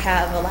schools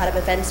have a lot of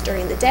events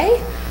during the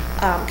day,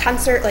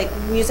 like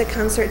music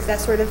concerts,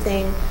 that sort of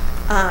thing,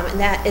 and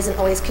that isn't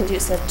always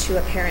conducive to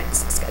a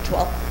parent's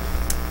schedule.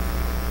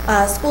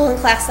 School and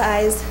class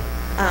size,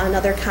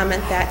 another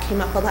comment that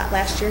came up a lot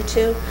last year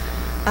too,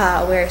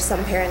 where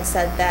some parents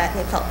said that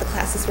they felt the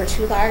classes were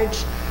too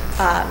large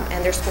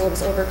and their school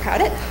was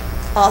overcrowded.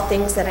 All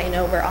things that I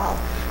know we're all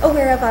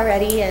aware of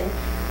already and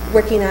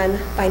working on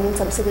finding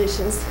some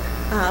solutions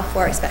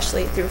for,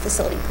 especially through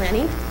facility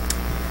planning.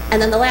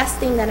 And then the last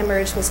thing that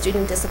emerged was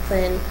student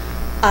discipline.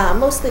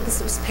 Mostly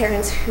this was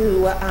parents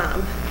who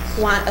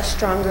want a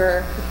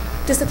stronger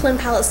discipline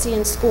policy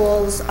in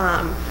schools,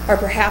 or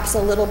perhaps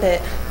a little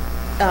bit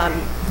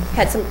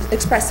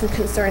expressed some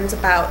concerns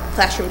about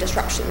classroom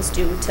disruptions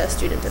due to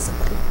student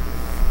discipline.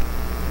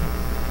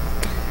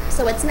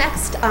 So what's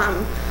next?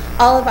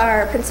 All of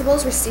our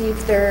principals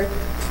received their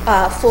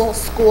full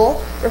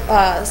school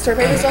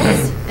survey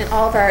results, and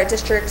all of our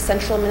district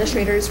central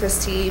administrators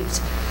received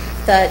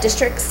the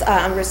district's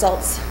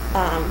results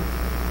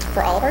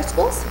for all of our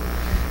schools.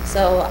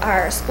 So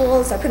our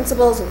schools, our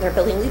principals, and their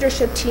building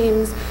leadership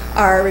teams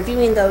are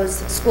reviewing those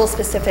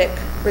school-specific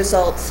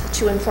results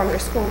to inform their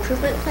school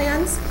improvement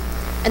plans.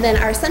 And then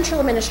our central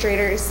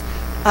administrators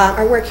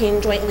are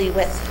working jointly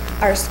with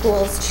our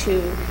schools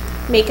to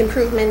make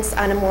improvements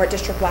on a more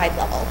district-wide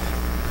level.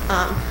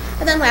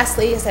 And then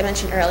lastly, as I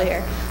mentioned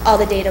earlier, all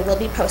the data will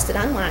be posted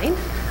online.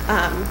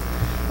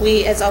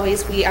 As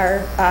always, we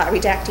are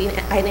redacting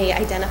any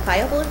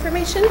identifiable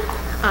information.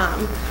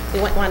 We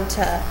wouldn't want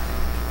to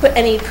put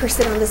any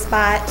person on the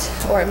spot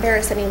or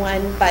embarrass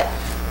anyone, but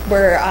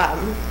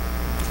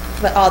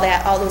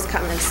all those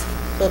comments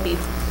will be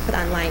put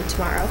online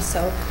tomorrow,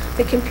 so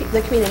the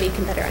community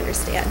can better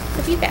understand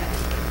the feedback.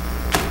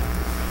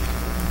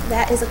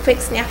 That is a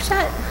quick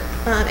snapshot.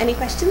 Any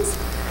questions?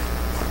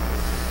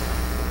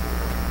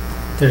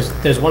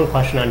 There's one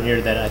question on here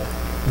that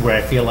where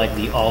I feel like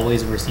the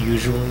always versus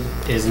usually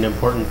is an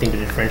important thing to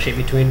differentiate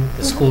between.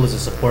 The school is a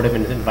supportive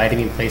and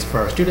inviting place for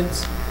our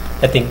students.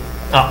 I think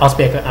I'll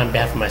speak on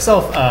behalf of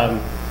myself.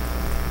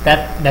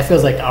 That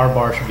feels like our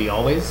bar should be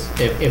always.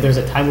 If there's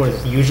a time where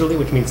it's usually,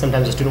 which means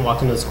sometimes a student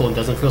walks into the school and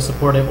doesn't feel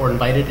supportive or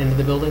invited into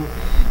the building,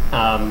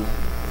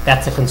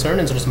 that's a concern.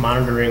 And so just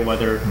monitoring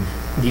whether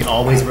the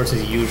always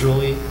versus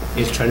usually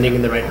is trending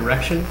in the right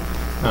direction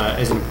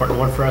is an important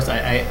one for us.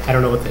 I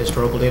don't know what the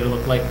historical data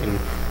look like, and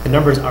the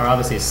numbers are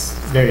obviously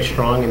very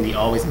strong in the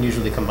always and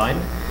usually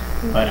combined,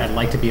 but I'd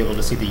like to be able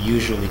to see the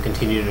usually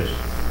continue to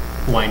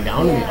wind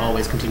down and the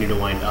always continue to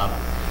wind up.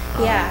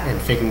 And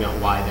figuring out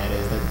why that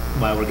is,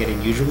 why we're getting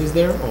usuallys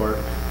there, or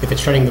if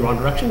it's trending the wrong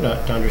direction,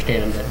 to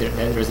understand that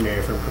there's an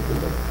area for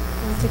improvement there.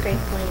 That's a great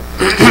point.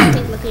 I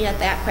think looking at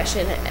that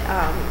question,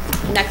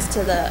 next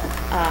to the,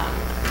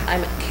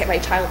 my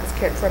child is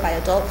cared for by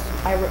adults,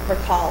 I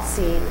recall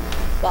seeing,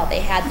 while they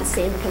had the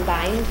same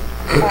combined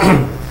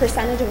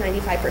percentage of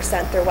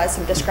 95%, there was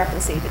some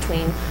discrepancy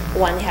between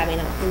one having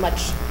a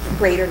much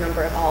greater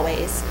number of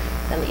always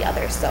than the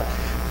other. So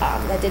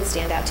that did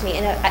stand out to me.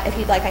 And if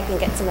you'd like, I can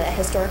get some of the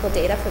historical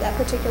data for that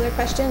particular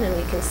question, and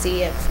we can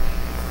see if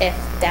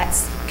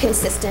that's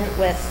consistent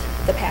with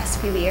the past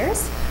few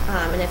years.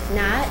 And if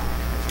not,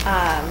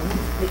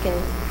 we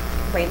can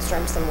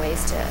brainstorm some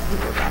ways to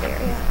improve that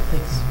area.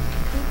 Thanks.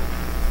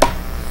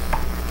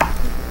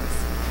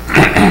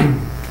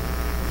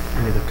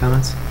 Any other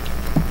comments?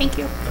 Thank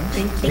you.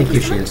 Thank you,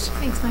 Shears.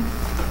 Thanks, Mike.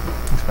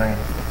 Thanks, Brian.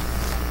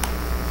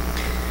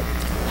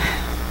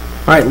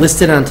 All right,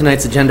 listed on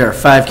tonight's agenda are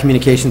 5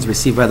 communications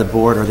received by the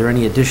board. Are there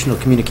any additional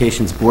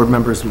communications board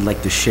members would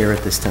like to share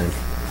at this time?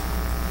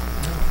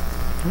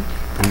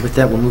 And with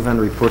that, we'll move on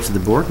to reports of the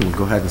board, and we'll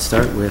go ahead and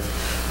start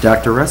with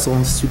Dr.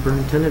 Russell's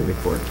superintendent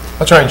report.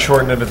 I'll try and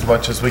shorten it as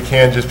much as we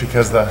can, just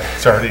because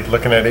it's already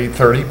looking at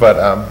 8:30, but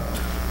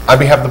on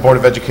behalf of the Board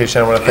of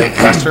Education, I want to thank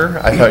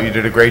Lester. I thought you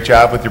did a great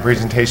job with your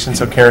presentation,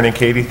 so Karen and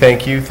Katie,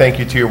 thank you. Thank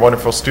you to your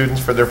wonderful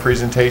students for their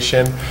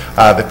presentation,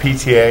 the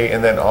PTA,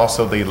 and then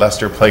also the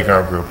Lester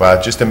Playground Group.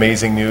 Just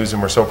amazing news,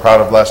 and we're so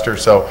proud of Lester,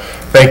 so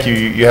thank you.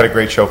 You had a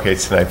great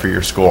showcase tonight for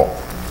your school.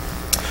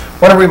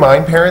 I want to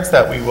remind parents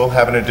that we will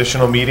have an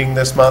additional meeting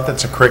this month.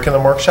 It's a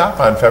curriculum workshop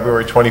on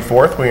February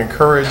 24th. We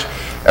encourage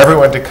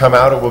everyone to come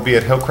out. It will be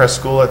at Hillcrest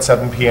School at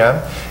 7 p.m.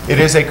 It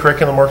is a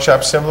curriculum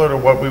workshop similar to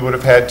what we would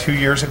have had 2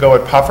 years ago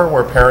at Puffer,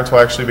 where parents will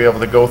actually be able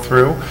to go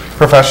through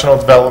professional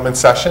development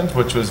sessions,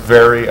 which was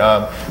very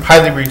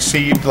highly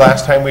received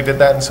last time we did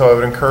that, and so I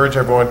would encourage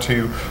everyone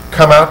to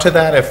come out to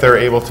that if they're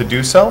able to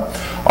do so.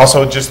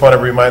 Also, just want to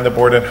remind the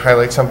board and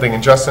highlight something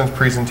in Justin's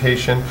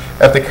presentation.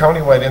 At the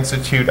Countywide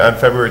Institute on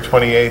February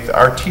 28th,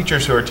 our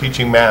teachers who are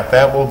teaching math,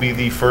 that will be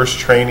the first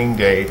training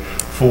day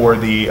for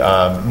the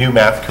new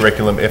math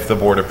curriculum if the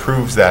board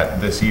approves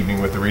that this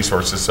evening with the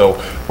resources. So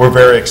we're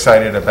very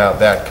excited about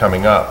that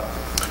coming up.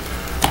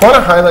 I want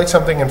to highlight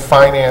something in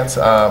finance.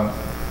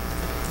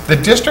 The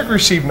district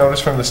received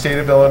notice from the State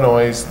of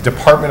Illinois'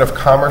 Department of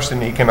Commerce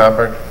and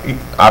Economic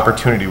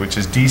Opportunity, which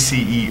is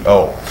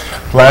DCEO,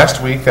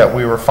 last week that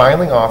we were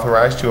finally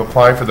authorized to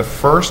apply for the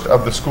first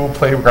of the school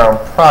playground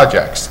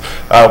projects.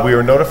 We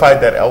were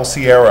notified that El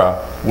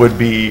Sierra would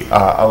be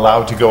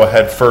allowed to go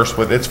ahead first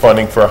with its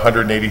funding for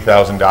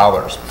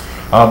 $180,000.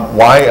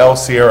 Why El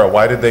Sierra?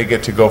 Why did they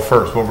get to go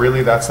first? Well,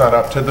 really, that's not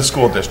up to the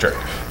school district.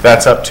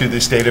 That's up to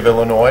the state of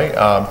Illinois.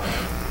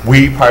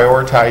 We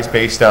prioritize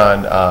based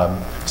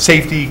on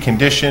safety,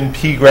 condition,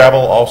 pea gravel,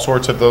 all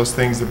sorts of those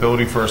things, the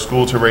ability for a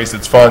school to raise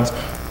its funds.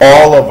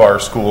 All of our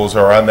schools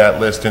are on that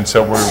list, and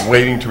so we're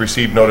waiting to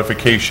receive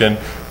notification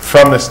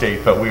from the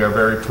state, but we are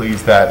very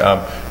pleased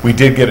that we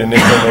did get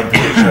initial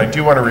notification. I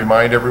do want to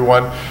remind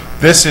everyone,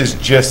 this is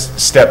just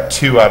step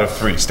 2 out of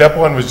 3. Step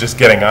 1 was just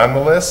getting on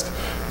the list.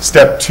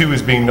 Step 2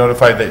 is being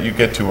notified that you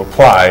get to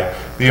apply.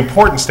 The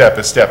important step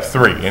is step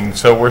 3, and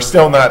so we're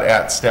still not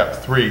at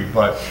step 3,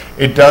 but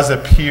it does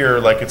appear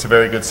like it's a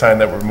very good sign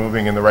that we're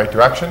moving in the right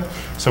direction.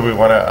 So we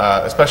want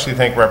to especially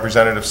thank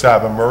Representative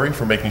Saba Murray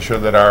for making sure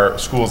that our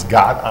schools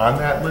got on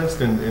that list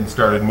and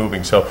started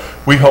moving. So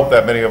we hope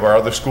that many of our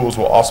other schools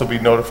will also be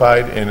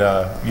notified in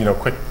a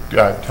quick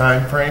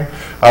time frame.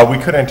 We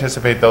could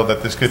anticipate, though,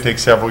 that this could take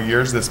several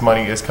years. This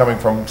money is coming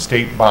from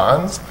state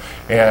bonds,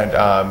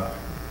 and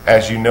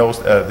as you know,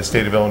 the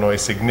state of Illinois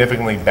is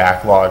significantly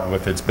backlogged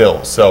with its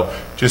bills. So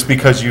just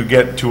because you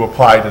get to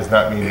apply does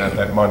not mean that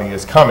that money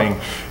is coming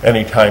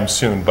anytime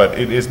soon, but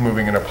it is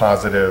moving in a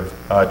positive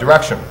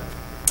direction.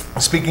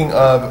 Speaking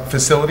of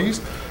facilities,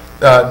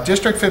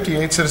 District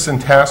 58 Citizen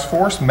Task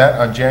Force met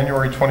on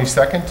January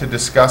 22nd to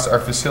discuss our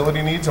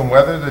facility needs and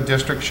whether the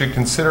district should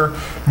consider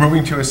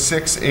moving to a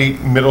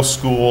 6-8 middle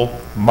school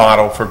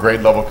model for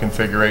grade level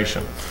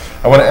configuration.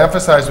 I want to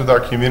emphasize with our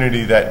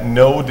community that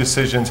no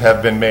decisions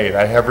have been made.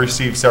 I have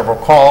received several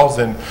calls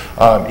and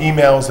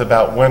emails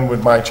about when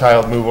would my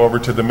child move over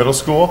to the middle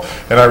school,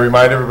 and I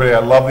remind everybody I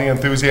love the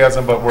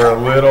enthusiasm, but we're a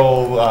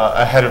little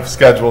ahead of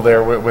schedule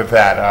there with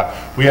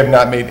that. We have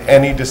not made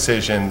any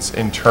decisions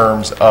in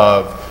terms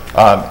of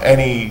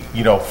any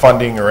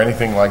funding or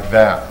anything like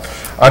that.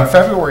 On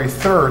February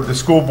 3rd, the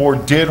school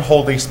board did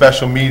hold a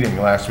special meeting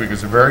last week. It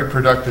was a very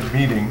productive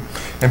meeting.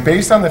 And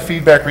based on the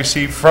feedback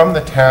received from the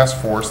task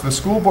force, the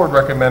school board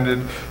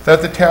recommended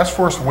that the task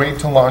force wait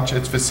to launch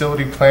its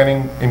facility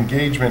planning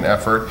engagement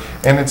effort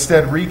and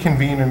instead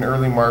reconvene in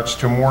early March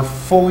to more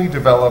fully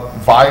develop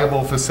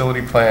viable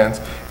facility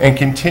plans and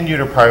continue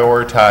to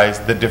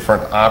prioritize the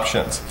different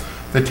options.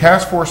 The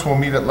task force will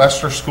meet at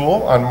Leicester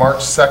School on March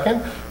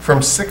 2nd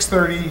from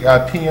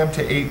 6:30 p.m.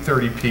 to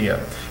 8:30 p.m.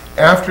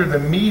 After the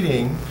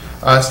meeting,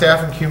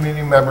 staff and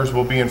community members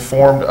will be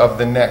informed of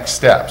the next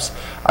steps.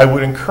 I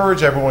would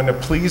encourage everyone to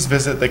please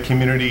visit the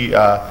community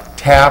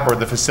tab or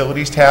the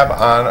facilities tab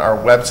on our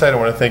website. I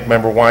want to thank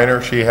Member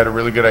Weiner. She had a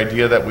really good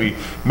idea that we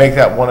make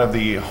that one of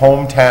the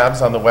home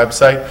tabs on the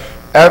website.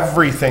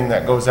 everything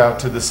that goes out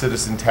to the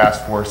Citizen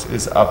Task Force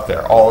is up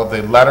there. All of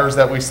the letters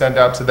that we send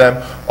out to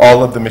them,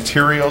 all of the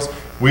materials.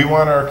 We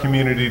want our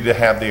community to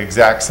have the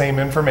exact same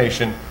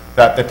information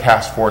that the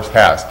task force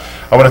has.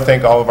 I want to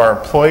thank all of our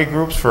employee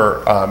groups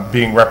for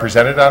being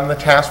represented on the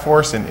task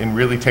force and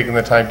really taking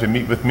the time to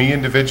meet with me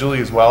individually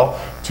as well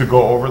to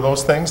go over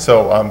those things.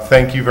 So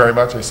thank you very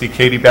much. I see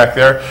Katie back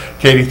there.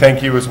 Katie,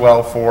 thank you as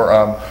well for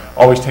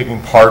always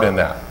taking part in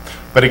that.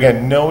 But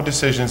again, no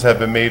decisions have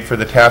been made for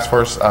the task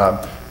force.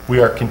 We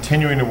are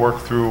continuing to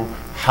work through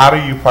how do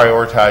you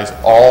prioritize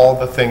all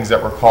the things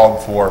that were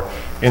called for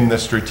in the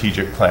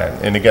strategic plan.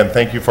 And again,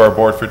 thank you for our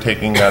board for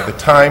taking the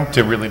time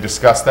to really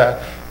discuss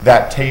that.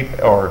 That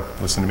tape, or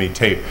listen to me,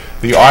 tape,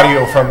 the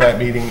audio from that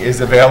meeting is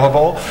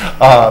available,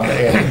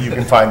 and you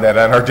can find that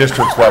on our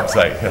district's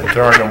website.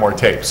 There are no more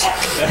tapes.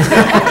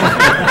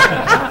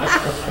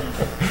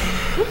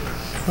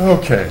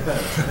 Okay.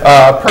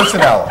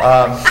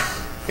 Personnel.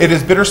 It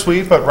is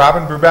bittersweet, but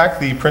Robin Brubeck,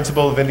 the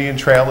principal of Indian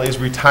Trail, is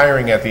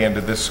retiring at the end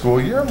of this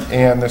school year,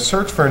 and the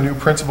search for a new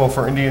principal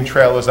for Indian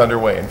Trail is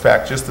underway. In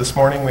fact, just this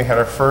morning we had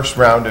our first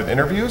round of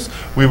interviews.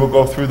 We will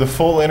go through the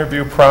full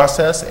interview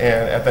process,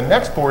 and at the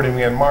next board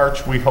meeting in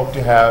March, we hope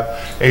to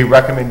have a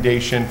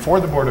recommendation for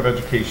the Board of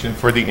Education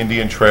for the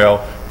Indian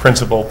Trail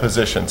principal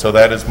position. So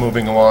that is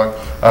moving along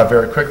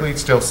very quickly. It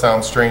still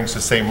sounds strange to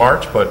say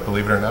March, but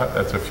believe it or not,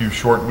 that's a few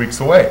short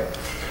weeks away.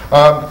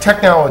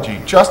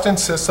 Technology. Justin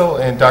Sissel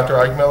and Dr.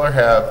 Eichmiller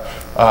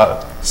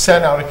have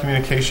sent out a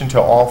communication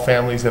to all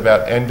families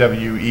about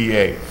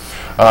NWEA.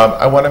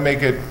 I want to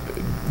make it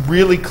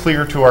really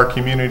clear to our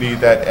community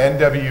that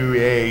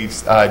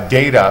NWEA's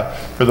data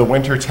for the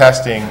winter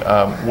testing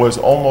was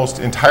almost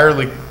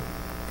entirely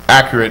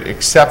accurate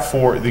except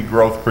for the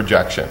growth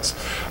projections.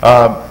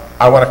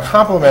 I want to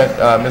compliment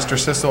Mr.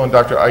 Sissel and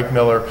Dr.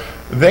 Eichmiller.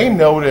 They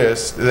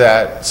noticed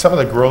that some of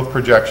the growth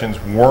projections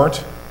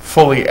weren't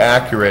fully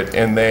accurate,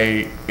 and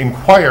they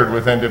inquired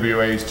with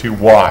NWA as to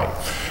why.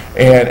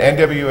 And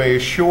NWA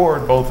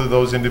assured both of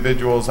those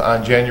individuals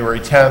on January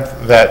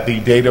 10th that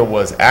the data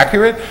was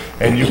accurate,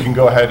 and you can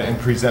go ahead and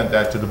present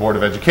that to the Board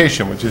of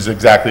Education, which is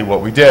exactly what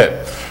we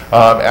did.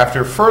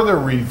 After further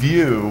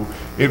review,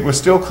 it was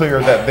still clear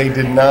that they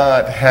did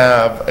not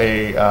have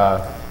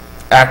a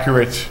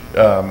accurate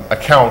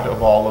account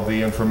of all of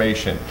the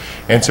information.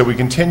 And so we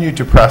continue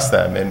to press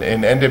them. And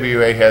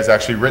NWA has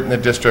actually written the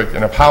district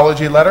an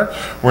apology letter.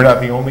 We're not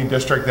the only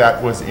district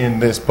that was in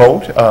this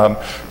boat.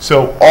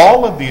 So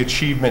all of the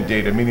achievement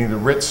data, meaning the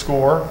RIT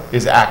score,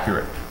 is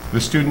accurate.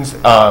 The students'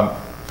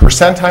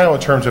 percentile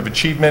in terms of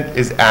achievement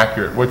is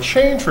accurate. What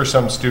changed for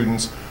some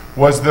students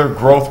was their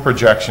growth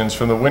projections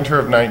from the winter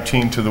of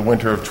 19 to the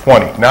winter of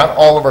 20. Not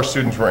all of our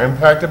students were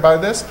impacted by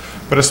this,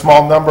 but a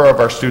small number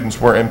of our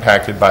students were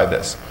impacted by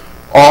this.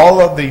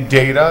 All of the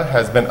data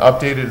has been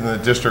updated in the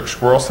district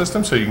squirrel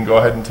system, so you can go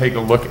ahead and take a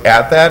look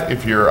at that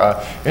if you're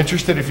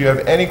interested. If you have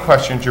any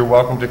questions, you're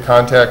welcome to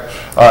contact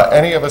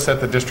any of us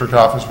at the district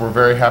office. We're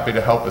very happy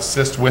to help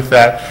assist with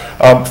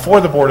that. For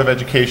the Board of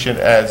Education,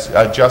 as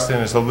Justin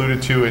has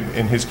alluded to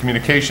in his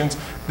communications,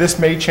 this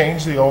may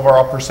change the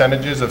overall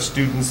percentages of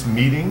students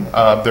meeting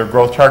their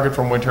growth target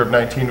from winter of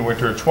 19 to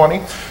winter of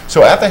 20.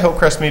 So at the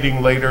Hillcrest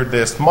meeting later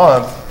this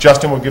month,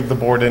 Justin will give the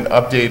board an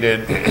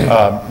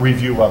updated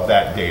review of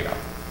that data.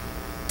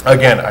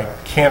 Again, I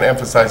can't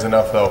emphasize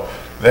enough, though,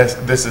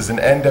 this is an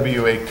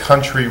NWA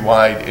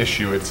countrywide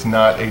issue. It's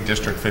not a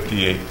District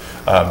 58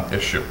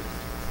 issue.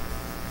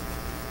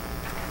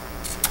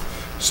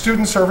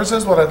 Student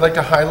services, what I'd like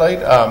to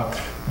highlight,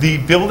 the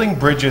Building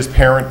Bridges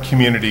parent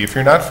community. If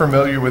you're not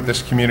familiar with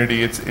this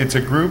community, it's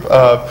a group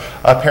of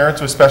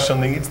parents with special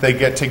needs. They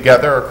get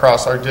together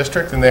across our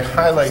district and they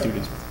highlight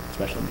students with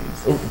special needs.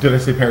 Oh, did I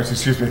say parents?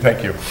 Excuse me,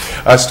 thank you.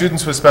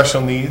 Students with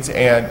special needs,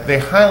 and they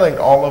highlight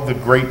all of the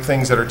great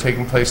things that are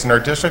taking place in our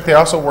district. They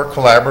also work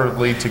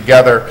collaboratively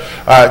together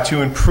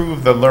to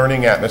improve the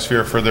learning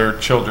atmosphere for their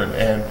children,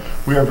 and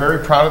we are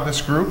very proud of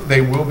this group.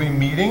 They will be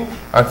meeting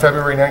on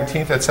February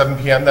 19th at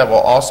 7 p.m. That will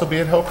also be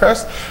at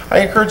Hillcrest. I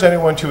encourage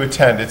anyone to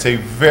attend. It's a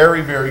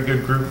very, very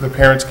good group. The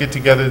parents get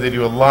together. They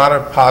do a lot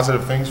of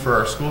positive things for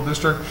our school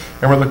district,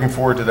 and we're looking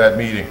forward to that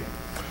meeting.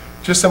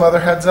 Just some other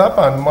heads up,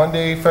 on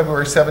Monday,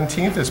 February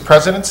 17th is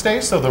President's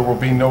Day, so there will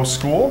be no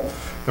school.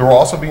 There will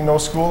also be no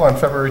school on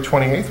February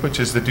 28th,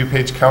 which is the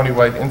DuPage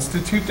Countywide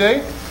Institute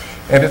Day.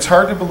 And it's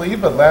hard to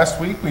believe, but last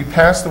week we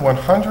passed the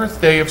 100th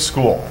day of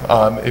school.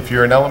 If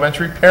you're an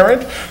elementary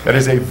parent, that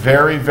is a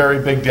very,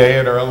 very big day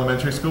at our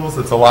elementary schools.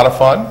 It's a lot of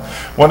fun.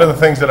 One of the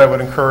things that I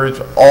would encourage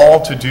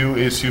all to do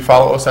is to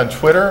follow us on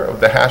Twitter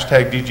with the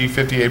hashtag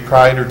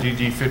DG58Pride or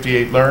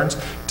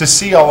DG58Learns to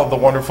see all of the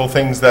wonderful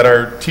things that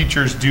our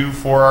teachers do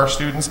for our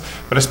students,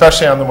 but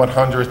especially on the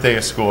 100th day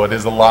of school. It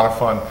is a lot of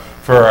fun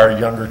for our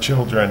younger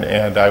children,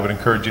 and I would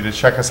encourage you to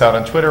check us out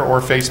on Twitter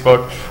or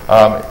Facebook.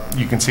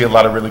 You can see a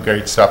lot of really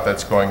great stuff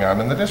that's going on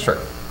in the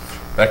district.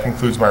 That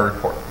concludes my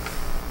report.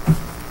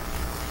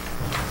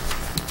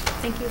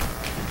 Thank you.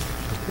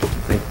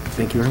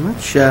 Thank you very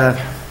much.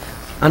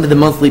 On to the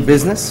monthly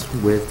business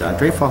with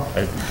Dreyfall.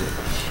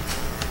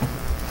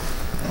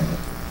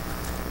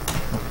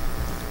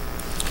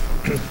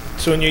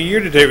 So in your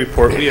year-to-date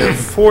report, we have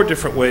 4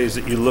 different ways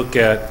that you look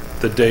at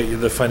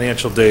the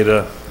financial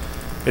data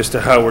as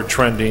to how we're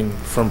trending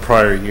from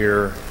prior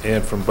year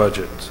and from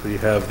budget. So you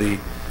have the,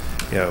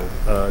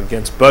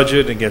 against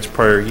budget, against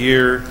prior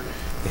year.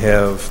 You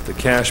have the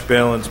cash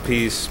balance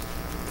piece.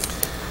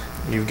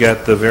 You've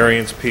got the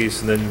variance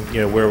piece, and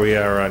then where we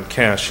are on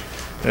cash.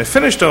 And I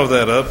finished all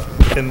that up,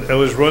 and I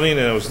was running,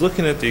 and I was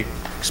looking at the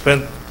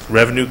expense.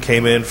 Revenue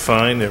came in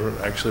fine. There were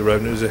actually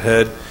revenues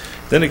ahead.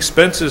 Then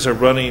expenses are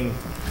running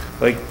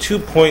like 2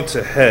 points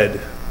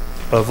ahead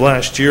of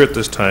last year at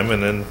this time,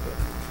 and then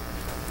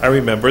I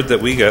remembered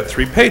that we got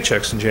 3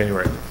 paychecks in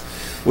January,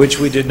 which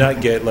we did not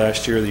get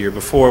last year or the year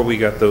before. We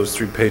got those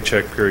 3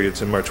 paycheck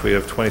periods in March. We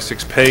have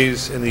 26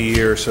 pays in the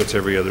year, so it's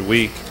every other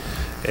week,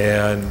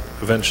 and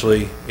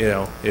eventually,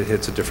 it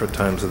hits at different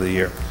times of the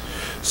year.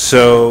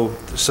 So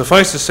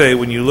suffice to say,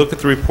 when you look at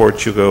the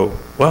report, you go,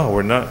 wow,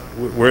 we're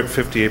at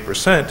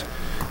 58%,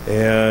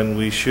 and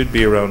we should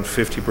be around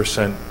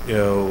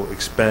 50%,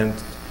 expend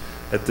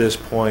at this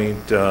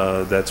point.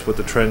 That's what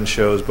the trend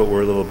shows, but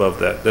we're a little above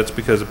that. That's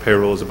because the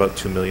payroll is about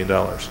 $2 million.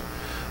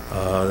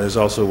 There's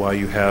also why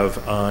you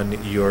have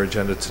on your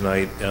agenda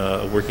tonight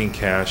working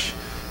cash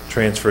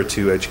transfer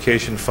to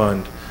education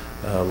fund.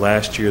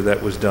 Last year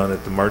that was done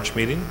at the March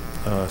meeting,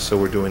 so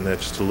we're doing that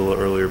just a little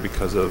earlier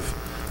because of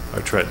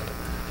our trend.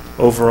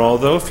 Overall,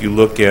 though, if you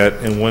look at,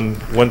 and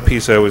one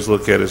piece I always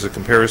look at is a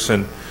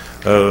comparison,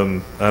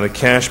 on a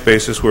cash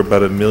basis, we're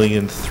about $1.3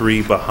 million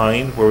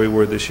behind where we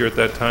were this year at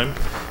that time.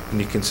 And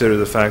you consider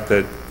the fact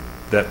that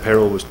that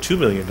payroll was $2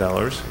 million.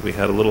 We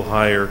had a little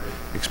higher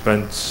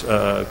expense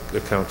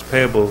accounts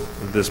payable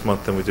this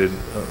month than we did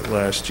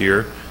last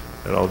year.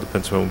 It all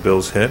depends on when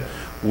bills hit.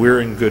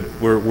 We're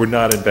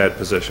not in bad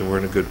position. We're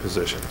in a good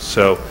position.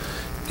 So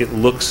it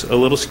looks a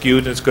little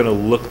skewed, and it's going to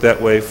look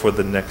that way for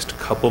the next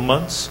couple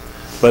months.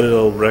 But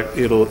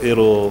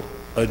it'll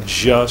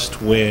adjust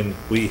when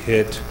we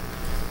hit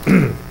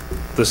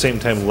the same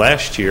time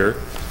last year,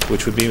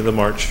 which would be the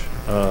March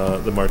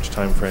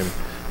time frame,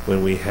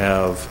 when we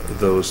have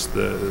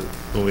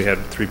when we had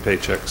 3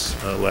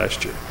 paychecks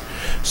last year.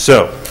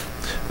 So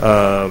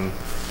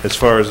as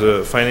far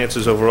as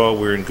finances overall,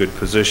 we're in good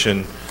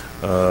position,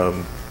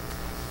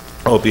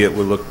 albeit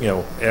we look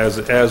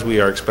as we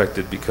are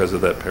expected because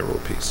of that payroll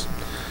piece.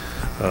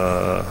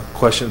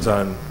 Questions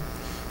on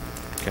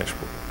cash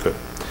flow? Good.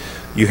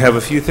 You have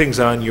a few things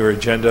on your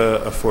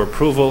agenda for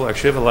approval.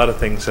 Actually, you have a lot of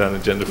things on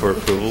agenda for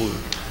approval.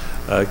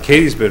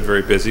 Katie's been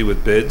very busy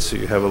with bids, so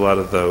you have a lot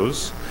of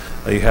those.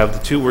 You have the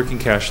 2 working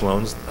cash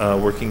loans.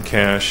 Working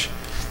cash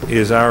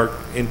is our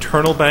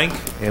internal bank,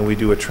 and we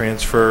do a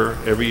transfer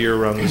every year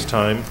around this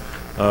time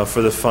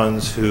for the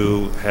funds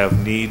who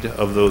have need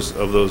of those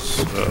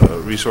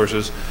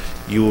resources.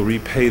 You will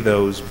repay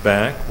those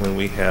back when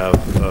we have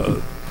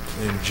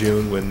in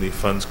June, when the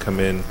funds come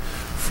in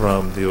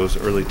from those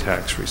early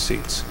tax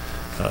receipts.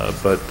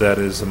 But that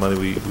is the money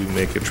we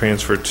make a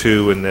transfer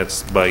to, and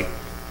that's by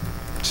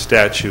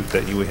statute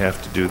that you would have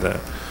to do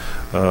that.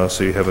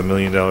 So you have $1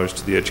 million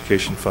to the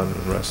education fund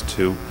and the rest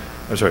to,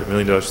 $1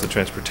 million to the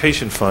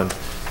transportation fund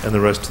and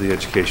the rest to the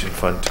education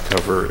fund to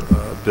cover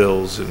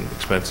bills and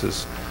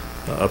expenses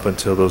up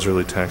until those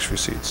early tax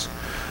receipts.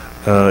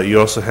 You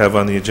also have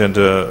on the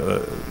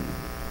agenda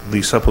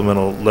the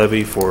supplemental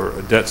levy for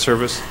debt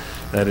service.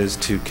 That is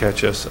to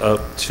catch us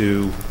up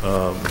to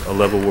a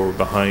level where we're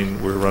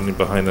behind. We're running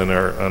behind on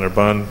our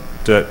bond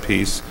debt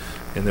piece,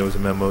 and there was a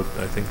memo,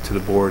 I think, to the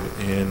board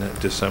in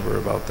December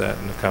about that,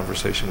 in a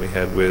conversation we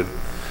had with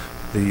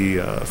the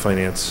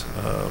finance,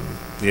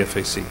 the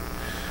FAC.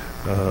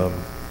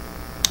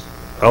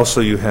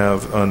 Also, you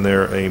have on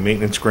there a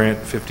maintenance grant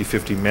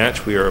 50-50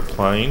 match we are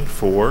applying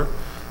for.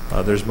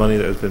 There's money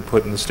that has been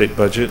put in the state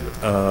budget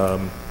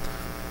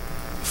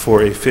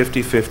for a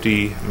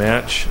 50-50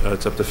 match.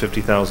 It's up to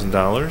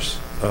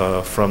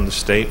 $50,000 from the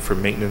state for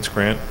maintenance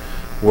grant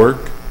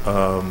work.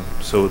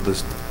 So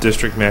the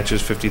district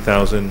matches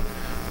 $50,000,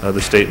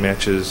 the state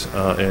matches,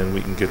 and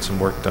we can get some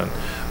work done.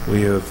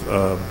 We have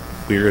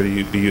we're going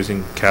to be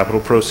using capital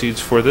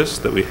proceeds for this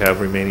that we have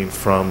remaining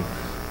from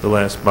the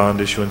last bond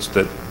issuance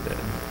that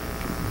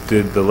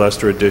did the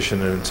Lester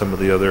addition and some of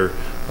the other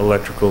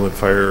electrical and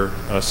fire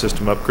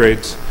system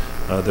upgrades.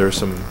 There's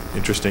some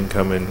interest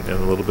income and a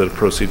little bit of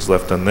proceeds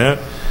left on that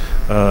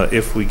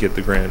if we get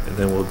the grant, and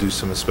then we'll do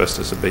some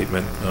asbestos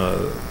abatement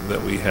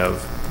that we've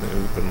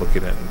been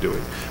looking at and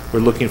doing. We're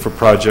looking for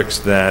projects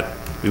that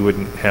we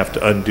wouldn't have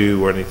to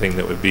undo or anything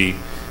that would be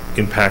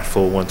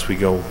impactful once we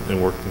go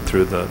and work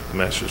through the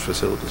master's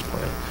facilities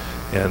plan.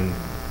 And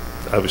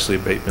obviously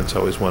abatement's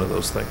always one of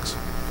those things.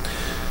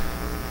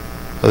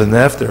 Other than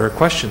that, if there are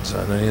questions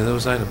on any of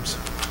those items.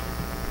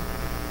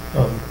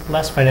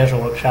 Last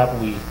financial workshop,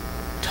 we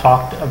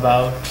talked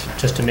about,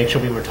 just to make sure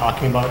we were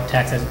talking about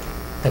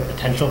the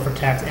potential for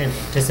tax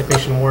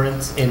anticipation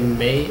warrants in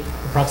May,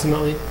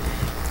 approximately.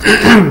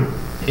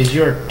 Is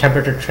your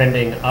temperature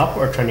trending up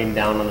or trending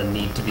down on the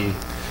need to be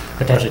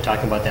potentially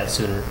talking about that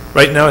sooner?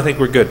 Right now, I think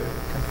we're good.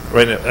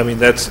 Right now, I mean,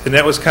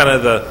 that was kind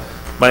of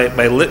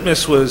My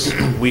litmus was,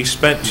 we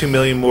spent $2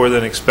 million more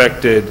than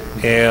expected,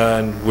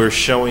 and we're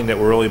showing that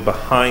we're only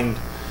behind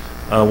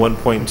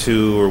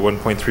 1.2 or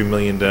 1.3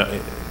 million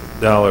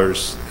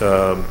dollars.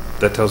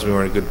 That tells me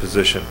we're in a good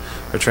position.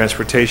 Our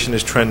transportation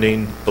is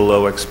trending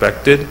below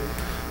expected,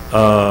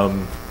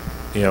 and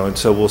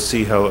so we'll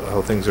see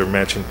how things are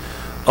matching.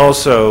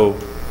 Also,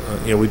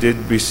 we did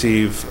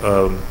receive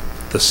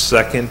the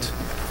second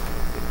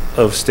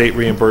of state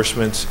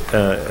reimbursements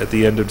at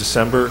the end of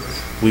December.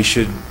 We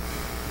should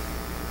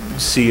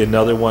see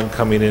another one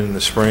coming in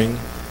the spring,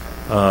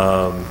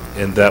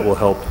 and that will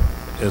help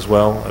as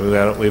well. I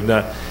mean, we've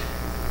not.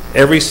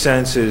 Every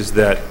sense is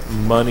that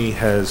money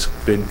has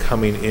been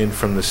coming in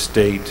from the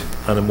state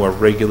on a more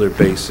regular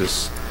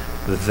basis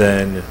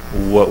than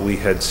what we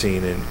had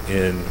seen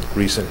in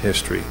recent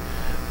history.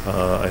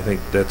 I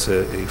think that's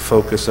a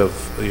focus of,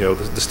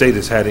 the state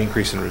has had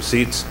increase in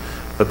receipts,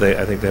 but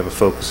I think they have a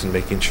focus in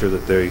making sure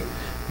that they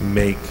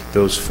make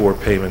those 4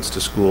 payments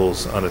to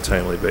schools on a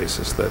timely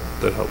basis that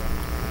help,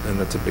 and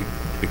that's a big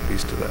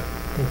piece to that.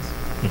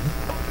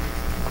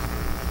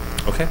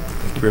 Okay,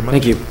 thank you very much.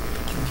 Thank you.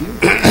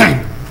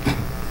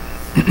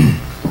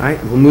 All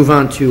right, we'll move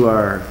on to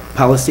our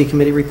policy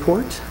committee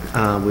report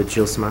with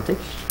Jill Samante.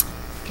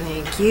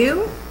 Thank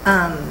you.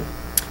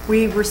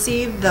 We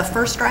received the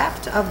first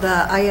draft of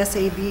the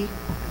ISAB,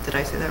 did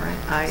I say that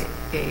right?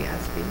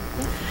 IASB.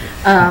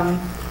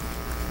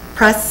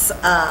 Press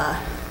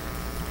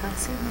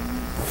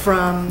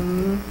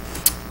from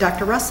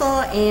Dr.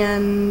 Russell,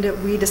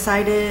 and we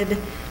decided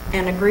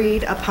and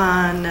agreed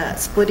upon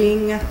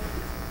splitting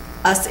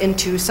us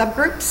into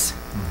subgroups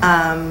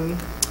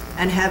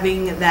and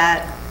having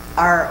that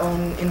our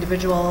own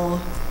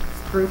individual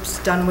groups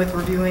done with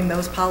reviewing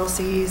those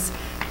policies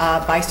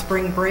by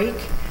spring break.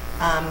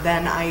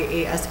 Then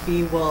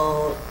IASB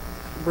will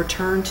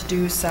return to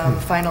do some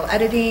final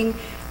editing,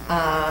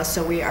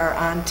 so we are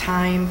on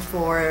time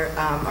for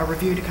a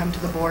review to come to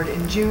the board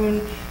in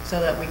June so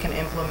that we can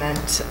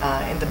implement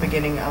in the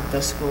beginning of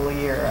the school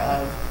year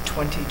of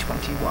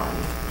 2021.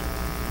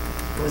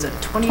 It was a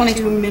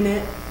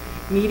 22-minute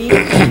meeting.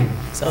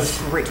 So it was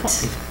great.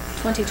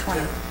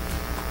 2020.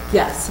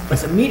 Yes, but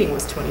the meeting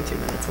was 22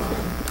 minutes long.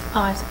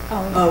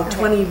 Oh,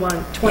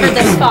 21. For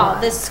this fall,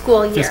 this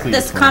school year. Fiscal year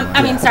This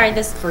 21.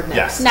 For next.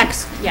 Yes.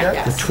 Next, yeah.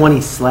 Yes. The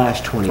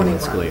 20/21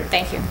 school year.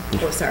 Thank you.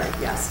 Oh, sorry,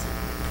 yes.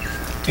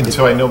 And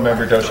so I know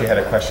Member Doshi had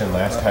a question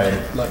last time.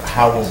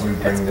 How will we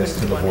bring this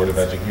to the Board of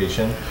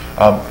Education?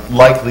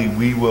 Likely,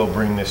 we will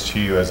bring this to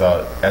you as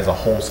a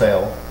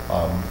wholesale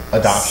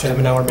adoption.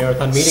 7-hour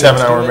marathon meeting.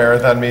 7-hour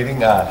marathon meeting.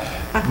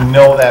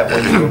 Know that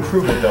when you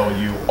approve it, though,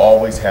 you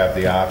always have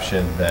the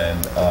option then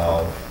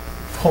of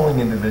pulling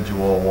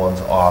individual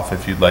ones off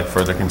if you'd like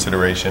further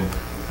consideration,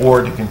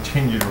 or to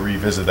continue to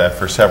revisit that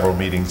for several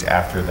meetings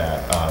after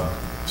that.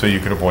 So you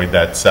could avoid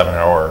that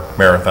 7-hour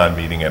marathon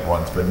meeting at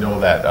once. But know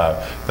that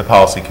the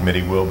policy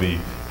committee will be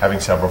having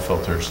several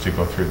filters to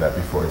go through that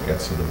before it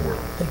gets to the board.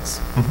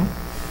 Thanks.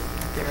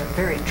 They're a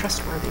very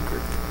trustworthy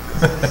group.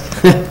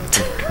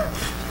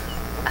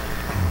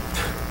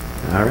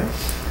 All right.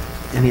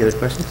 Any other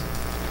questions?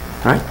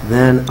 All right,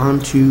 then on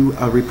to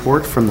a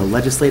report from the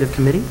Legislative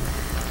Committee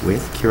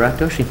with Kirat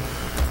Doshi.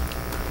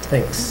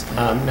 Thanks.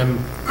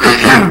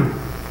 I'm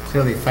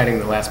clearly fighting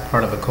the last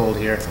part of the cold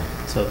here,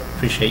 so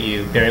appreciate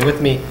you bearing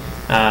with me.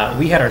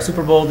 We had our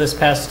Super Bowl this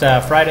past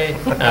Friday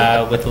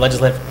with the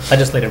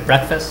legislative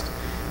breakfast.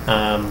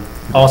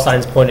 All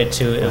signs pointed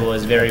to it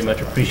was very much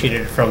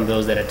appreciated from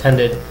those that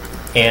attended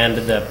and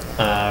the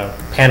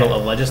panel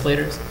of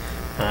legislators.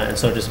 And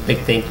so just a big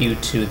thank you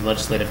to the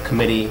Legislative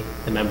Committee,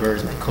 the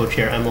members, my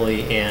co-chair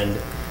Emily, and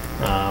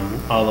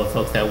all the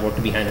folks that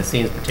worked behind the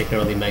scenes,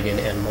 particularly Megan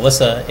and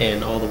Melissa,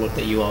 and all the work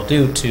that you all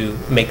do to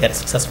make that a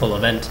successful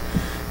event.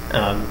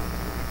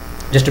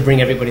 Just to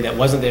bring everybody that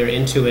wasn't there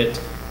into it,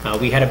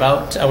 we had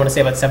about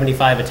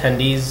 75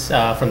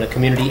 attendees from the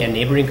community and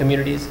neighboring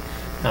communities.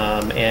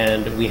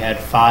 And we had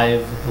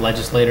 5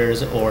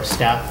 legislators or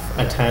staff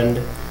attend,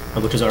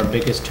 which is our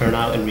biggest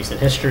turnout in recent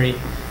history.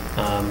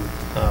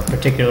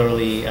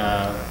 Particularly,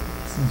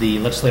 the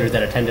legislators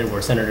that attended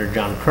were Senator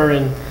John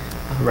Curran,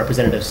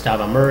 Representative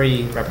Stava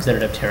Murray,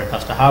 Representative Tara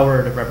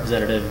Costa-Howard,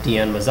 Representative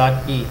Deanne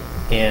Mazzocchi,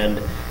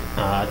 and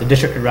the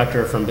district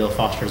director from Bill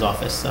Foster's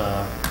office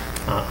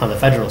on the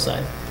federal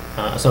side.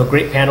 So a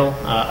great panel,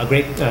 a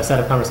great set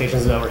of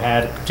conversations that were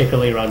had,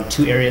 particularly around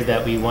 2 areas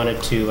that we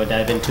wanted to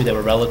dive into that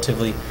were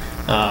relatively,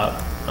 are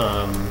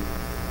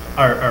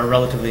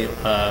relatively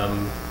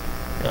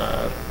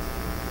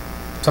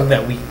something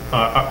that we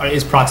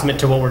is proximate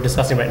to what we're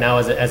discussing right now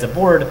as a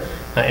board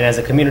and as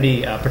a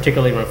community,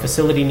 particularly around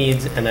facility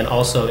needs, and then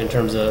also in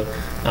terms of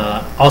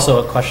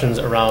also questions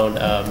around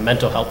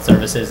mental health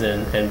services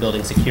and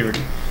building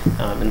security.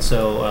 And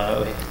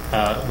so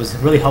it was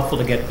really helpful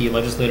to get the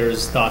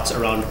legislators' thoughts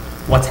around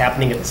what's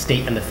happening at the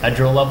state and the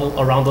federal level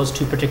around those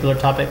 2 particular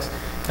topics,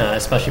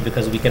 especially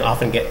because we can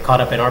often get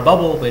caught up in our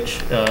bubble, which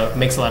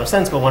makes a lot of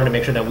sense, but wanted to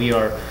make sure that we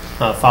are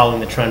following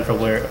the trend for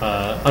where,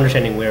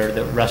 understanding where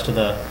the rest of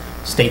the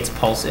state's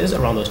pulse is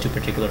around those two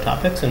particular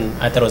topics, and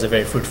I thought it was a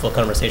very fruitful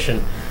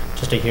conversation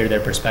just to hear their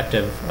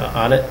perspective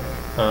on it.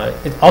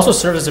 It also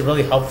serves as a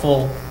really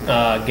helpful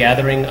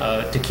gathering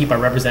to keep our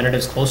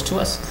representatives close to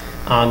us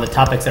on the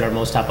topics that are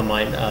most top of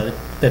mind.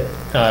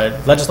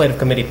 The legislative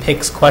committee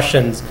picks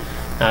questions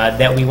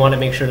that we want to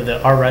make sure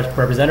that our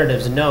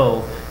representatives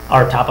know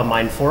are top of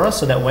mind for us,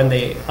 so that when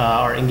they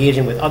are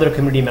engaging with other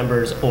community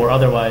members or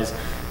otherwise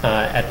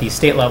at the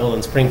state level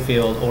in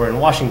Springfield or in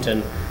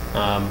Washington,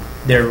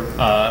 they're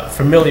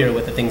familiar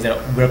with the things that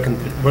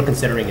we're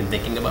considering and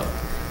thinking about.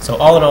 So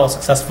all in all,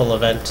 successful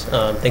event.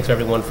 Thanks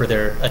everyone for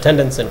their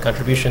attendance and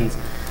contributions.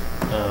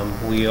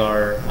 We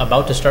are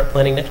about to start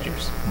planning next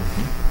year's.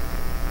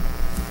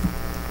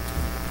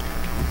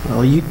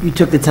 Well, you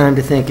took the time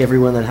to thank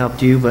everyone that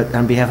helped you, but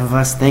on behalf of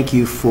us, thank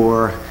you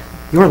for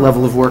your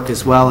level of work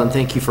as well, and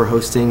thank you for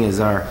hosting as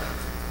our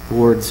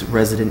board's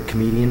resident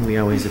comedian. We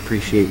always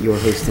appreciate your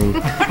hosting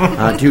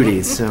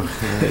duties, so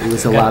it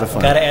was a lot of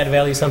fun. Got to add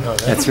value somehow,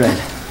 right? That's right.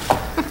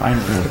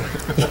 Finally.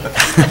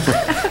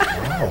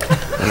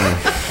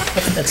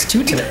 That's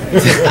two today.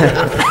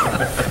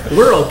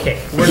 We're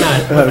okay. We're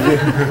not.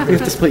 We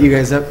have to split you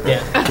guys up?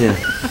 Yeah.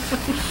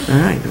 All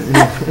right.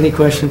 Any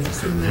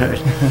questions? All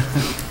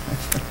right.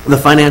 The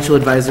Financial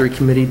Advisory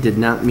Committee did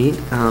not meet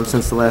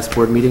since the last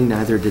board meeting.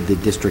 Neither did the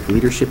district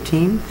leadership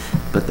team,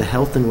 but the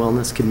Health and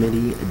Wellness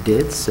Committee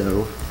did.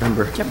 So,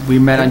 member. Yep. We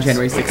met on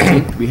January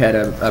 16th. We had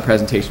a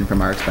presentation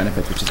from RX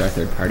Benefits, which is our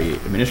third-party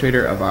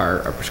administrator of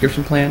our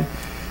prescription plan.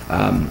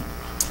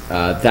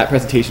 That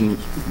presentation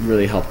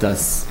really helped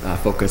us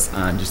focus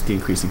on just the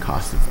increasing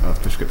cost of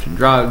prescription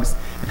drugs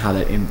and how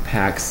that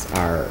impacts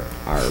our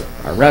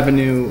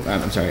revenue.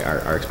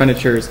 Our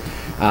expenditures,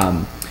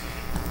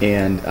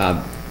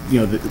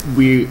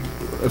 we,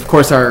 of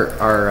course,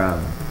 our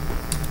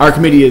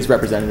committee is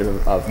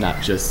representative of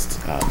not just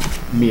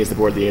me as the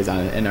board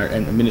liaison and our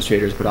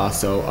administrators, but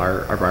also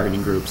our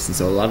bargaining groups. And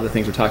so a lot of the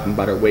things we're talking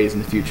about are ways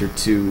in the future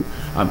to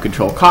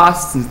control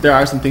costs. And there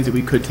are some things that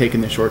we could take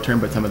in the short term,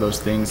 but some of those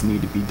things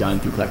need to be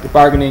done through collective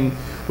bargaining,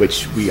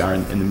 which we are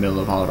in the middle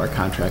of all of our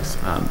contracts.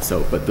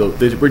 But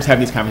we're just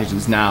having these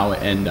conversations now,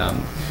 and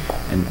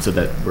so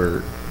that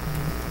we're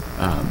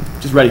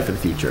just ready for the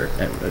future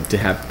to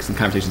have some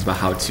conversations about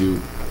how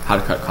to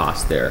cut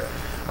costs there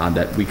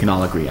that we can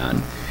all agree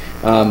on.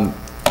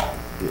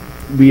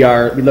 We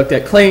looked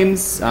at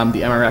claims. The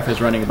MRF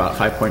is running about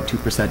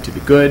 5.2% to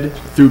the good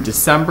through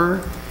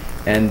December,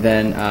 and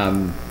then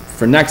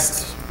for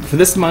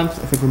this month,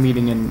 I think we're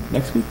meeting in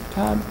next week,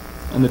 Todd,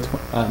 on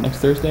the next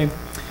Thursday.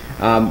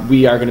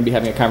 We are going to be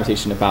having a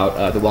conversation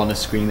about the wellness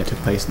screening that took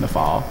place in the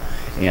fall,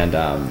 and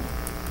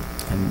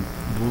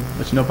we'll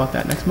let you know about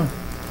that next month.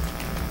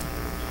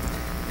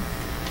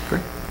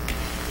 Great.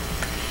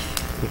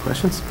 Any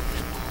questions?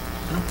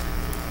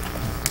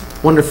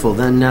 Wonderful.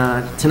 Then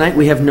tonight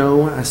we have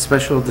no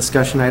special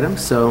discussion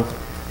items. So,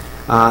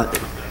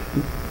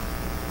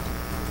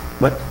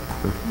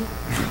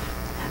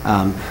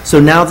 so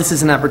now this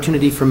is an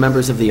opportunity for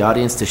members of the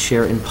audience to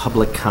share in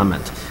public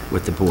comment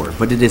with the board,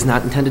 but it is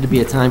not intended to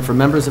be a time for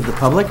members of the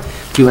public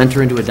to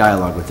enter into a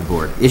dialogue with the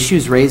board.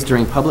 Issues raised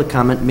during public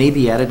comment may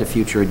be added to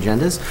future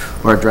agendas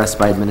or addressed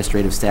by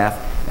administrative staff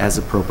as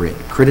appropriate.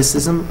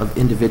 Criticism of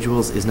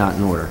individuals is not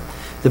in order.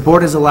 The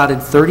board has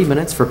allotted 30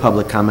 minutes for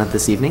public comment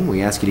this evening.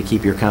 We ask you to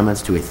keep your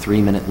comments to a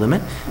 3-minute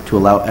limit to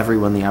allow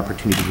everyone the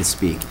opportunity to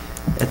speak.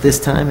 At this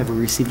time, have we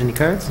received any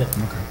cards? No.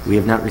 Okay. We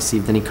have not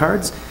received any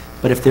cards,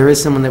 but if there is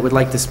someone that would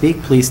like to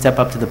speak, please step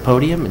up to the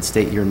podium and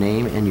state your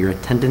name and your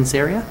attendance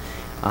area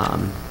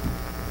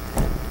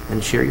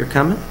and share your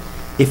comment.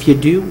 If you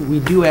do,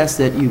 we do ask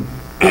that you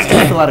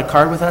fill out a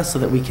card with us so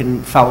that we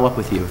can follow up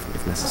with you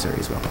if necessary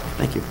as well.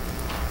 Thank you.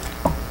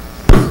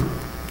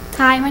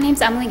 Hi, my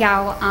name's Emily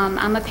Gow.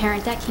 I'm a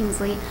parent at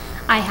Kingsley.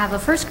 I have a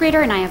first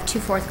grader and I have 2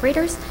 fourth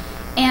graders.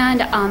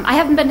 And I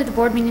haven't been to the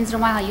board meetings in a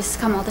while. I used to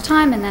come all the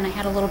time, and then I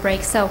had a little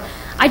break. So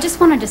I just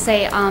wanted to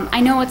say,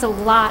 I know it's a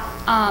lot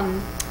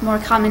more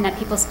common that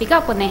people speak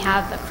up when they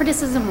have a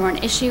criticism or an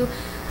issue.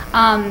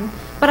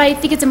 But I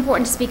think it's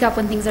important to speak up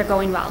when things are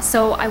going well.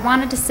 So I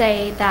wanted to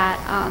say that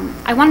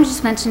I want to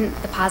just mention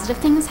the positive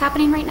things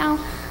happening right now.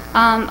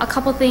 A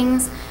couple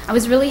things. I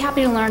was really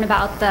happy to learn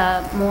about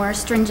the more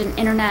stringent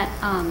internet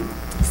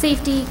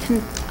safety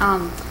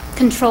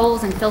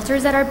controls and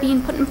filters that are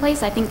being put in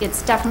place. I think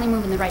it's definitely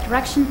moving in the right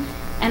direction,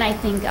 and I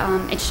think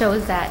it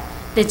shows that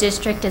the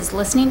district is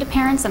listening to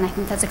parents, and I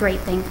think that's a great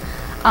thing.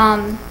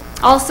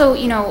 Also,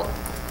 you know,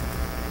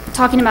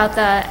 talking about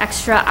the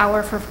extra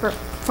hour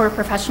for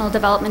professional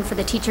development for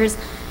the teachers,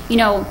 you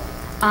know,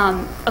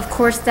 of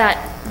course that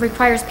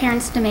requires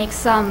parents to make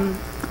some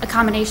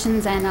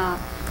accommodations and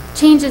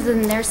changes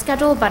in their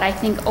schedule, but I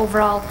think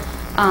overall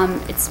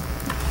it's,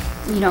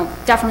 you know,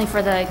 definitely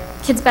for the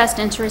kids' best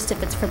interest,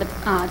 if it's for the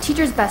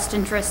teachers' best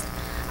interest,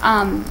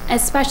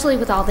 especially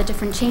with all the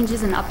different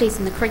changes and updates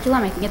in the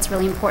curriculum. I think it's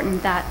really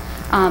important that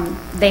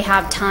they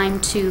have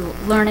time to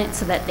learn it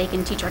so that they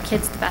can teach our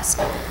kids the best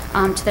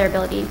to their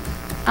ability.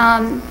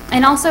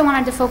 And also I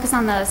wanted to focus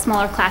on the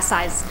smaller class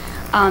size.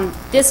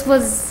 This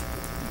was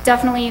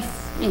definitely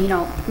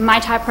my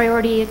top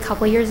priority a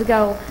couple years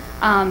ago,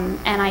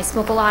 and I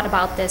spoke a lot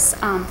about this.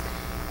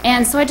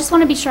 And so I just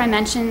want to be sure I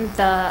mention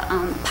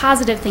the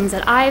positive things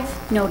that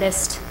I've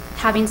noticed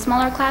having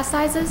smaller class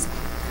sizes.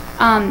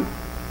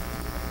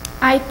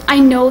 I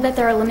know that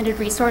there are limited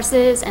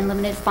resources and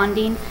limited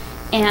funding,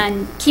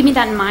 and keeping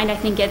that in mind, I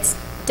think it's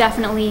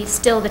definitely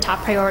still the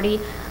top priority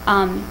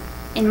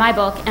in my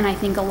book, and I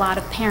think a lot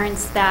of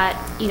parents that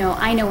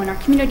I know in our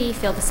community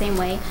feel the same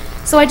way.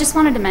 So I just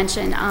wanted to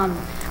mention,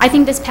 I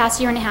think this past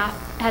year and a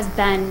half has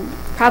been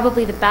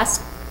probably the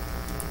best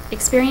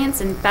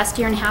experience and best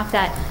year and a half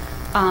that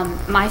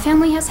my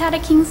family has had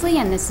at Kingsley,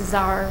 and this is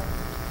our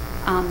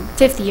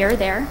 5th year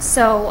there.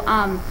 So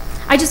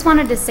I just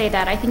wanted to say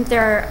that I think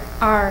there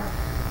are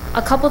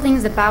a couple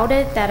things about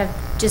it that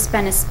have just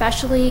been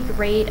especially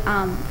great.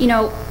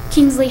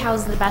 Kingsley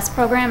houses the best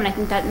program, and I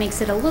think that makes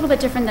it a little bit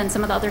different than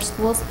some of the other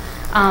schools.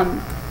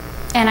 And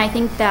I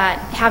think that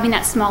having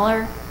that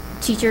smaller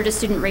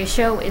teacher-to-student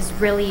ratio is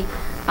really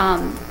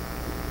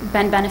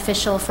been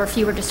beneficial for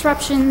fewer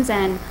disruptions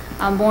and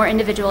more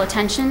individual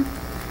attention.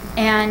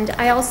 And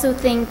I also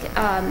think,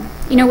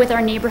 with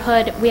our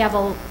neighborhood, we have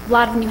a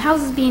lot of new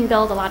houses being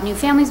built, a lot of new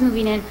families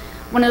moving in.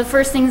 One of the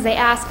first things they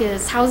ask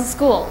is, how's the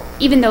school?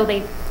 Even though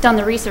they've done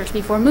the research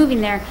before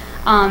moving there,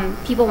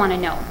 people want to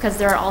know, because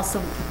there are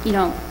also,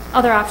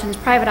 other options,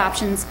 private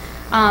options.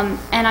 And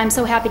I'm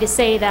so happy to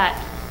say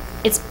that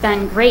it's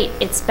been great.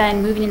 It's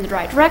been moving in the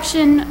right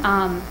direction,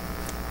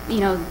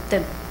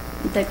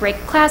 the great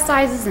class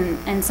sizes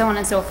and so on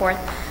and so forth.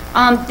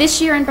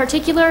 This year in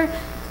particular,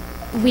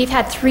 we've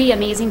had 3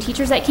 amazing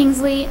teachers at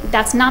Kingsley.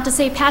 That's not to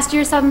say past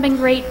years haven't been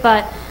great,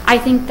 but I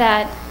think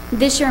that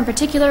this year in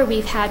particular,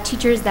 we've had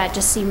teachers that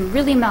just seem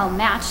really well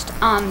matched.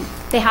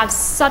 They have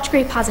such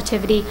great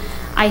positivity.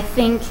 I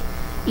think,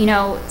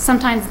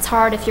 sometimes it's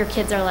hard if your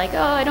kids are like,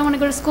 oh, I don't want to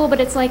go to school, but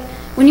it's like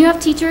when you have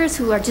teachers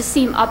who just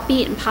seem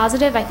upbeat and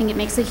positive, I think it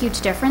makes a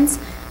huge difference.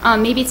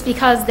 Maybe it's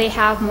because they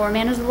have more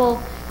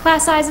manageable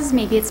class sizes.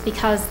 Maybe it's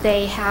because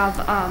they have,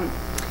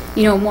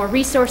 more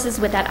resources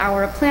with that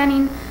hour of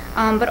planning.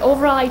 But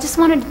overall, I just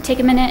wanted to take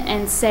a minute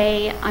and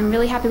say I'm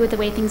really happy with the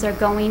way things are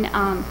going,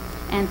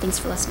 and thanks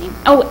for listening.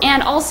 Oh,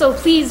 and also,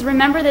 please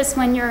remember this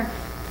when you're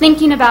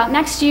thinking about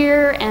next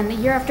year and the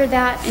year after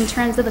that in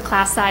terms of the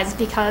class size,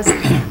 because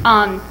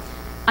I'm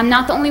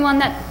not the only one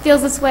that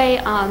feels this way,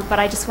 but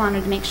I just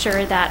wanted to make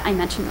sure that I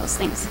mentioned those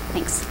things.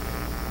 Thanks.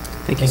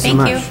 Thank you so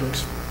much. Thank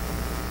you.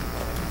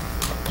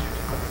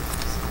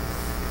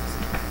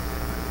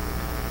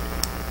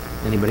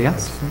 Anybody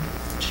else?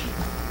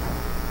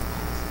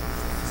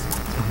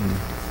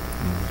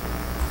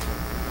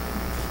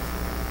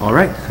 All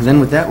right, and then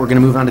with that, we're going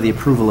to move on to the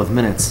approval of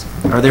minutes.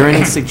 Are there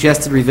any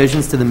suggested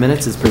revisions to the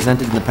minutes as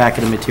presented in the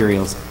packet of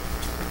materials?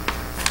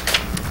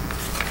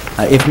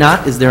 If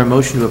not, is there a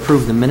motion to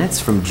approve the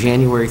minutes from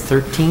January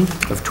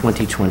 13th of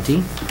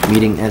 2020,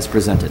 meeting as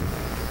presented?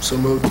 So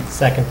moved.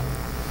 Second.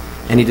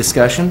 Any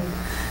discussion?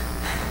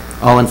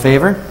 All in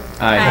favor?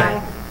 Aye.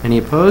 Any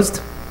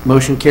opposed?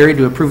 Motion carried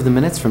to approve the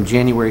minutes from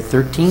January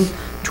 13th,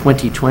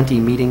 2020,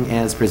 meeting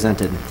as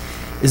presented.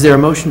 Is there a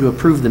motion to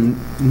approve the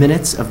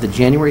minutes of the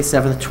January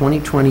 7th,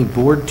 2020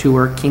 Board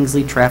Tour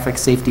Kingsley Traffic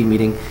Safety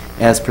Meeting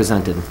as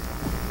presented?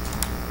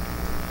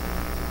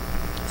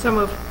 So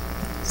moved.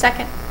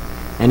 Second.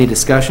 Any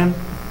discussion?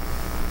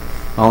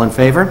 All in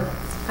favor?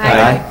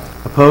 Aye.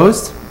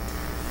 Opposed?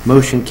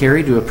 Motion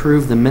carried to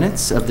approve the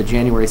minutes of the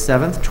January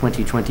 7th,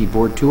 2020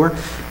 Board Tour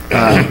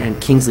and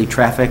Kingsley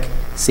Traffic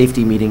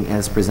Safety Meeting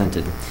as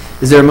presented.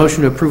 Is there a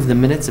motion to approve the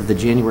minutes of the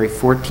January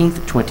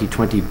 14th,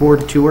 2020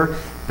 Board Tour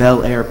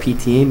Bel Air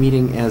PTA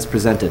meeting as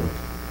presented?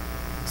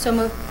 So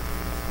moved.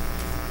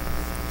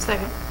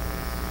 Second.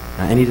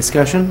 Any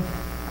discussion?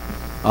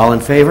 All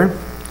in favor?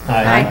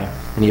 Aye.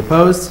 Any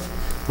opposed?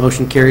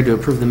 Motion carried to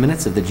approve the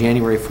minutes of the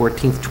January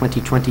 14th,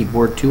 2020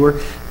 Board Tour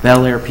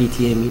Bel Air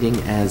PTA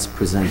meeting as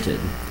presented.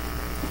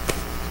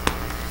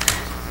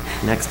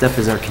 Next up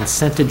is our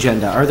consent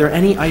agenda. Are there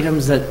any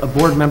items that a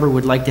board member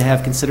would like to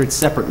have considered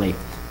separately?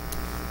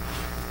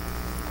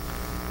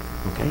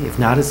 Okay, if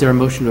not, is there a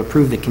motion to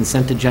approve the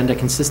consent agenda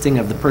consisting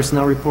of the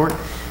personnel report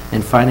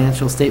and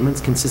financial statements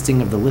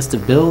consisting of the list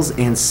of bills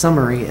and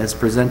summary as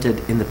presented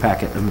in the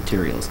packet of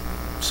materials?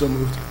 So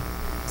moved.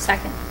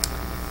 Second.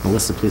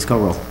 Melissa, please call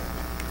roll.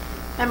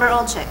 Member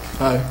Olczyk.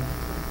 Aye.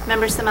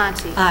 Member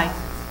Samanti. Aye.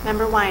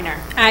 Member Weiner.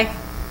 Aye.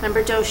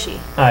 Member Doshi.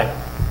 Aye.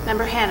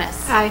 Member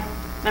Hannis. Aye.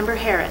 Member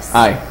Harris.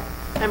 Aye.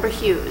 Member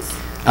Hughes.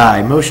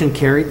 Aye. Motion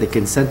carried. The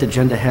consent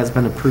agenda has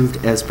been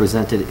approved as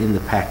presented in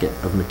the packet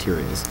of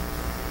materials.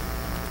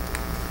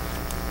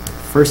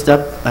 First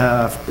up,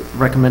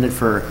 recommended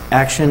for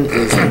action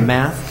is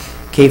Math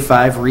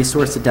K-5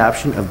 resource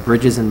adoption of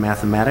bridges in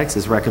mathematics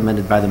as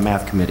recommended by the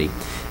Math Committee.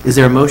 Is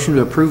there a motion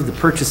to approve the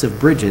purchase of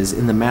bridges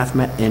in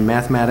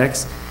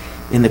mathematics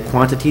in the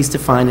quantities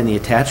defined in the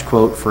attached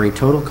quote for a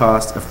total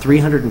cost of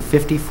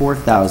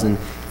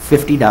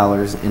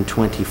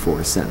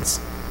 $354,050.24?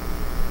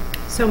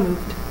 So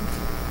moved.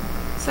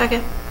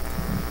 Second.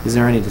 Is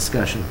there any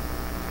discussion?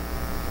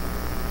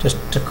 just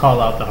to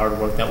call out the hard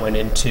work that went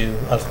into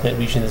ultimately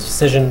reaching this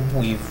decision.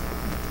 We've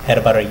had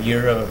about a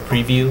year of a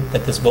preview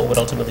that this vote would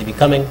ultimately be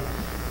coming.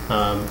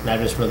 And I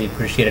just really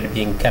appreciated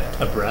being kept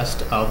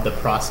abreast of the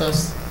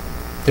process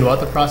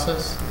throughout the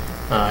process.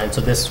 And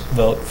so this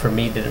vote for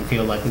me didn't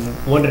feel like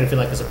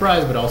a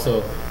surprise, but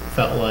also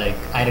felt like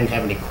I didn't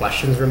have any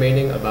questions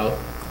remaining about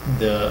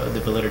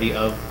the validity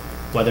of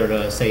whether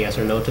to say yes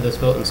or no to this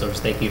vote. And so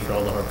just thank you for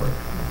all the hard work.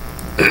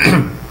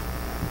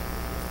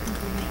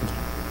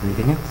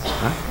 Anything else?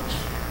 All right.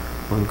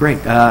 Well,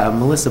 great.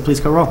 Melissa, please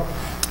call roll.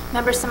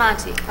 Member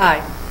Samanti.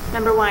 Aye.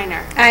 Member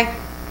Weiner. Aye.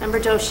 Member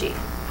Doshi.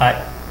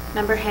 Aye.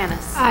 Member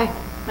Hannis. Aye.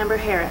 Member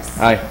Harris.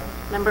 Aye.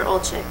 Member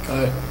Olchik.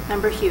 Aye.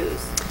 Member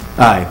Hughes.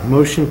 Aye.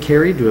 Motion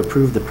carried to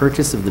approve the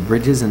purchase of the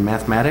bridges in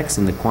mathematics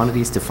in the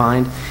quantities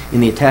defined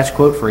in the attached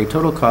quote for a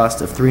total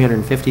cost of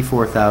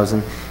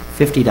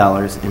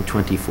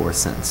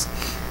 $354,050.24.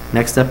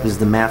 Next up is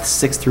the Math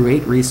 6 through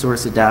 8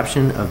 resource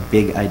adoption of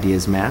Big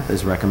Ideas Math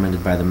as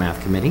recommended by the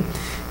Math Committee.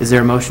 Is there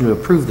a motion to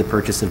approve the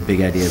purchase of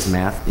Big Ideas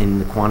Math in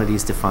the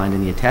quantities defined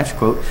in the attached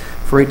quote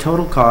for a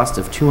total cost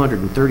of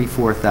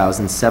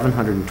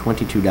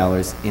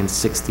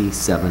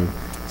 $234,722.67?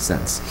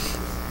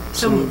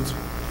 So moved.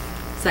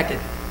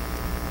 Second.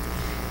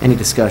 Any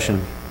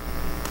discussion?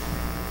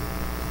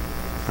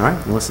 All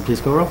right, Melissa, please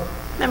call roll.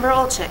 Member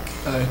Olchik.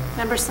 Aye.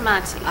 Member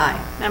Samanti. Aye.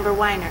 Member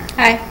Weiner.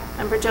 Aye.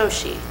 Member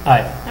Doshi.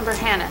 Aye. Member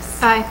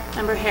Hannis. Aye.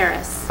 Member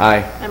Harris.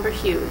 Aye. Member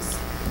Hughes.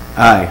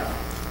 Aye.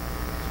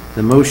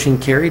 The motion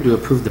carried to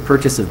approve the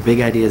purchase of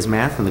Big Ideas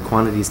Math in the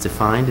quantities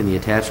defined in the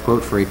attached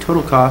quote for a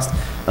total cost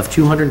of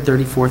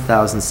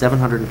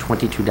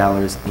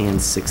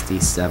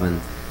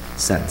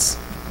 $234,722.67.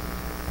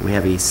 We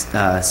have a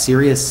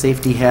serious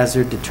safety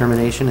hazard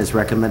determination as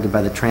recommended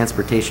by the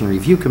Transportation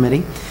Review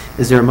Committee.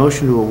 Is there a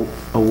motion to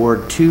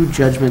award 2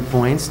 judgment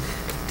points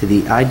to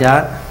the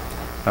IDOT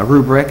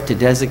rubric to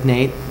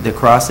designate the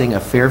crossing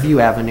of Fairview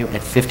Avenue at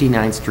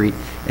 59th Street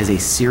as a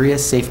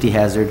serious safety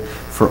hazard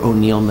for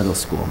O'Neill Middle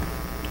School?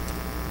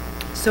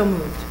 So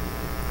moved.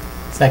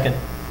 Second.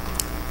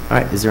 All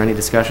right, is there any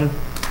discussion?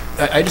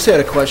 I just had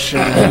a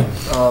question.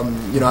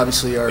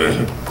 Obviously our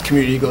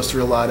community goes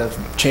through a lot of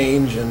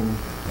change, and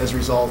as a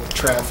result,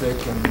 traffic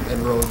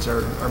and roads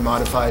are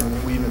modified,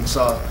 and we even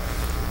saw,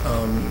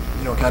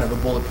 kind of a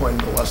bullet point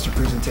in the Lester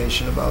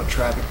presentation about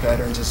traffic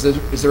patterns.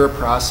 Is there a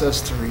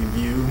process to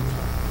review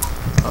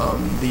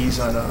these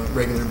on a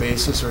regular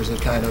basis, or is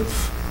it kind of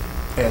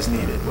as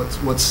needed?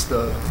 What's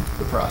the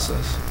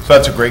process? So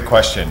that's a great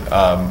question.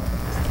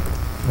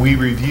 We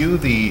review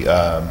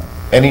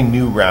any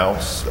new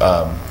routes,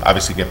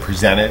 obviously get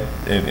presented,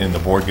 and the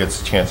board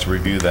gets a chance to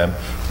review them.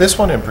 This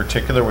one in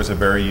particular was a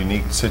very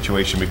unique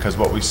situation because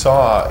what we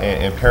saw,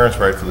 and parents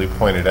rightfully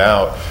pointed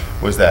out,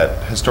 was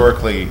that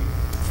historically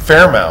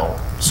Fairmount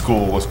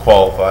School was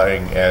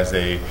qualifying as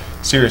a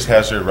serious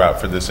hazard route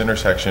for this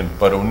intersection,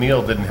 but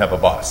O'Neill didn't have a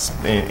bus.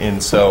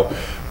 And so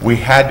we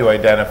had to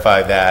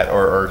identify that,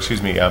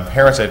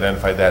 parents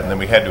identified that, and then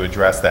we had to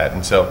address that.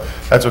 And so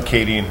that's what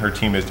Katie and her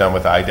team has done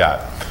with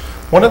IDOT.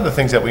 One of the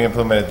things that we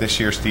implemented this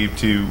year, Steve,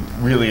 to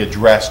really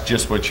address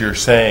just what you're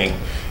saying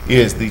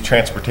is the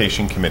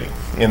Transportation Committee.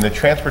 And the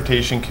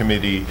Transportation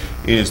Committee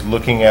is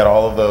looking at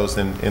all of those,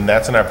 and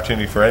that's an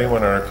opportunity for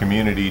anyone in our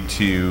community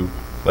to,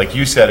 like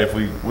you said, if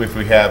we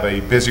have a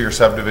busier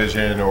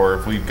subdivision, or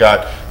if we've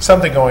got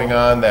something going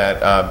on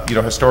that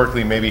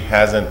historically maybe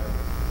hasn't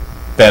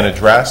been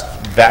addressed,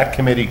 that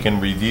committee can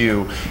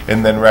review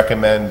and then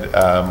recommend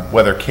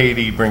whether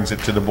Katie brings it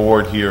to the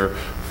board here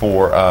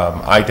for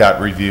IDOT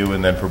review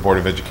and then for Board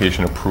of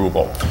Education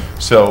approval.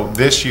 So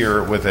this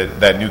year with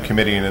that new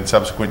committee, and in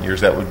subsequent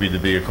years, that would be the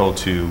vehicle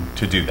to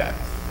do that.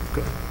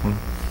 Good.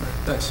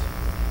 Thanks.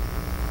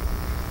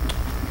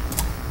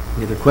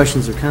 Any other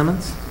questions or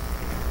comments?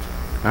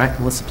 All right,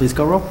 Melissa, please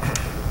call roll.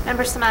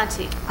 Member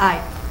Samanti.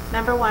 Aye.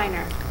 Member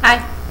Weiner.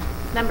 Aye.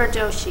 Member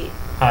Doshi.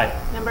 Aye.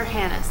 Member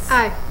Hannis.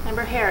 Aye.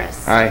 Member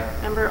Harris. Aye.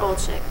 Member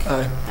Olchik.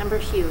 Aye. Member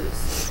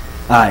Hughes.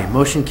 Aye.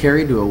 Motion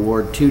carried to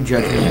award 2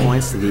 judgment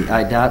points to the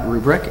IDOT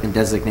rubric and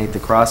designate the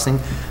crossing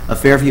of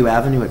Fairview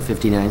Avenue at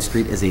 59th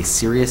Street as a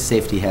serious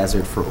safety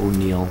hazard for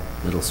O'Neill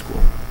Middle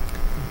School.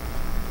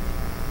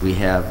 We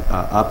have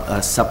up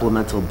a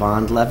supplemental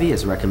bond levy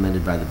as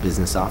recommended by the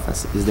business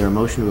office. Is there a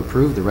motion to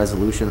approve the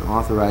resolution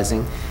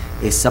authorizing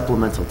a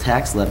supplemental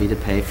tax levy to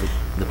pay for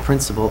the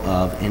principal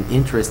of and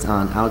interest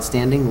on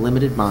outstanding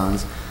limited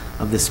bonds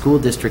of the School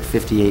District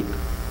 58,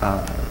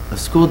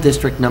 School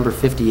District Number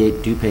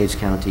 58, DuPage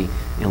County,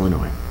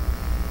 Illinois?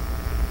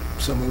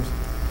 So moved.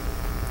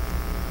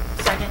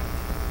 Second.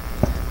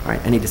 All right,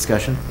 any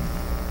discussion?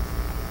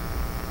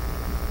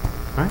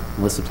 All right,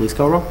 Melissa, please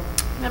call roll.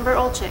 Member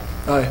Olchik.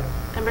 Aye.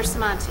 Member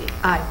Samanti.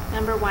 Aye.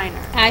 Member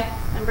Weiner. Aye.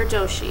 Member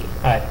Doshi.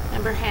 Aye.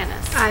 Member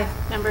Hannis. Aye.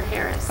 Member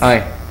Harris.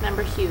 Aye.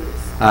 Member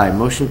Hughes. Aye.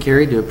 Motion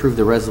carried to approve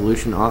the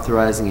resolution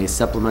authorizing a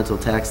supplemental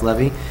tax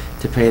levy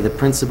to pay the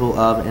principal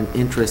of and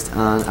interest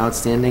on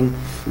outstanding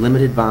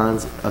limited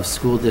bonds of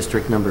School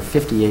District Number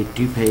 58,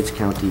 DuPage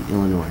County,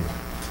 Illinois.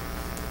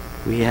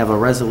 We have a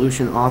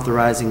resolution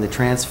authorizing the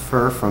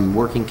transfer from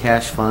working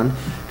cash fund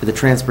to the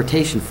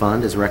transportation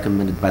fund as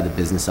recommended by the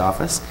business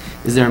office.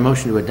 Is there a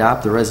motion to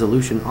adopt the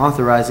resolution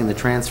authorizing the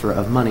transfer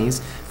of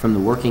monies from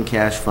the working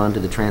cash fund to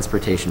the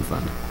transportation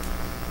fund?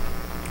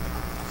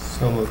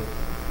 So moved.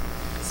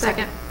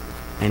 Second.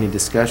 Any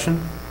discussion?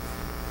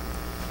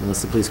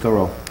 Melissa, please call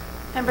roll.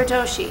 Member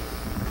Doshi.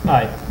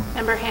 Aye.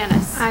 Member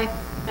Hannis. Aye.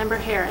 Member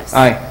Harris.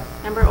 Aye.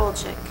 Member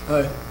Olchik.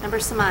 Aye. Member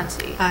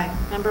Samanti. Aye.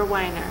 Member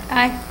Weiner.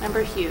 Aye.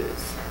 Member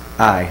Hughes.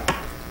 Aye.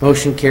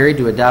 Motion carried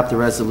to adopt the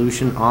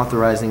resolution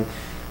authorizing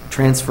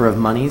transfer of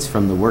monies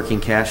from the working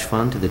cash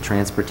fund to the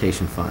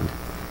transportation fund.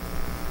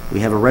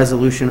 We have a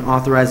resolution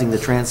authorizing the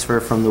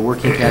transfer from the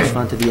working cash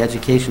fund to the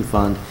education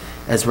fund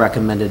as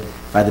recommended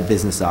by the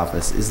business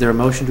office. Is there a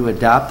motion to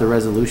adopt the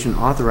resolution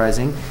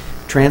authorizing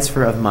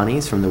transfer of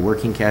monies from the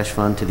working cash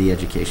fund to the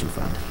education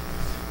fund?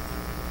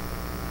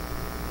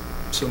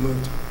 So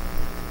moved.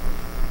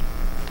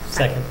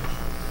 Second.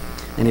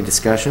 Any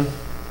discussion?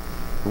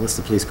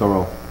 Melissa, please call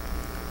roll.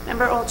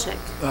 Member Olchik.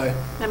 Aye.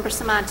 Member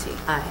Samanti.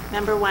 Aye.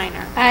 Member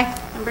Weiner. Aye.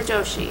 Member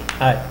Doshi.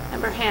 Aye.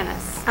 Member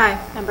Hannis. Aye.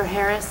 Member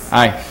Harris.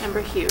 Aye. Member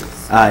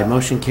Hughes. Aye.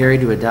 Motion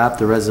carried to adopt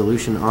the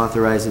resolution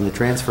authorizing the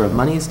transfer of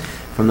monies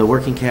from the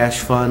working cash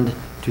fund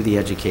to the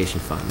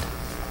education fund.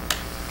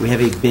 We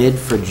have a bid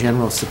for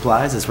general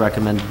supplies as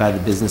recommended by the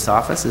business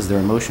office. Is there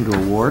a motion to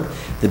award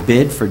the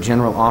bid for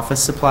general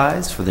office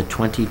supplies for the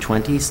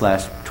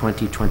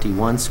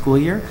 2020/2021 school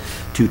year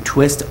to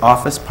Twist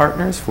Office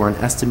Partners for an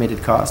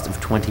estimated cost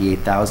of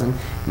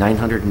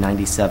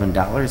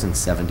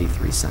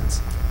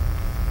 $28,997.73?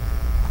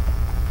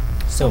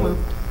 So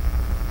moved.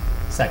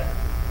 Second.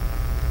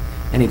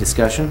 Any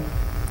discussion?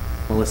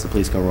 Melissa,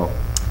 please call roll.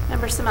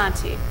 Member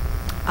Samanti.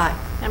 Aye.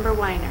 Member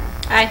Weiner.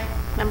 Aye.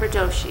 Member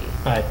Doshi.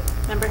 Aye.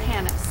 Member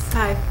Hannis.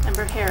 Aye.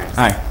 Member Harris.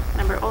 Aye.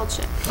 Member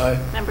Olchik. Aye.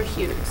 Member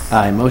Hughes.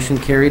 Aye. Motion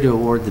carried to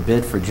award the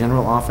bid for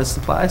general office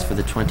supplies for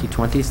the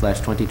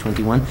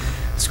 2020/2021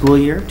 school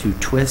year to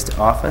Twist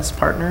Office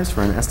Partners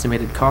for an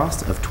estimated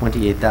cost of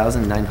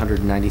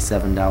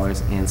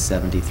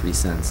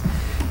 $28,997.73.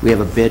 We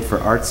have a bid for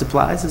art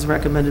supplies as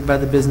recommended by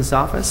the business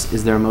office.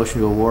 Is there a motion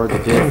to award the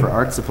bid for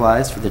art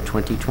supplies for the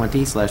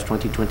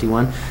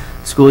 2020/2021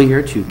 school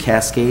year to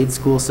Cascade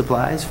School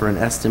Supplies for an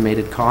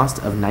estimated cost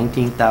of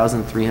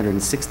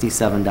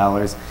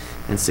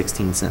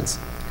 $19,367.16?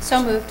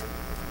 So moved.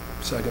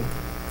 Second.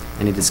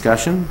 Any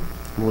discussion?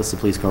 Melissa,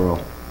 please call roll.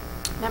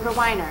 Member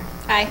Weiner.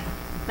 Aye.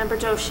 Member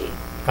Doshi.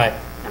 Aye.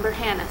 Member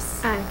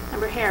Hannis. Aye.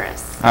 Member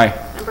Harris. Aye.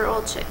 Member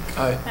Olchik.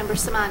 Aye. Member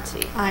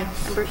Samanti. Aye.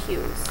 Member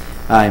Hughes.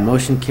 Aye.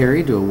 Motion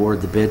carried to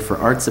award the bid for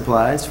art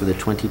supplies for the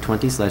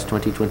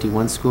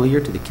 2020/2021 school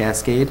year to the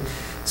Cascade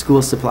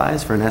School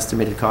Supplies for an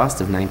estimated cost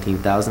of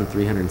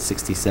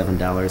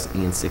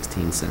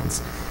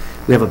 $19,367.16.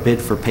 We have a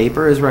bid for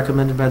paper as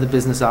recommended by the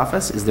business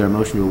office. Is there a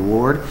motion to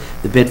award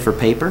the bid for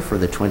paper for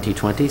the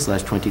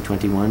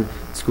 2020/2021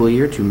 school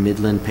year to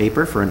Midland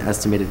Paper for an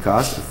estimated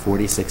cost of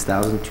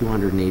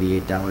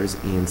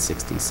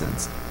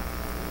 $46,288.60?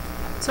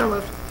 So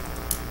moved.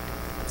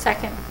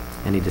 Second.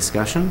 Any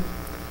discussion?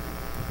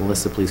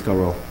 Melissa, please call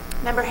roll.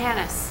 Member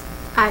Hannis.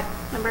 Aye.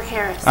 Member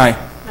Harris. Aye.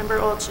 Member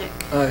Olchik.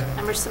 Aye.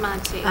 Member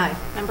Samanti. Aye.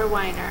 Member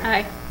Weiner.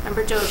 Aye.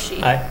 Member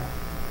Doshi. Aye.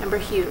 Member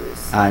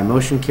Hughes. Aye.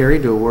 Motion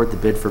carried to award the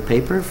bid for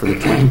paper for the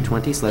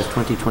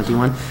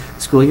 2020/2021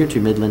 school year to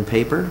Midland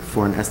Paper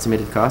for an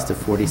estimated cost of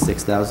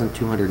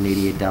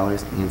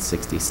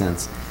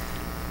 $46,288.60.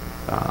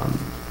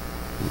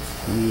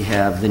 We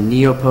have the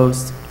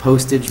NeoPost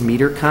postage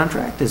meter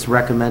contract as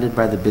recommended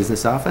by the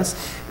business office.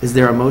 Is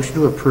there a motion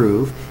to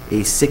approve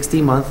a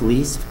 60-month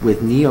lease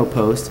with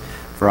NeoPost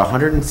for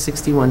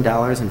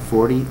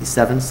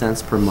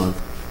 $161.47 per month?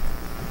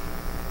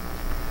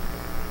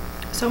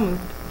 So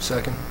moved.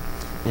 Second.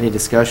 Any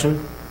discussion?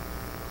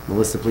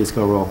 Melissa, please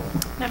call roll.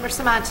 Member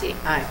Samanti.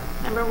 Aye.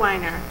 Member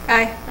Weiner.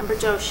 Aye. Member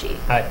Doshi.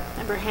 Aye.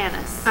 Member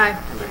Hannis. Aye.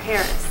 Member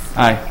Harris.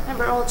 Aye.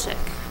 Member Olchik.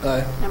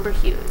 Aye. Member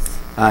Hughes.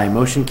 Aye.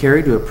 Motion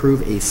carried to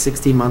approve a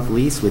 60-month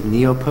lease with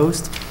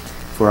NeoPost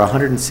for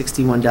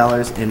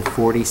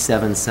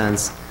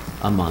 $161.47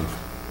 a month.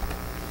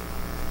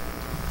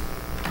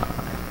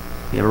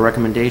 We have a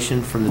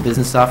recommendation from the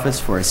business office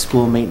for a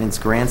school maintenance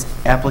grants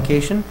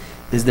application.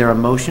 Is there a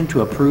motion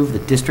to approve the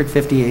District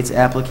 58's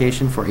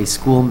application for a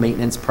school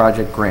maintenance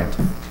project grant?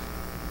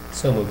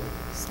 So moved.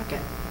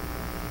 Second.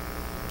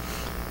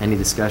 Any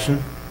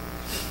discussion?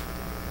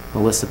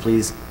 Melissa,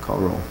 please call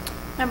roll.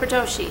 Member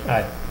Doshi.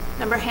 Aye.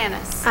 Member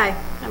Hannis. Aye.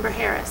 Member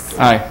Harris.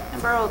 Aye.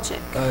 Member Olchik.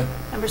 Aye.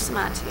 Member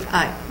Samanti.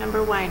 Aye.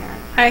 Member Weiner.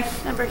 Aye.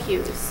 Member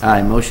Hughes.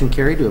 Aye. Motion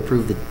carried to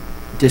approve the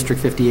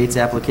District 58's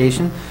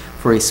application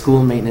for a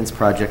school maintenance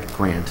project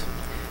grant.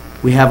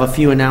 We have a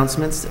few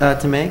announcements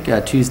to make.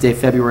 Tuesday,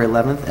 February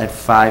 11th at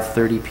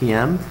 5:30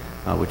 p.m.,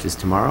 which is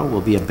tomorrow,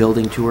 will be a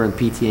building tour and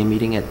PTA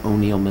meeting at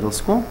O'Neill Middle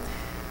School.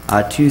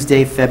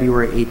 Tuesday,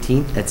 February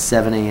 18th at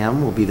 7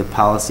 a.m. will be the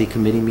Policy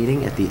Committee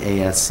meeting at the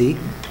ASC.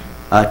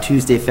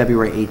 Tuesday,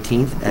 February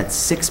 18th at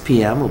 6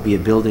 p.m. will be a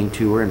building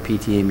tour and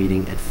PTA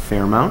meeting at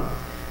Fairmount.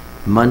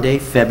 Monday,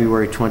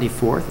 February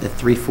 24th at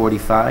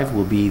 3:45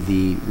 will be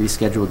the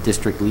rescheduled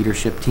district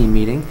leadership team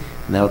meeting,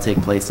 and that will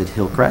take place at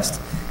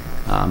Hillcrest.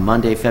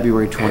 Monday,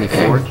 February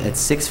 24th at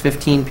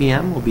 6:15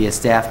 p.m. will be a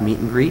staff meet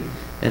and greet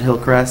at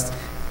Hillcrest,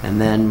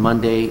 and then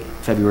Monday,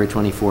 February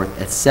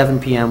 24th at 7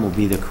 p.m. will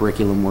be the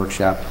curriculum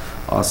workshop,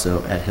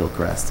 also at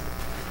Hillcrest.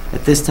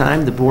 At this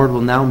time, the board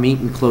will now meet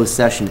in closed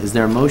session. Is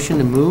there a motion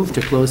to move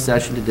to closed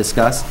session to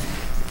discuss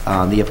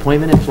the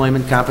appointment,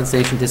 employment,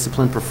 compensation,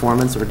 discipline,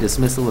 performance, or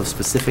dismissal of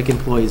specific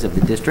employees of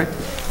the district,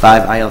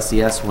 5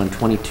 ILCS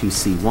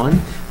 122C1,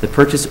 the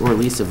purchase or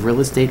lease of real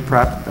estate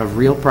of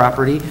real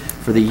property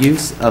for the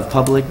use of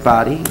public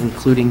body,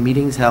 including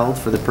meetings held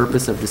for the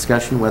purpose of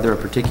discussion whether a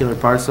particular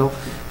parcel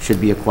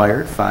should be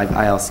acquired, 5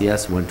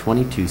 ILCS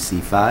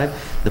 122C5,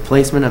 the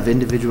placement of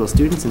individual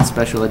students in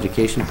special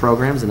education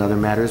programs and other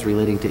matters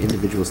relating to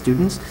individual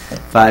students,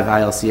 5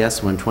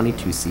 ILCS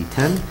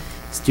 122C10,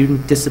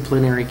 student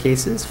disciplinary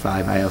cases,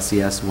 5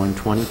 ILCS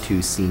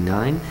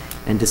 122C9,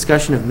 and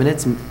discussion of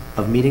minutes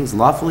of meetings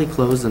lawfully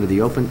closed under the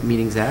Open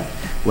Meetings Act,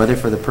 whether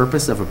for the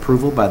purpose of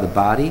approval by the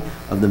body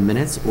of the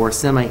minutes or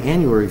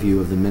semi-annual review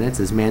of the minutes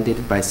as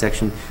mandated by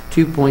Section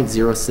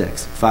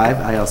 2.06, 5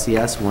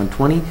 ILCS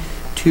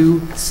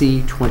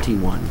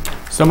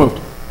 122C21. So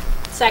moved.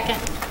 Second.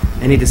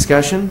 Any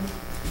discussion?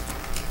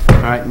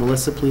 All right,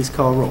 Melissa, please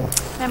call roll.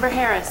 Member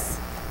Harris.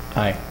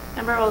 Aye.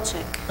 Member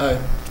Olchik. Aye.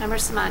 Member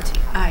Samanti.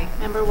 Aye.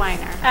 Member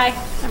Weiner. Aye.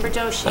 Member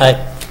Doshi. Aye.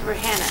 Member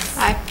Hannis.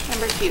 Aye.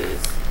 Member Hughes.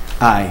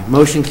 Aye.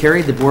 Motion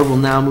carried. The board will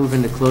now move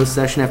into closed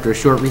session after a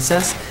short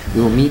recess.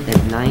 We will meet at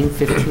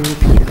 9:15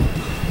 p.m.